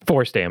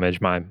 Force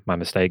damage. My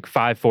mistake.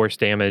 5 force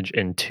damage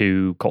and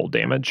 2 cold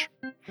damage.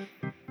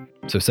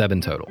 So 7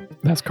 total.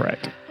 That's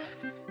correct.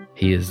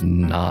 He is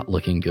not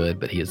looking good,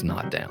 but he is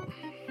not down.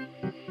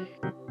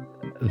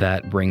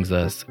 That brings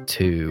us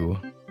to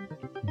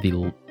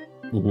the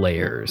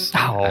layers.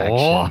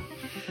 Action.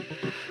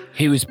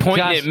 He was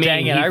pointing Gosh at me.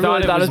 dang it. He I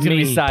really thought it was going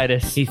to me. be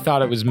Sidus. He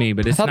thought it was me,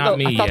 but it's not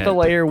me I thought yet. the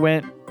layer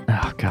went.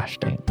 Oh, gosh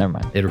dang it. Never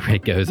mind.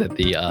 It goes at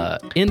the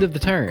end of the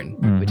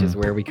turn, which is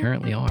where we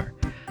currently are.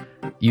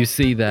 You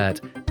see that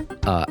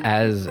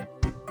as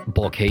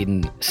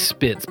Balkaden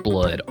spits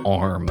blood,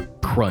 arm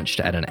crunched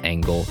at an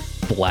angle,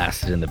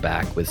 blasted in the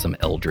back with some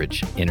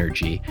eldritch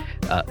energy,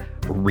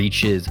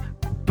 reaches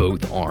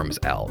both arms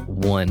out.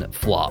 One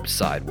flopped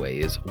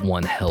sideways,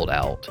 one held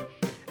out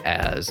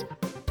as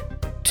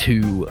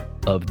 2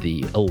 of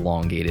the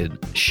elongated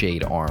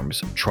shade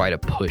arms try to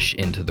push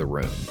into the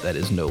room that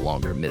is no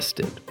longer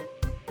misted.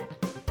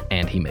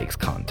 And he makes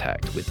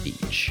contact with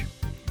each.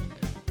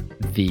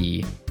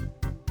 The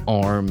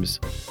arms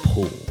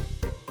pull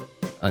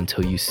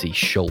until you see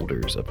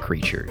shoulders of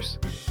creatures.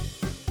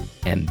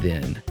 And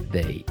then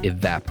they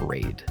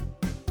evaporate,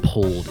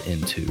 pulled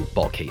into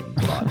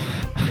Balcaden's body.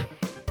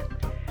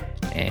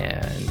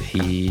 And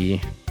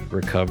he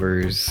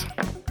recovers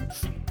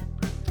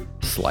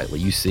slightly.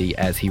 You see,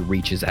 as he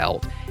reaches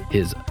out,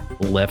 his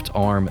left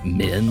arm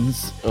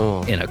mends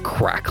in a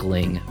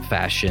crackling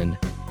fashion,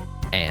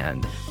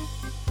 and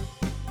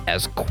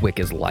as quick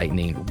as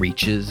lightning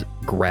reaches,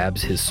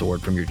 grabs his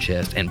sword from your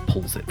chest and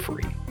pulls it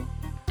free.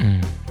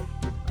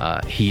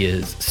 He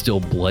is still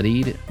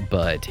bloodied,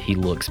 but he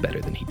looks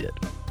better than he did.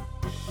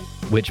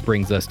 Which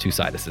brings us to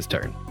Sidus's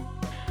turn.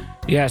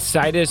 Yeah,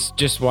 Sidus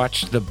just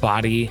watched the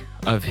body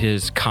of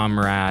his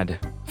comrade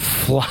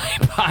fly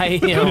by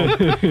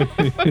him.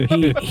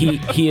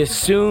 he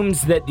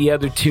assumes that the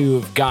other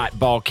two have got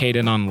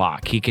Balcaden on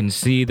lock. He can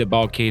see that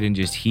Balcaden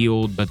just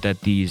healed, but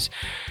that these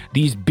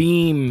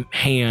beam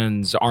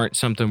hands aren't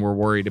something we're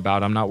worried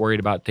about. I'm not worried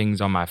about things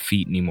on my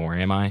feet anymore,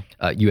 am I?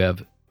 You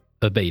have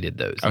evaded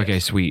those. Okay,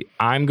 yes. sweet.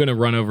 I'm going to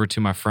run over to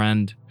my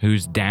friend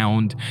who's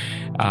downed.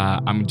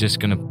 I'm just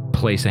going to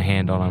place a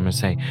hand on him and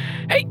say,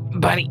 hey,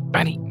 buddy,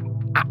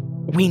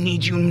 we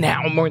need you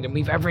now more than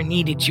we've ever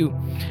needed you.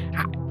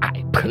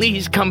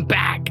 Please come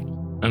back.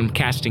 I'm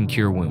casting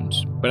Cure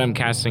Wounds, but I'm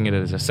casting it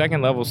as a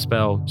second level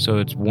spell, so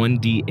it's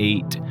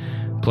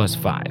 1d8 plus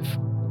 5.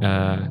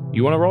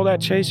 You want to roll that,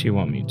 Chase? You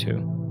want me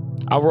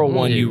to? I'll roll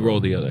one, you roll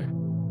the other.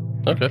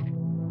 Okay.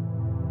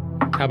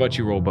 How about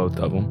you roll both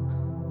of them?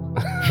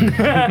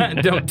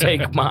 Don't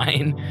take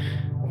mine.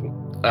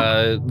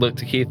 Looked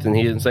to Keith and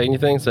he didn't say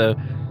anything, so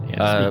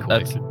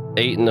that's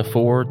 8 and a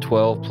 4,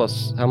 12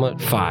 plus how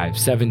much? 5,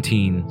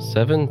 17.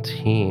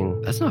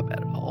 17. That's not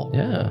bad at all.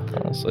 Yeah,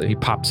 honestly. He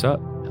pops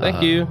up.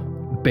 Thank you.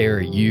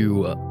 Barry,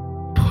 you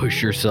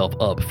push yourself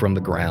up from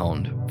the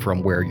ground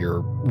from where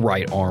your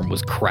right arm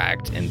was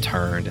cracked and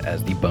turned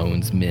as the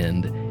bones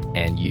mend,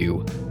 and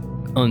you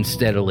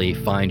unsteadily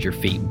find your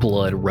feet,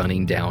 blood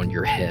running down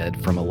your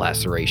head from a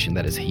laceration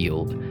that is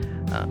healed.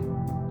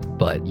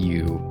 But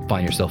you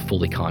find yourself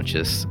fully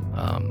conscious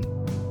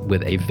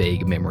with a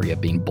vague memory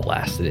of being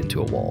blasted into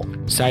a wall.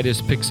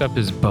 Sidus picks up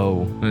his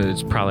bow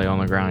that's probably on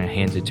the ground and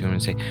hands it to him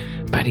and say,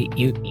 buddy,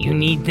 you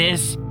need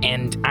this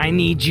and I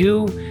need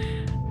you.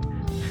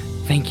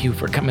 Thank you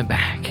for coming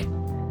back.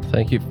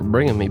 Thank you for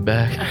bringing me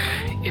back.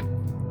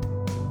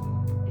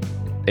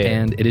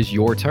 And it is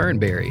your turn,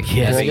 Barry.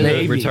 Yes,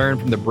 You return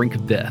from the brink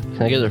of death.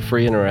 Can I get a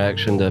free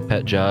interaction to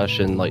pet Josh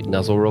and like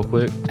nuzzle real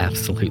quick?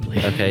 Absolutely.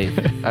 Okay,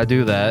 I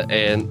do that,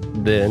 and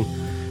then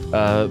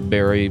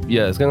Barry,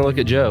 is gonna look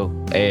at Joe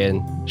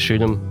and shoot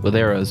him with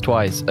arrows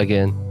twice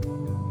again.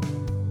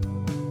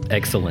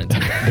 Excellent.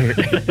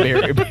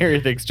 Barry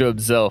thinks to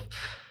himself,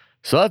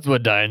 so that's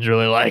what dying's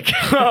really like.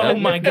 Oh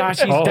my gosh,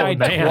 he's died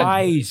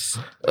twice.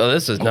 Oh,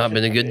 this has not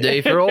been a good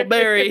day for old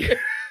Barry.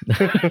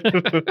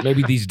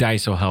 Maybe these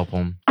dice will help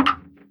him.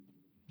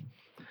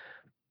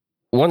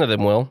 One of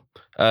them will.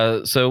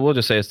 So we'll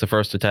just say it's the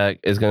first attack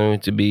is going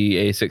to be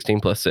a 16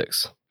 plus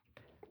 6.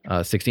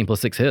 16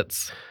 plus 6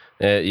 hits.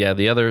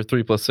 The other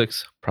 3 plus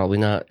 6, probably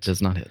not.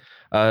 Does not hit.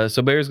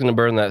 So Barry's going to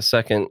burn that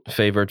second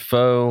favored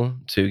foe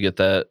to get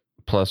that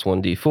plus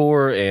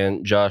 1d4.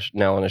 And Josh,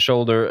 now on his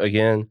shoulder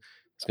again,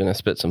 is going to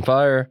spit some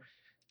fire.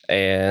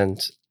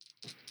 And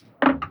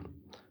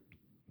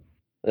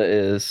that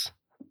is,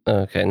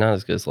 okay, not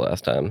as good as the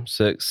last time.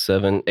 6,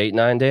 7, 8,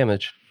 9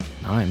 damage.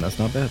 9, that's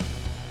not bad.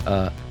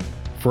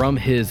 From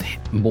his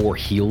more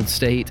healed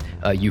state,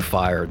 you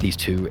fire these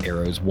 2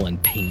 arrows. One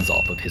pings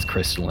off of his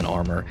crystalline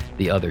armor.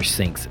 The other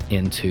sinks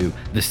into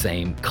the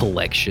same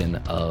collection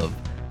of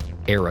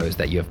arrows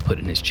that you have put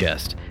in his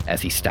chest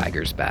as he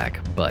staggers back,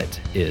 but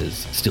is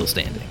still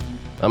standing.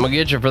 I'm going to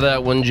get you for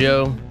that one,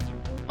 Joe.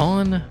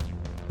 On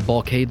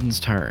Balcaden's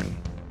turn,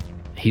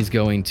 he's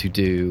going to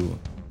do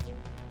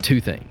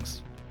 2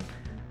 things.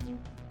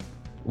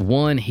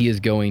 One, he is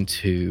going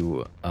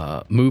to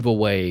move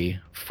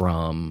away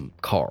from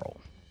Carl,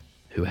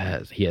 who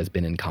he has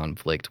been in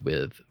conflict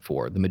with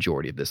for the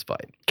majority of this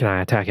fight. Can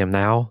I attack him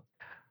now?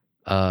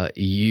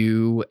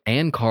 You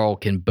and Carl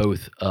can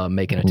both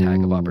make an attack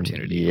of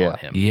opportunity on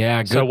him.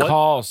 Yeah, good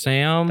call,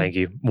 Sam. Thank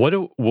you. What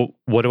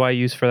do I I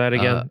use for that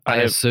again? I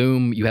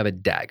assume you have a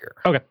dagger.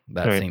 Okay.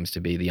 That seems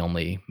to be the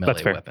only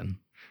melee weapon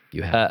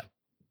you have.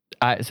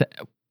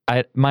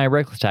 My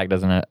reckless attack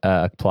doesn't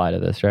apply to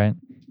this, right?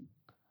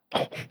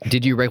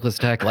 Did you reckless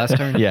attack last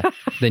turn? Yeah.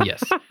 Then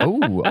yes.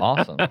 Oh,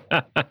 awesome.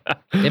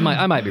 I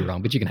might be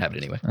wrong, but you can have it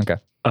anyway. Okay.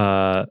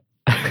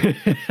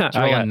 Did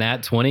you roll a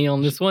nat 20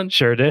 on this one?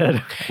 Sure did.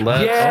 Let's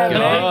Maybe.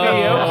 go.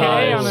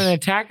 Okay, on an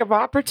attack of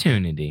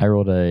opportunity. I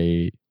rolled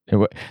the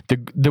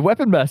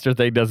weapon master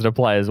thing doesn't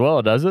apply as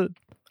well, does it?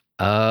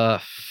 I'm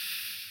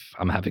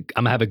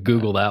gonna have to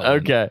Google that one.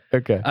 Okay.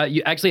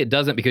 You actually, it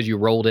doesn't because you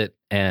rolled it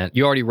and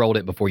you already rolled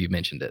it before you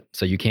mentioned it,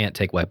 so you can't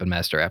take weapon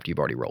master after you've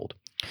already rolled.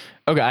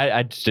 Okay,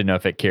 I just didn't know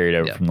if it carried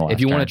over from the last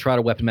If you want to turn. try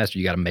to weapon master,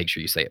 you got to make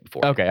sure you say it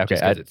before. Okay.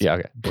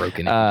 Okay.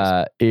 Broken.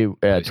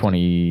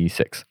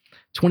 26.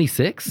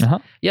 26? Uh-huh.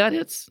 Yeah, it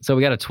hits. So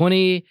we got a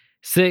 20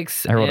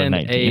 6 I rolled a and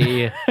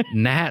 19. a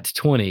nat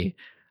 20.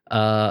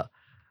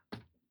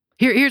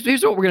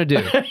 Here's what we're gonna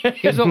do.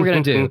 Here's what we're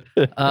gonna do.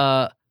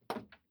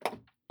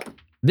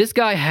 This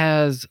guy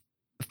has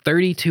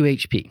 32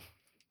 HP.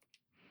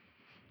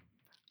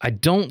 I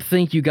don't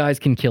think you guys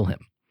can kill him,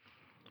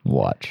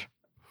 Watch.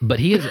 but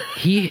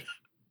he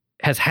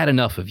has had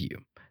enough of you.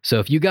 So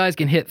if you guys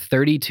can hit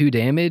 32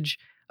 damage,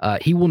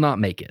 he will not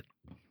make it.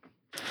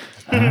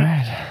 All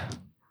right.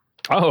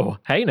 Oh,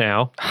 hey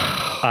now.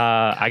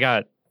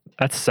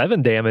 That's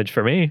 7 damage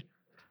for me.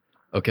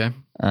 Okay.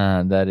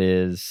 That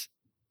is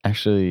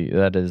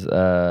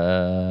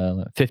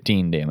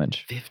 15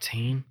 damage.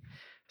 15.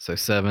 So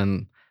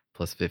 7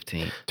 plus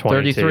 15.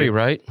 33,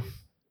 right?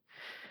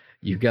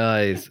 You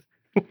guys,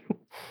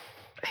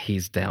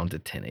 he's down to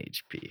 10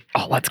 HP.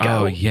 Oh, let's go.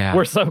 Oh, yeah.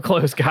 We're so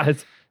close,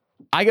 guys.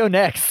 I go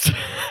next.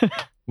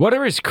 What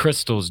are his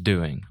crystals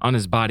doing on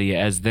his body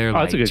as they're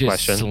that's a good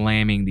just question.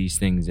 slamming these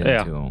things into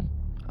Yeah. him?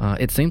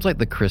 It seems like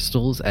the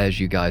crystals, as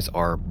you guys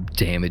are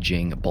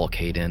damaging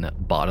Balkaden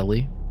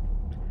bodily,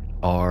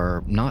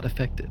 are not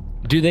affected.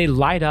 Do they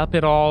light up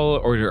at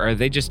all, or are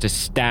they just a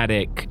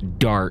static,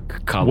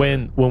 dark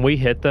color? When we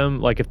hit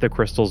them, like if the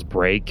crystals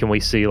break, can we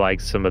see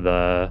like some of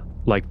the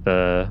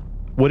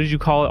what did you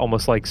call it?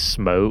 Almost like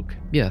smoke.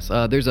 Yes,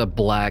 there's a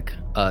black.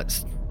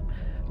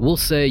 We'll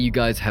say you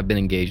guys have been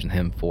engaged in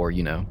him for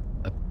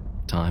a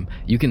time.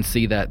 You can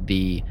see that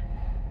the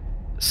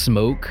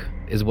smoke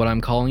is what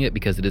I'm calling it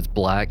because it is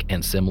black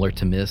and similar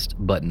to mist,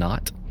 but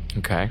not.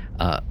 Okay.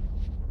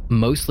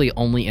 Mostly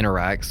only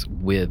interacts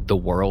with the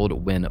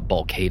world when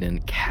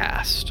Balkaden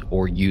casts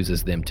or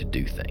uses them to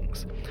do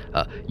things.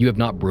 You have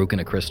not broken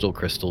a crystal.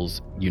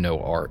 Crystals,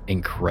 are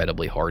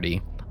incredibly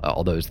hardy.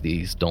 Although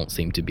these don't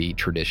seem to be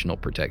traditional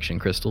protection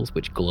crystals,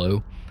 which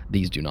glow.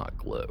 These do not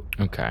glow.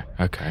 Okay.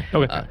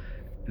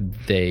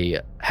 They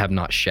have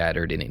not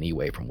shattered in any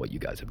way from what you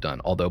guys have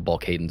done, although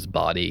Balkaden's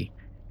body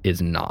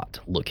is not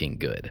looking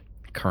good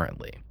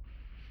currently.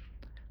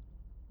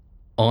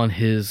 On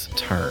his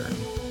turn,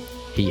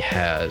 he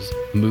has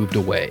moved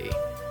away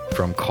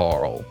from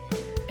Carl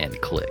and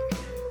Click.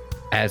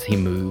 As he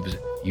moves,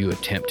 you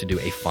attempt to do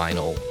a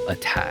final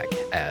attack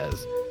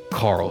as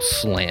Carl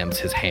slams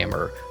his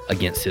hammer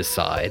against his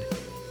side,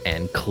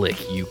 and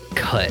Click, you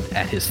cut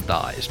at his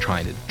thighs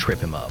trying to trip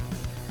him up.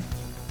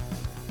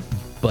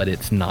 But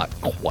it's not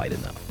quite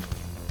enough.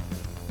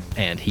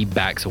 And he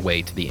backs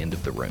away to the end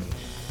of the room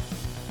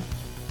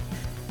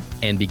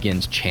and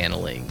begins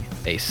channeling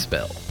a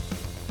spell.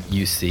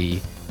 You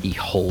see, he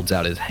holds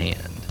out his hand,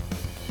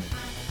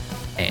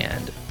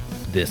 and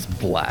this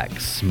black,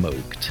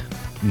 smoked,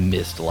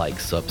 mist-like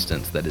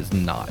substance that is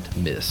not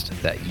mist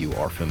that you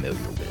are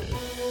familiar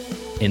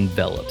with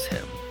envelops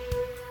him.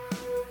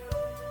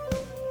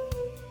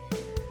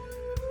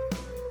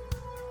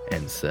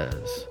 And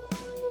says,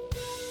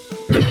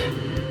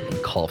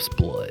 and coughs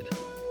blood,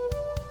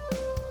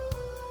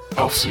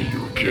 I'll see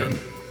you again.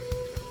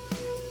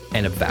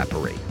 and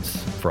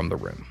evaporates from the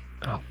room.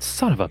 Oh,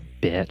 son of a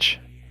bitch.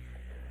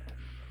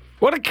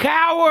 What a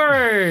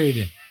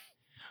coward!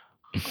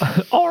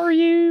 Are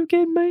you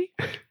kidding me?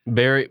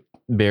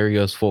 Barry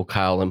goes full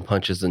Kyle and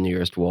punches the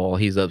nearest wall.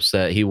 He's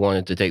upset. He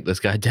wanted to take this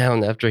guy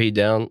down after he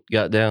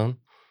got down.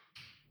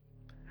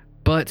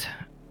 But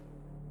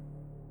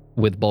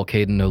with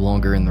Balkaden no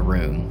longer in the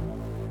room,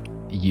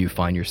 you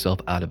find yourself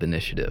out of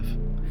initiative.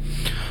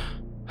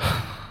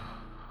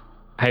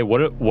 Hey,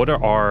 what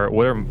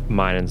are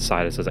mine and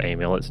Sidus's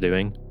amulets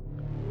doing?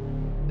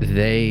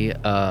 They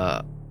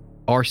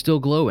are still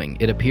glowing.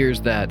 It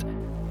appears that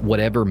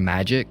whatever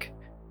magic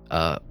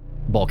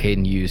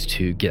Balkaden used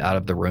to get out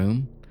of the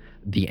room,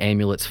 the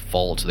amulets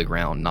fall to the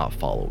ground, not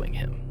following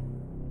him.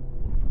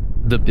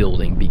 The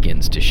building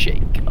begins to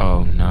shake.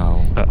 Oh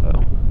no.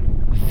 Uh-oh.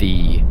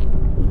 The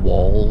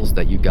walls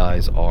that you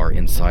guys are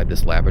inside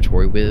this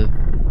laboratory with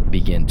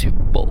begin to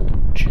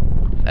bulge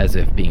as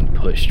if being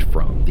pushed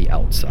from the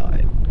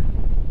outside.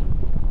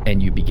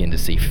 And you begin to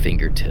see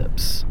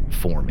fingertips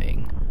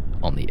forming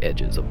on the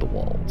edges of the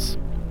walls.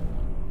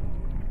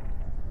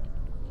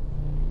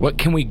 What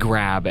can we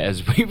grab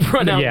as we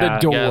run out the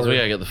door? Guys, we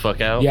gotta get the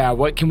fuck out. Yeah,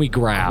 what can we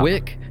grab?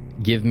 Quick,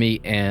 give me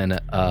an,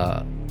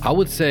 I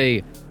would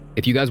say,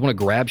 if you guys want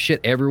to grab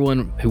shit,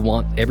 everyone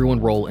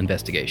roll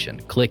investigation.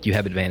 Click, you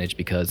have advantage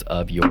because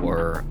of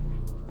your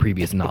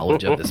previous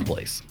knowledge of this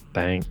place.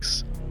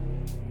 Thanks.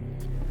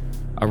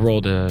 I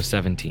rolled a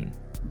 17.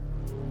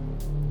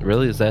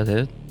 Really? Is that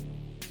it?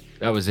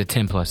 That was a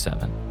 10 plus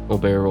 7. Well,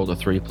 Barry rolled a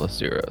 3 plus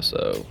 0,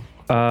 so...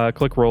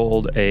 Click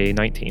rolled a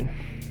 19.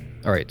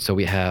 All right, so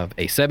we have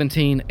a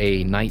 17,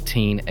 a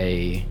 19,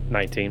 a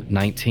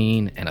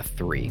 19, and a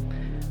 3.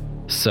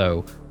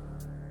 So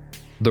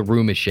the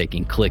room is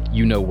shaking. Click,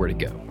 you know where to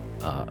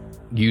go.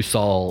 You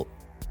saw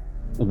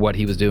what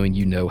he was doing.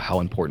 You know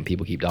how important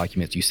people keep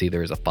documents. You see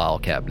there is a file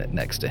cabinet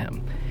next to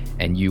him,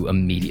 and you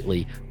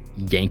immediately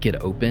yank it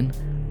open,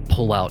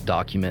 pull out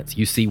documents.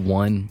 You see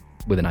one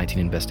with a 19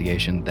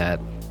 investigation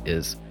that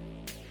is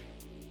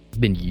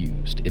been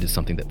used. It is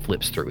something that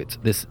flips through.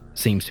 This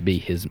seems to be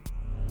his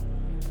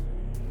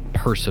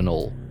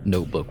personal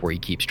notebook where he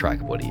keeps track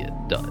of what he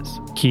does.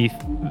 Keith,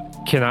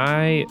 can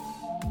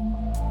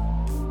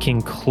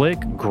Click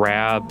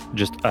grab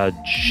just a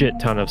shit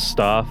ton of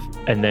stuff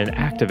and then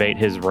activate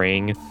his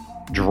ring,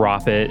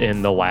 drop it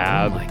in the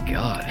lab? Oh my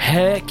God.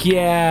 Heck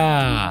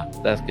yeah.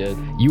 That's good.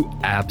 You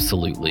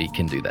absolutely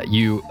can do that.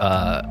 You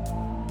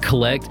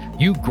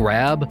you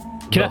grab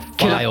the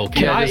file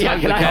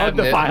cabinet. Can I hug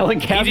the filing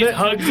He cabinet? just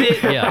hugs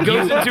it, Yeah,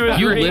 goes into his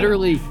you ring.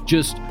 literally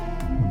just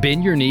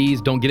bend your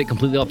knees, don't get it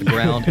completely off the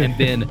ground, and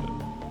then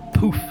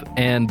poof,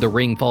 and the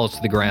ring falls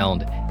to the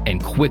ground,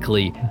 and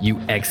quickly you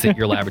exit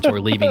your laboratory,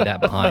 leaving that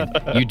behind.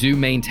 You do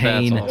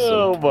maintain That's awesome.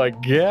 Oh my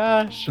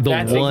gosh.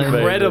 That's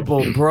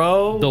incredible,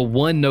 bro. the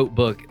one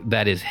notebook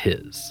that is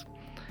his.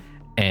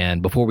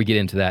 And before we get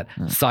into that,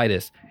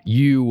 Sidus,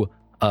 you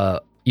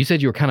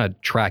said you were kind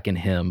of tracking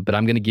him, but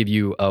I'm going to give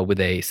you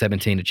with a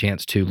 17 a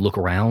chance to look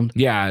around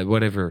Yeah,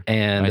 whatever.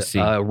 and I see.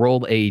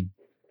 roll a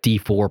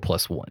d4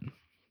 plus 1.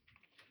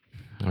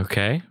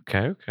 Okay.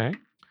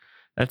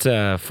 That's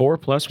a 4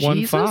 plus 1,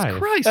 Jesus 5.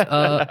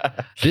 Christ.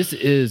 This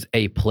is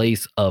a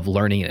place of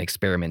learning and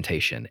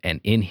experimentation.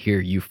 And in here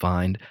you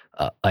find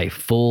a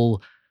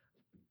full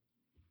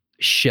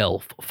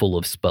shelf full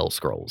of spell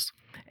scrolls.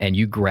 And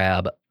you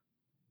grab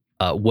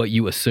what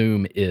you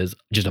assume is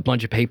just a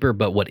bunch of paper,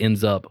 but what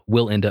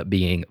will end up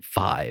being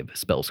 5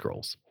 spell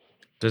scrolls.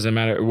 Doesn't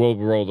matter. We'll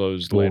roll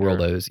those We'll later. roll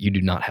those. You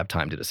do not have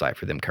time to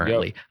decipher them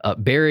currently.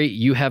 Barry,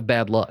 you have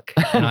bad luck,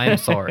 and I am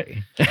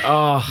sorry.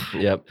 Oh,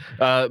 Yep.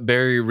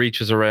 Barry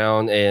reaches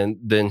around and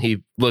then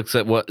he looks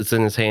at what's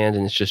in his hand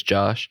and it's just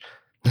Josh.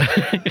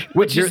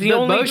 which is the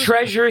only most-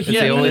 treasure he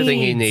It's the only thing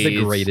he needs. needs.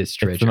 The greatest It's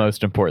the treasure.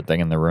 most important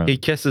thing in the room. He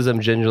kisses him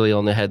gingerly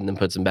on the head and then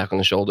puts him back on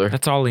the shoulder.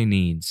 That's all he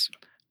needs.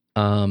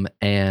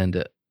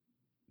 And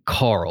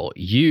Carl,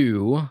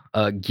 you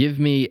give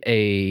me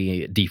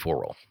a D4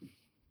 roll.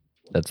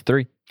 That's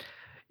 3.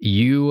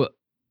 You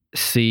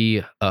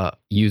see,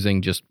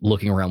 using just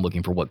looking around,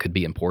 looking for what could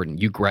be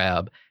important, you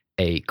grab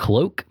a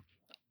cloak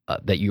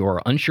that you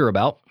are unsure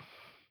about.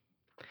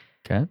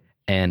 Okay.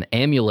 An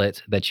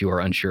amulet that you are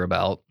unsure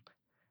about.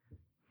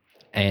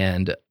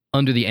 And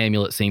under the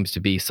amulet seems to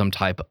be some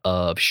type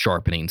of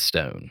sharpening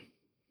stone.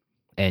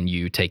 And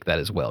you take that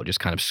as well, just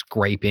kind of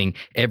scraping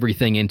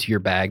everything into your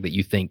bag that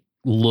you think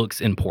looks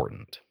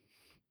important.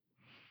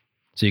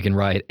 So you can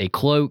write a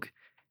cloak,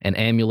 an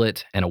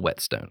amulet, and a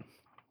whetstone.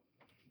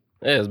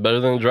 Yeah, it's better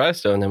than a dry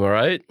stone, am I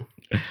right?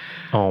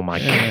 Oh my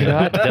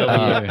God.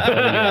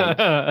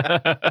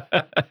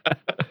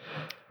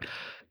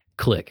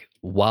 Click.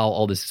 While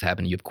all this is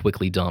happening, you've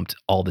quickly dumped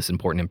all this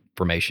important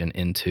information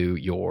into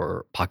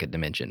your pocket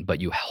dimension,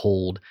 but you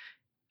hold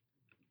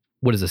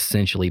what is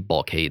essentially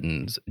Bulk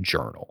Hayden's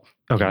journal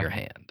in Okay. your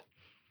hand.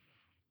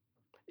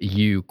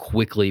 You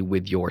quickly,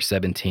 with your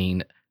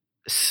 17,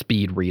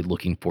 speed read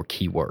looking for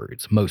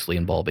keywords, mostly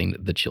involving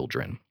the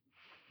children.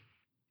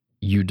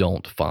 You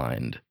don't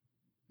find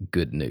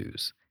good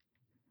news.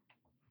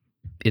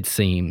 It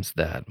seems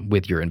that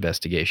with your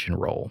investigation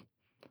roll,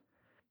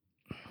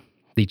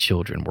 the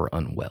children were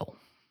unwell.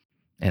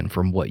 And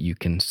from what you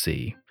can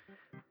see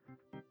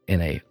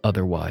in a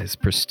otherwise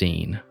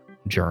pristine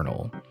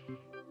journal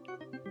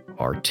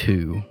are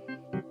 2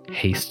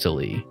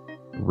 hastily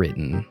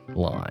written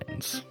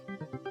lines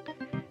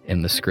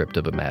in the script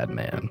of a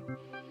madman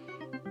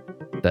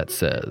that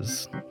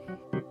says,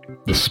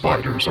 The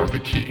spiders are the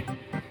key.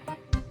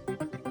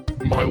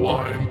 My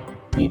line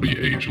will be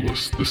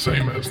ageless, the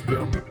same as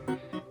them.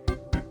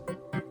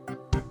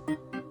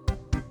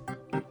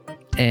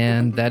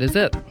 and that is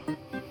it.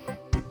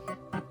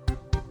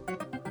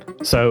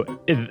 So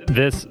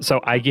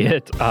I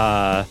get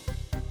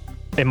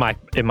in my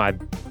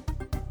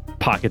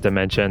pocket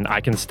dimension,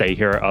 I can stay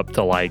here up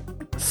to like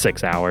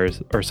 6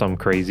 hours or some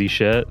crazy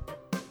shit.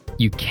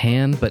 You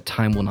can, but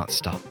time will not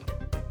stop.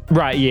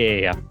 Right?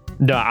 Yeah.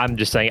 No, I'm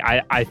just saying.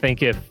 I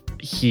think if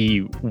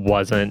he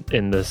wasn't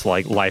in this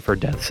like life or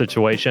death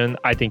situation,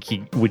 I think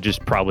he would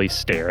just probably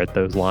stare at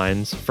those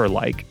lines for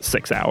like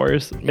 6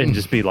 hours and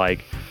just be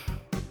like,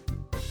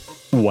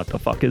 "What the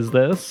fuck is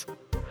this?"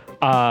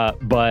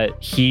 But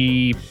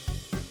he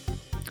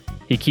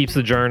keeps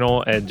the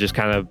journal and just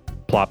kind of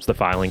plops the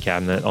filing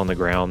cabinet on the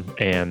ground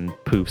and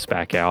poofs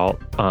back out,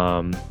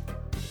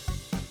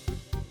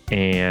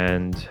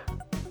 and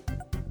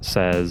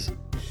says,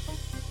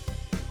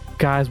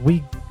 "Guys,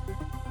 we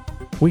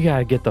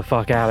gotta get the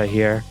fuck out of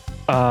here.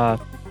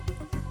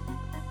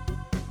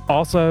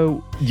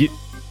 Also,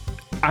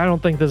 I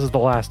don't think this is the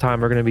last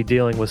time we're gonna be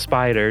dealing with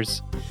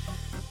spiders."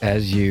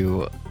 As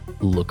you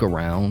look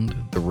around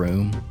the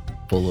room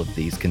full of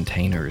these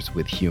containers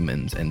with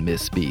humans and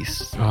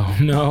misbeasts, Oh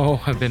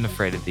no, I've been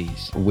afraid of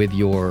these. with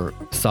your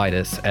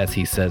Sidus as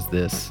he says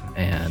this,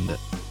 and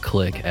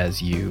Click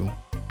as you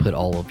put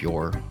all of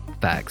your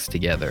facts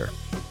together,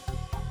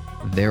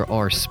 there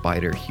are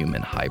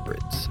spider-human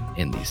hybrids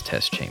in these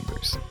test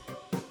chambers.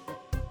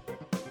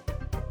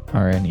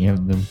 Are any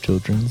of them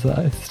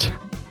children-sized?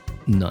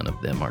 None of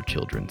them are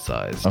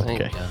children-sized.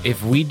 Okay.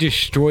 If we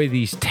destroy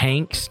these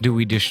tanks, do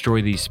we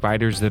destroy these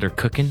spiders that are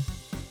cooking?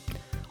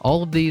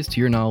 All of these, to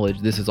your knowledge,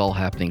 this is all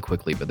happening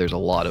quickly, but there's a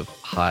lot of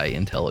high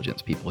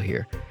intelligence people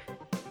here.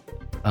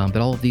 But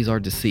all of these are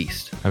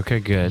deceased. Okay,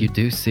 good. You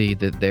do see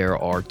that there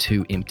are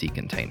 2 empty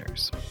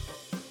containers.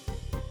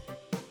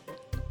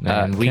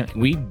 And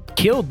we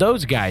killed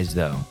those guys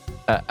though.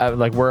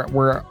 Like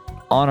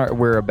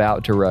we're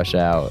about to rush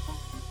out.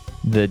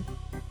 The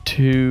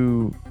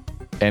 2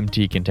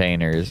 empty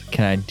containers.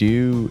 Can I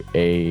do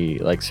a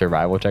like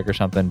survival check or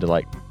something to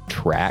like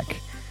track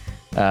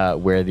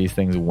where these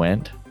things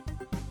went?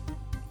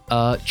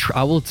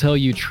 I will tell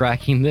you,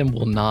 tracking them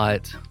will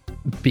not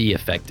be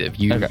effective.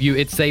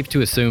 It's safe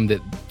to assume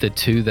that the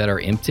 2 that are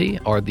empty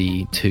are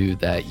the 2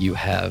 that you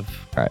have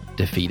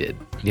defeated.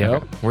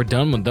 Yep, we're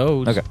done with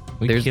those. Okay,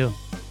 we kill.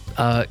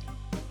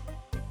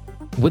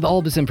 With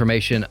all this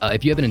information,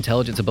 if you have an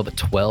intelligence above a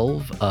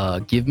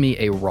 12, give me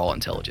a raw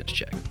intelligence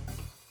check.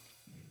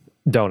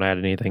 Don't add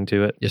anything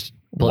to it. Just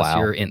plus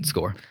your int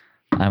score.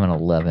 I'm an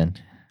 11.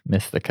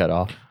 Missed the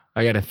cutoff.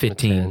 I got a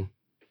 15.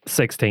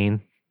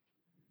 16.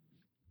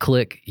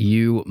 Click,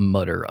 you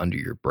mutter under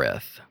your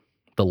breath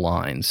the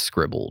lines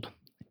scribbled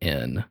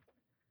in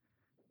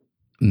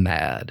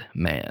Mad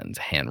Man's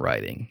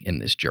handwriting in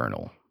this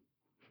journal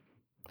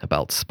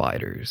about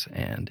spiders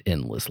and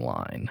endless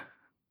line.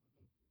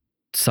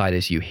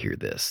 Sidus, you hear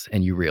this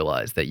and you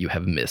realize that you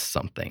have missed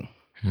something.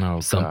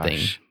 Something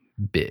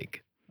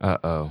big.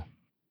 Uh-oh.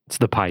 It's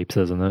the pipes,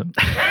 isn't it?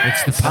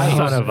 It's the pipes.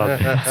 Son of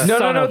a...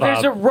 No,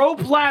 there's a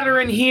rope ladder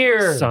in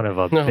here. Son of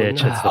a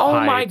bitch, no. it's the Oh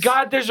pipes. my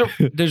God,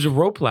 there's a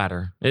rope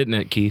ladder, isn't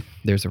it, Keith?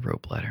 There's a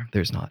rope ladder.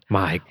 There's not.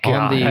 My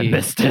God, I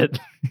missed it.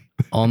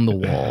 On the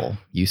wall,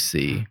 you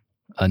see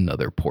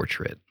another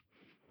portrait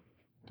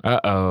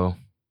Uh-oh.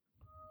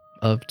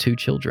 of 2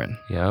 children.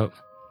 Yep.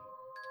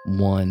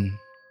 One,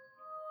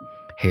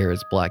 hair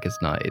as black as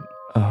night,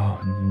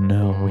 Oh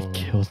no, we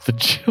killed the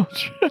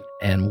children.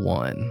 and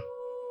one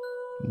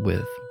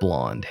with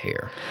blonde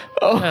hair.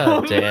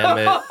 God damn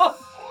it.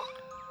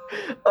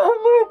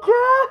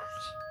 Oh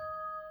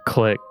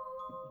Click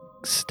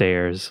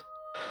stares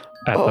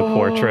at the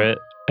portrait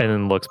and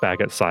then looks back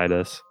at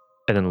Sidus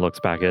and then looks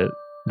back at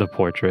the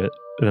portrait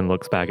and then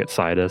looks back at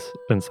Sidus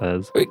and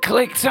says, Wait,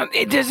 click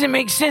something. It doesn't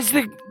make sense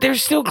that they're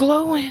still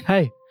glowing.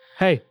 Hey,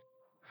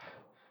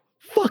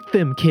 fuck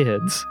them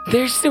kids.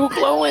 They're still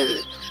glowing.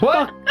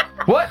 What?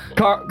 What?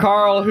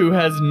 Carl, who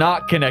has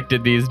not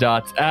connected these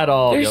dots at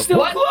all. They're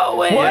still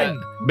glowing. Yeah,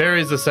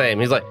 Barry's the same.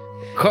 He's like,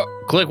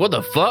 Click, what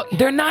the fuck?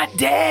 They're not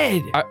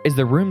dead. Is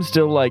the room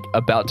still like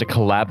about to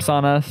collapse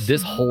on us?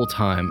 This whole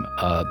time,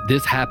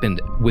 this happened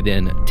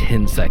within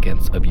 10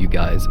 seconds of you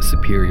guys'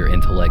 superior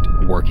intellect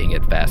working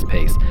at fast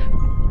pace.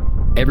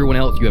 Everyone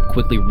else, you have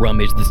quickly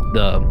rummaged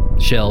the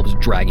shelves,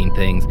 dragging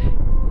things,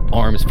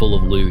 arms full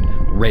of loot,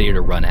 ready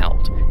to run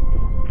out.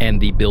 And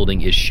the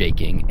building is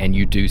shaking, and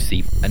you do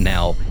see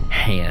now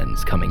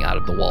hands coming out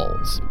of the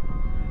walls.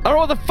 I don't know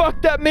what the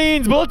fuck that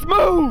means, but let's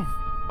move!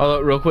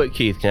 Real quick,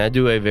 Keith, can I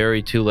do a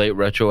very too late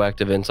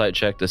retroactive insight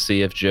check to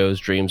see if Joe's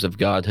dreams of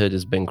godhood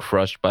has been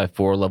crushed by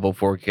 4 level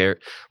 4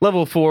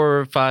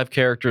 or 5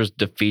 characters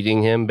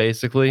defeating him,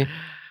 basically?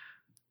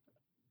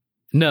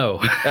 No.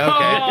 Okay.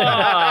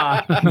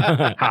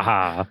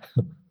 Haha.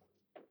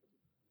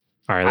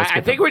 All right, let's I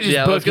get think we're just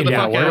let's booking get the it.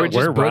 fuck out. We're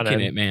just We're booking running.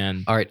 it,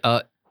 man. All right,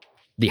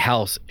 the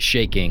house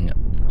shaking.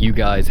 You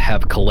guys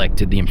have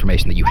collected the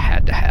information that you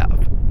had to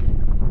have.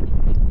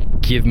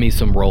 Give me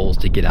some rolls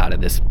to get out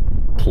of this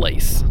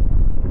place.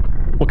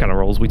 What kind of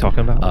roles we talking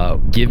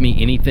about? Give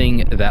me anything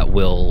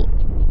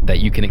that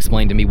you can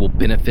explain to me will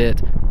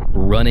benefit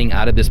running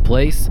out of this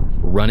place,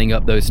 running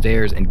up those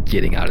stairs, and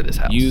getting out of this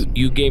house.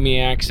 You gave me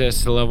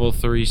access to level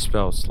 3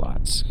 spell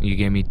slots. You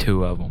gave me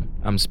 2 of them.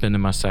 I'm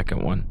spending my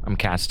second one. I'm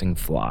casting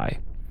fly.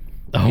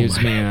 Oh Gives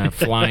my- me a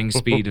flying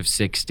speed of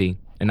 60,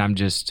 and I'm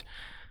just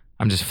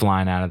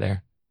flying out of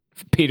there.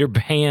 Peter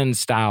Pan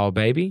style,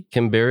 baby.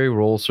 Can Barry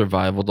roll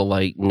survival to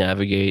like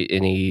navigate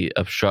any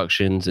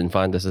obstructions and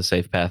find us a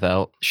safe path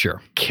out?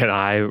 Sure. Can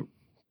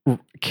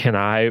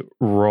I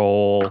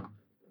roll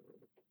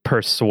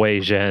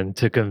persuasion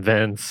to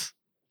convince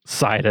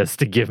Sidus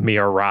to give me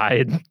a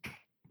ride? I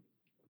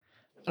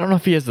don't know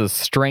if he has the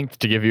strength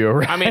to give you a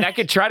ride. I mean, I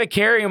could try to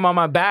carry him on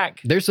my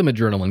back. There's some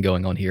adrenaline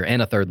going on here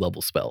and a 3rd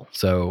level spell.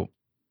 So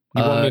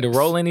You want me to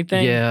roll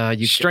anything? Yeah,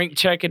 you Strength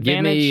check give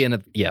advantage. me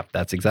yeah,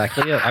 that's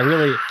exactly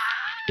it.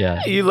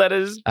 Yeah. You let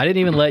us. I didn't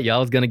even let you. I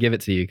was going to give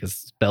it to you because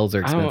spells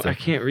are expensive. I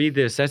can't read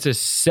this. That's a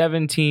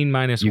 17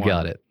 minus You 1.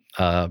 got it.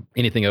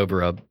 Anything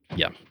over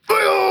yeah.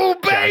 Oh,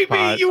 baby,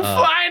 Jackpot. you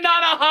find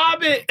on a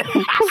hobbit.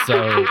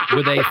 So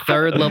with a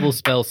 3rd level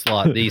spell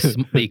slot,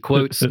 the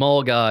quote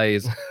small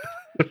guys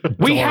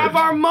We have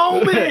our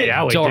moment.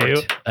 Yeah, we dart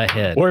do.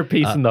 ahead. We're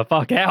piecing the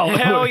fuck out.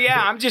 Hell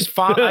yeah. I'm just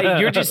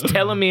you're just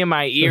telling me in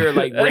my ear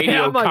like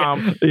radio I'm like,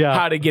 comm yeah.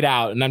 how to get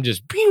out. And I'm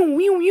just pew,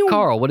 pew, pew.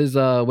 Carl, what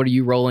are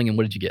you rolling and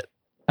what did you get?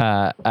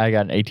 I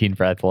got an 18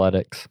 for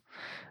athletics.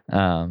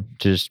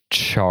 Just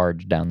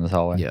charge down this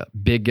hallway. Yeah.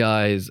 Big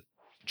guys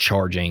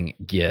charging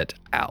get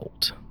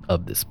out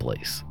of this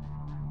place.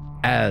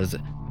 As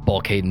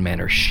Balcaden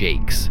Manor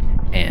shakes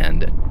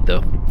and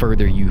the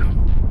further you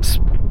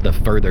the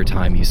further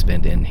time you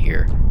spend in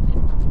here,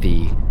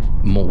 the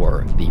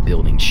more the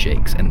building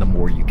shakes and the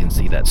more you can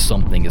see that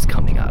something is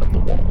coming out of the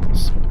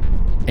walls.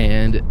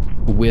 And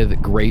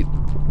with great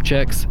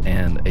checks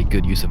and a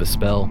good use of a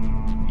spell,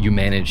 you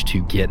manage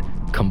to get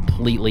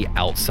completely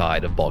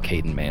outside of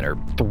Balkaden Manor,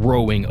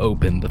 throwing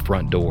open the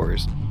front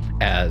doors.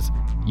 As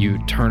you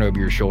turn over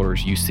your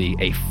shoulders, you see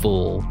a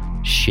full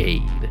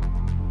shade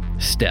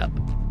step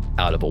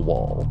out of a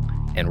wall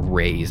and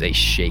raise a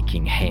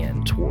shaking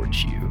hand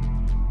towards you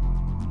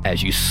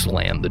as you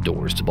slam the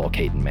doors to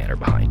Balkaden Manor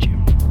behind you.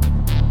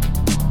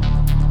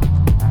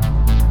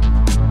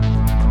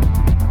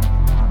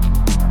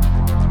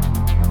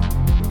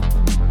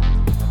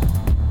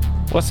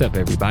 What's up,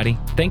 everybody?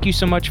 Thank you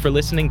so much for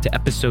listening to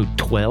episode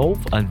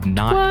 12 of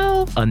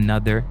Not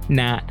Another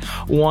Nat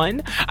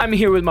 1. I'm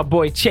here with my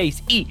boy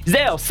Chase E.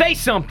 Zell, say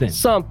something.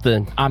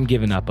 Something. I'm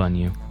giving up on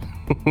you.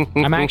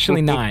 I'm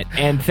actually not.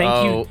 And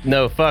thank you. Oh,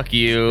 no, fuck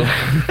you.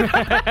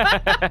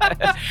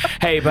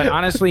 Hey, but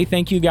honestly,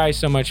 thank you guys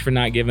so much for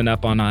not giving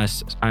up on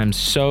us. I'm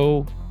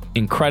so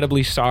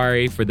incredibly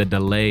sorry for the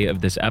delay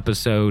of this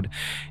episode.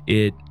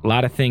 A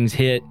lot of things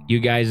hit. You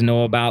guys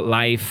know about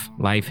life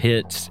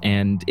hits,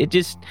 and it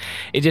just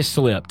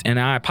slipped. And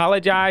I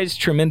apologize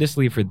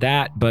tremendously for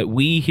that, but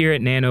we here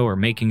at Nano are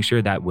making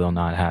sure that will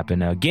not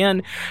happen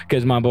again,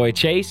 because my boy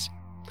Chase,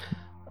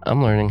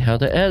 I'm learning how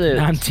to edit.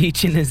 I'm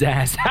teaching his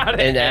ass how to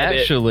edit. And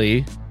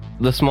actually,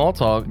 the small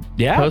talk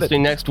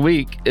posting next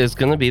week is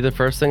going to be the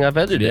first thing I've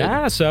edited.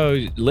 Yeah, so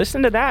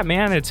listen to that,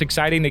 man. It's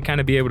exciting to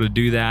kind of be able to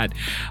do that.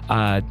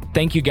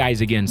 Thank you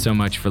guys again so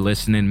much for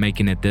listening,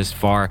 making it this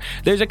far.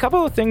 There's a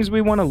couple of things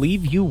we want to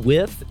leave you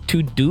with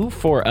to do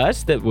for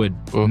us that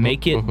would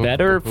make it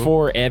better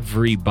for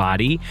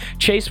everybody.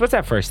 Chase, what's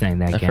that first thing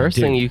that the first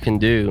thing you can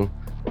do,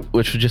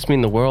 which would just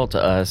mean the world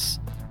to us,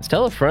 is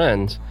tell a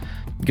friend.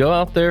 Go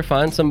out there,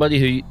 find somebody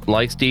who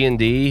likes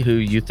D&D, who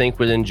you think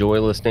would enjoy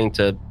listening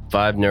to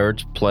 5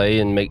 nerds play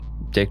and make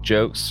dick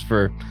jokes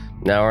for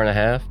an hour and a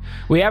half.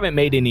 We haven't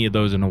made any of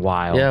those in a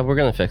while. Yeah, we're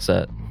going to fix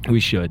that. We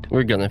should.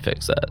 We're going to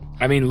fix that.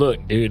 I mean,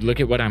 look, dude,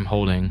 look at what I'm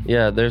holding.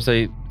 Yeah, there's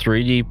a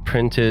 3D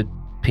printed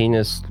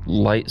penis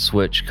light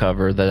switch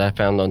cover that I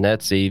found on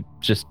Etsy.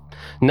 Just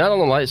not on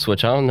the light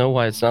switch. I don't know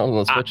why it's not on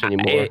the switch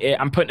anymore.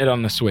 I'm putting it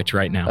on the Switch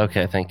right now.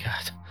 Okay, thank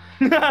God.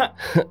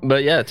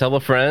 But yeah, tell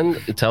a friend,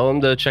 tell them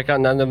to check out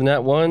Not Another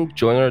Nat 1,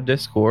 join our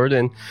Discord,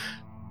 and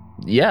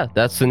yeah,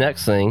 that's the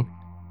next thing.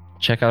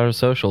 Check out our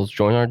socials,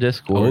 join our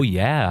Discord. Oh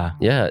yeah.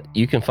 Yeah,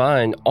 you can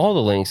find all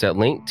the links at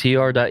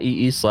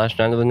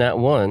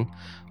linktr.ee/9other-nat1,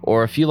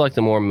 or if you like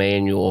the more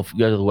manual, if you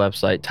go to the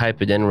website,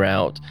 type it in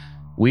route.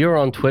 We are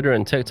on Twitter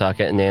and TikTok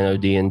at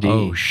NanoDND.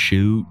 Oh,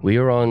 shoot. We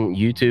are on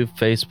YouTube,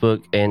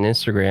 Facebook, and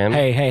Instagram.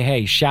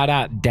 Hey. Shout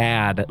out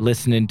Dad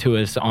listening to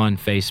us on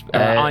Facebook,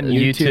 on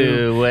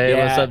YouTube. Hey,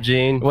 what's up,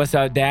 Gene? What's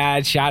up,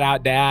 Dad? Shout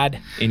out, Dad.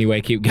 Anyway,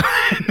 keep going.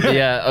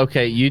 Yeah,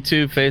 okay.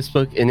 YouTube,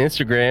 Facebook, and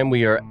Instagram.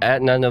 We are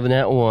at Not Another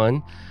Nat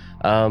 1.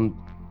 Go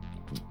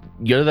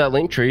to that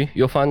link tree.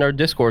 You'll find our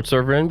Discord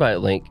server invite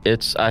link.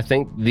 It's, I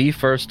think, the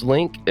first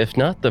link, if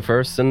not the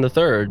first, then the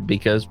third,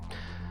 because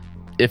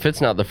if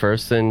it's not the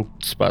first, then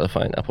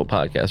Spotify and Apple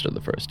Podcasts are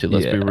the first two.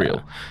 Let's be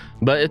real.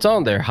 But it's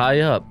on there, high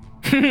up.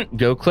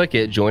 Go click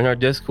it. Join our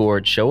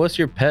Discord. Show us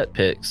your pet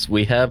pics.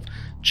 We have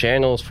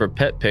channels for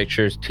pet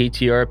pictures,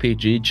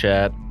 TTRPG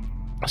chat,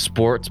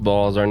 Sports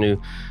Balls, our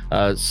new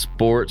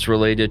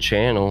sports-related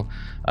channel.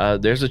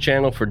 There's a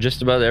channel for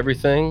just about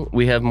everything.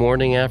 We have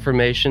morning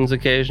affirmations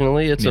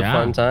occasionally. It's a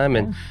fun time.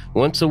 And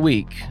once a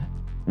week,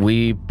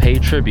 we pay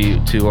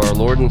tribute to our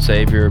Lord and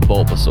Savior,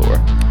 Bulbasaur.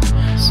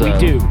 So,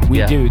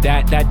 we do.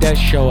 That does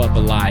show up a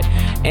lot.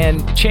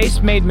 And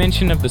Chase made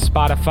mention of the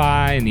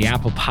Spotify and the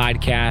Apple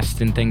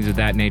Podcast and things of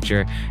that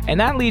nature. And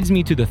that leads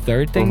me to the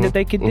third thing that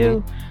they could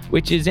do,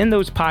 which is in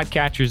those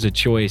podcatchers of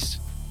choice,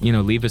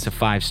 leave us a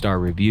 5-star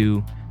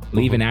review,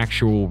 leave an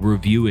actual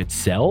review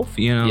itself,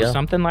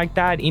 something like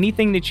that.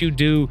 Anything that you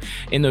do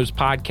in those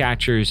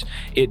podcatchers,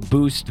 it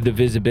boosts the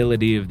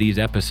visibility of these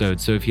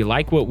episodes. So if you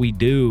like what we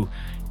do,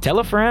 tell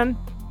a friend.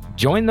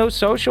 Join those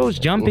socials,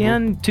 jump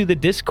in to the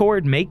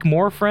Discord, make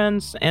more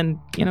friends, and,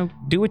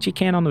 do what you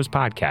can on those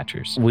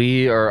podcatchers.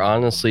 We are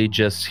honestly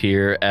just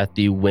here at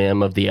the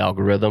whim of the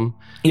algorithm.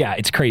 Yeah,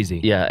 it's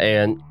crazy. Yeah,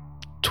 and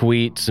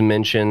tweets,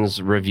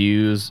 mentions,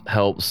 reviews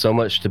help so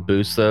much to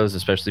boost those,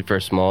 especially for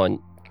small and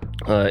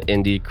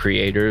indie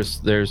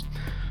creators.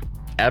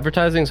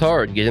 Advertising's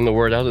hard. Getting the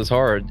word out is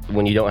hard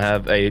when you don't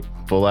have a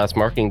full-ass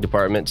marketing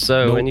department.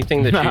 So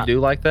anything that you do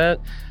like that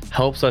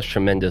helps us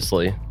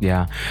tremendously.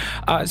 Yeah.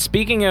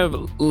 Speaking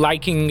of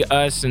liking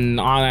us and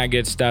all that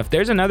good stuff,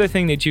 there's another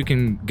thing that you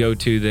can go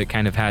to that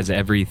kind of has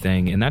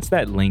everything, and that's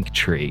that link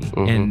tree.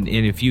 And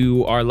if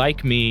you are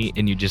like me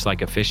and you just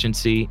like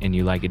efficiency and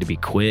you like it to be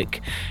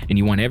quick and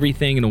you want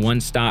everything in a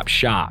one-stop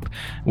shop,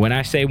 when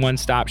I say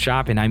one-stop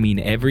shop, and I mean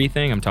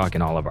everything, I'm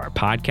talking all of our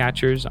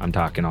podcatchers, I'm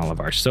talking all of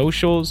our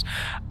socials.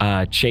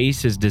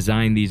 Chase has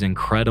designed these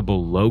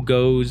incredible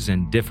logos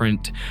and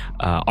different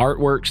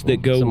artworks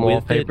that go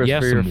with it. Yeah,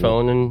 some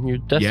phone and your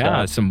desktop.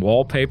 Yeah, some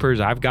wallpapers.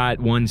 I've got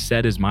one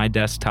set as my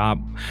desktop.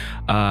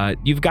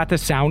 You've got the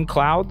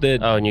SoundCloud.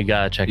 Oh, and you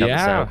gotta check out the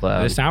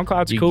SoundCloud. The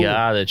SoundCloud's you cool. You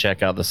gotta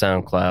check out the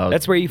SoundCloud.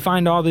 That's where you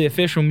find all the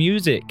official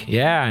music.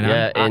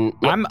 Yeah, and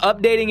I'm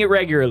updating it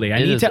regularly. I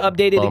need to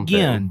update it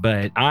again,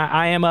 but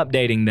I am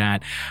updating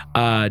that.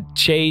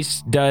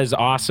 Chase does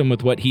awesome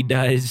with what he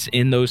does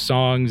in those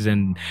songs,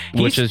 and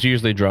which is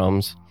usually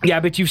drums. Yeah,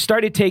 but you've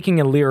started taking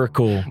a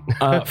lyrical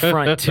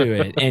front to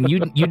it, and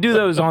you do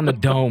those on the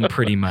dome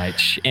pretty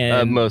much,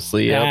 and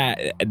mostly.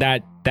 Yeah,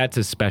 that's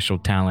a special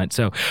talent.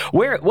 So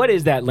what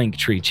is that link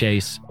tree,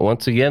 Chase?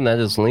 Once again, that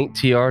is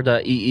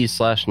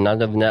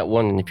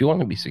linktr.ee/notofnet1. And if you want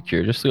to be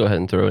secure, just go ahead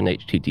and throw an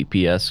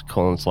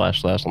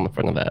https:// on the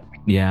front of that.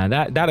 Yeah,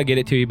 that'll get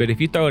it to you. But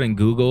if you throw it in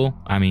Google,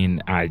 I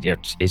mean,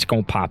 it's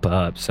going to pop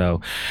up. So,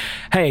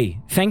 hey,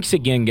 thanks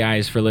again,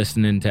 guys, for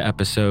listening to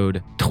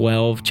episode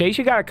 12. Chase,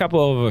 you got a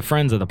couple of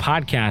friends of the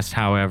podcast,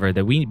 however,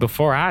 that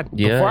before I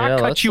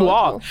cut you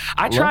off,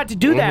 I tried to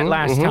do that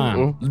last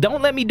time.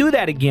 Don't let me do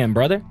that again,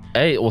 brother.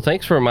 Hey, well,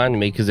 thanks for reminding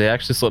me, because it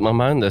actually slipped my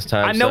mind this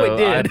time. I know it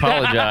did. I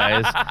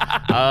apologize.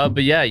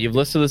 But yeah, you've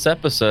listened to this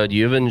episode.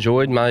 You've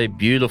enjoyed my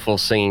beautiful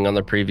singing on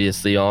the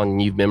previously on,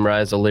 and you've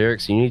memorized the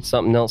lyrics. You need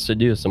something else to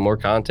do, some more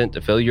content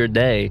to fill your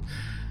day.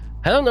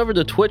 Head on over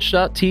to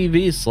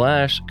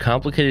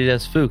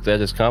twitch.tv/complicatedasfuk.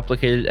 That is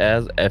complicated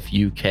as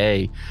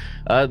FUK.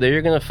 There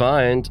you're going to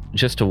find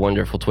just a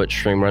wonderful Twitch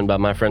stream run by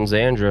my friend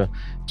Xandra.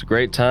 It's a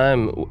great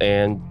time,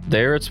 and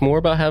there it's more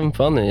about having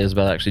fun than it is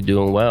about actually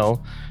doing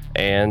well.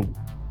 And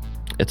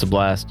it's a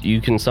blast. You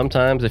can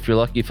sometimes, if you're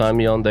lucky, find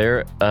me on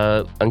there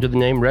under the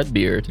name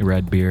Redbeard.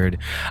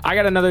 I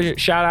got another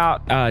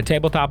shout out.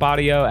 Tabletop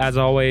Audio, as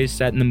always,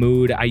 setting the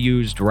mood. I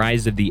used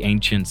Rise of the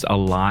Ancients a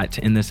lot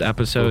in this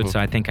episode, so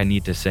I think I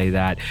need to say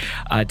that.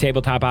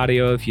 Tabletop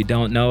Audio, if you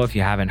don't know, if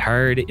you haven't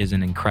heard, is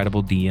an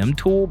incredible DM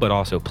tool, but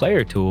also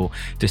player tool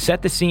to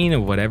set the scene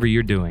of whatever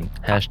you're doing.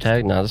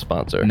 Hashtag not a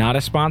sponsor. Not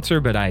a sponsor,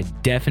 but I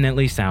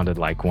definitely sounded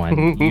like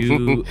one.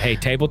 Hey,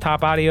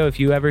 Tabletop Audio, if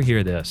you ever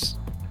hear this,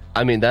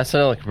 I mean, that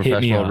sounded like a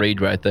professional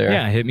read right there.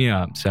 Yeah, hit me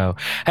up. So,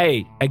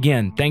 hey,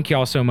 again, thank you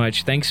all so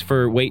much. Thanks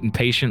for waiting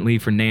patiently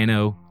for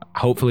Nano.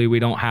 Hopefully we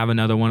don't have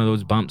another one of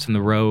those bumps in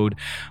the road.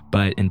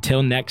 But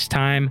until next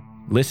time,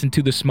 listen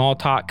to the small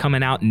talk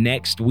coming out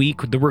next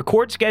week. The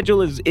record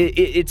schedule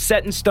it's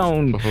set in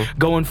stone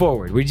going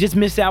forward. We just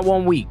missed out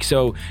 1 week.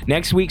 So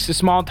next week's the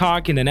small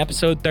talk, and then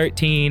episode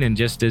 13, and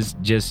just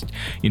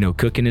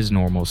cooking as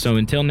normal. So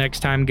until next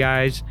time,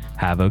 guys,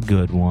 have a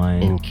good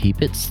one. And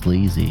keep it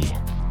sleazy.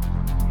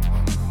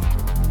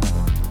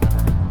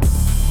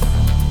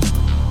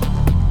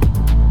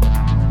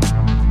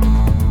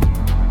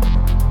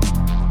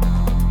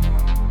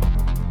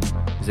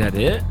 Is that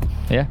it?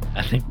 Yeah.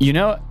 I think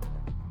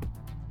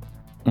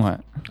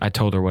What? I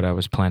told her what I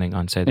was planning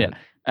on. Say that.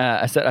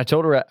 I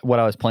told her what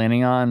I was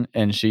planning on,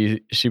 and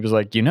she was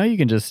like, you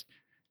can just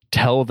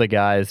tell the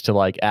guys to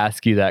like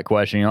ask you that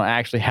question. You don't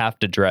actually have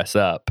to dress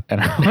up.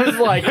 And I was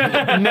like,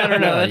 no,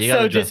 that's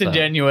so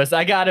disingenuous.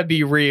 I gotta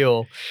be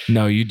real.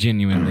 No, you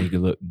genuinely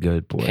look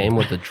good, boy. Came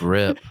with a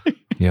drip.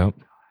 Yep.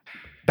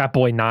 That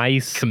boy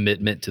nice.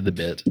 Commitment to the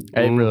bit.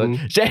 Really.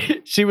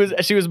 She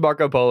was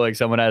Marco Poloing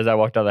someone as I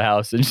walked out of the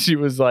house, and she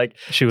was like,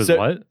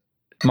 what?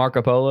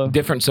 Marco Polo?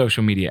 Different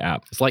social media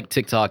app. It's like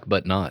TikTok,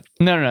 but not.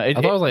 No. I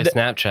thought it was like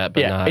Snapchat,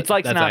 but not. It's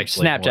like That's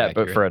actually more Snapchat,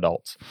 but accurate. for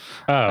adults.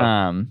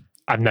 Oh,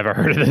 I've never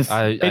heard of this.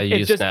 I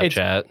use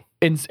Snapchat.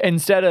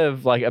 Instead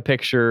of like a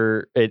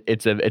picture,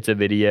 it's a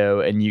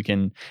video, and you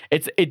can.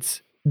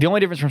 It's the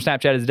only difference from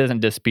Snapchat is it doesn't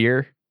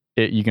disappear.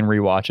 You can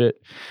rewatch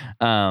it,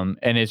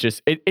 and it's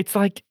just it's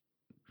like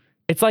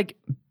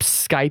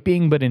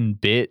Skyping, but in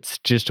bits,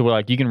 just to where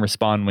like you can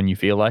respond when you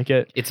feel like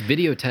it. It's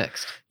video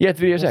text. Yeah,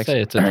 it's video text.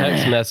 It's a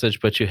text message,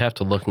 but you have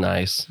to look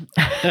nice.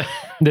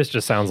 This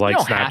just sounds like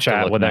don't have to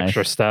Snapchat look with nice.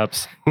 extra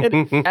steps.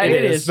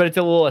 It is, but it's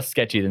a little less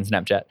sketchy than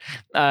Snapchat.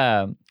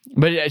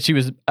 But she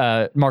was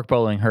Mark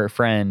Bowling, her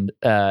friend,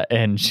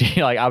 and she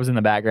I was in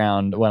the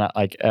background when I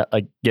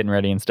like getting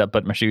ready and stuff,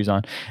 putting my shoes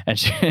on, and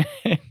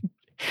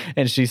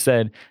she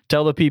said,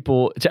 "Tell the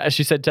people."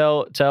 She said,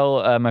 "Tell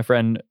my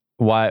friend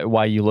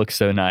why you look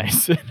so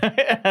nice."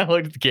 I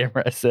looked at the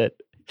camera. I said,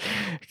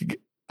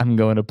 "I'm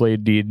going to play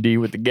D&D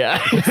with the guys."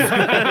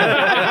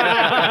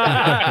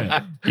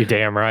 You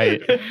damn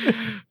right.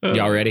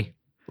 Y'all ready?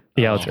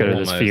 Yeah, let's go to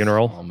this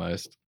funeral.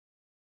 Almost.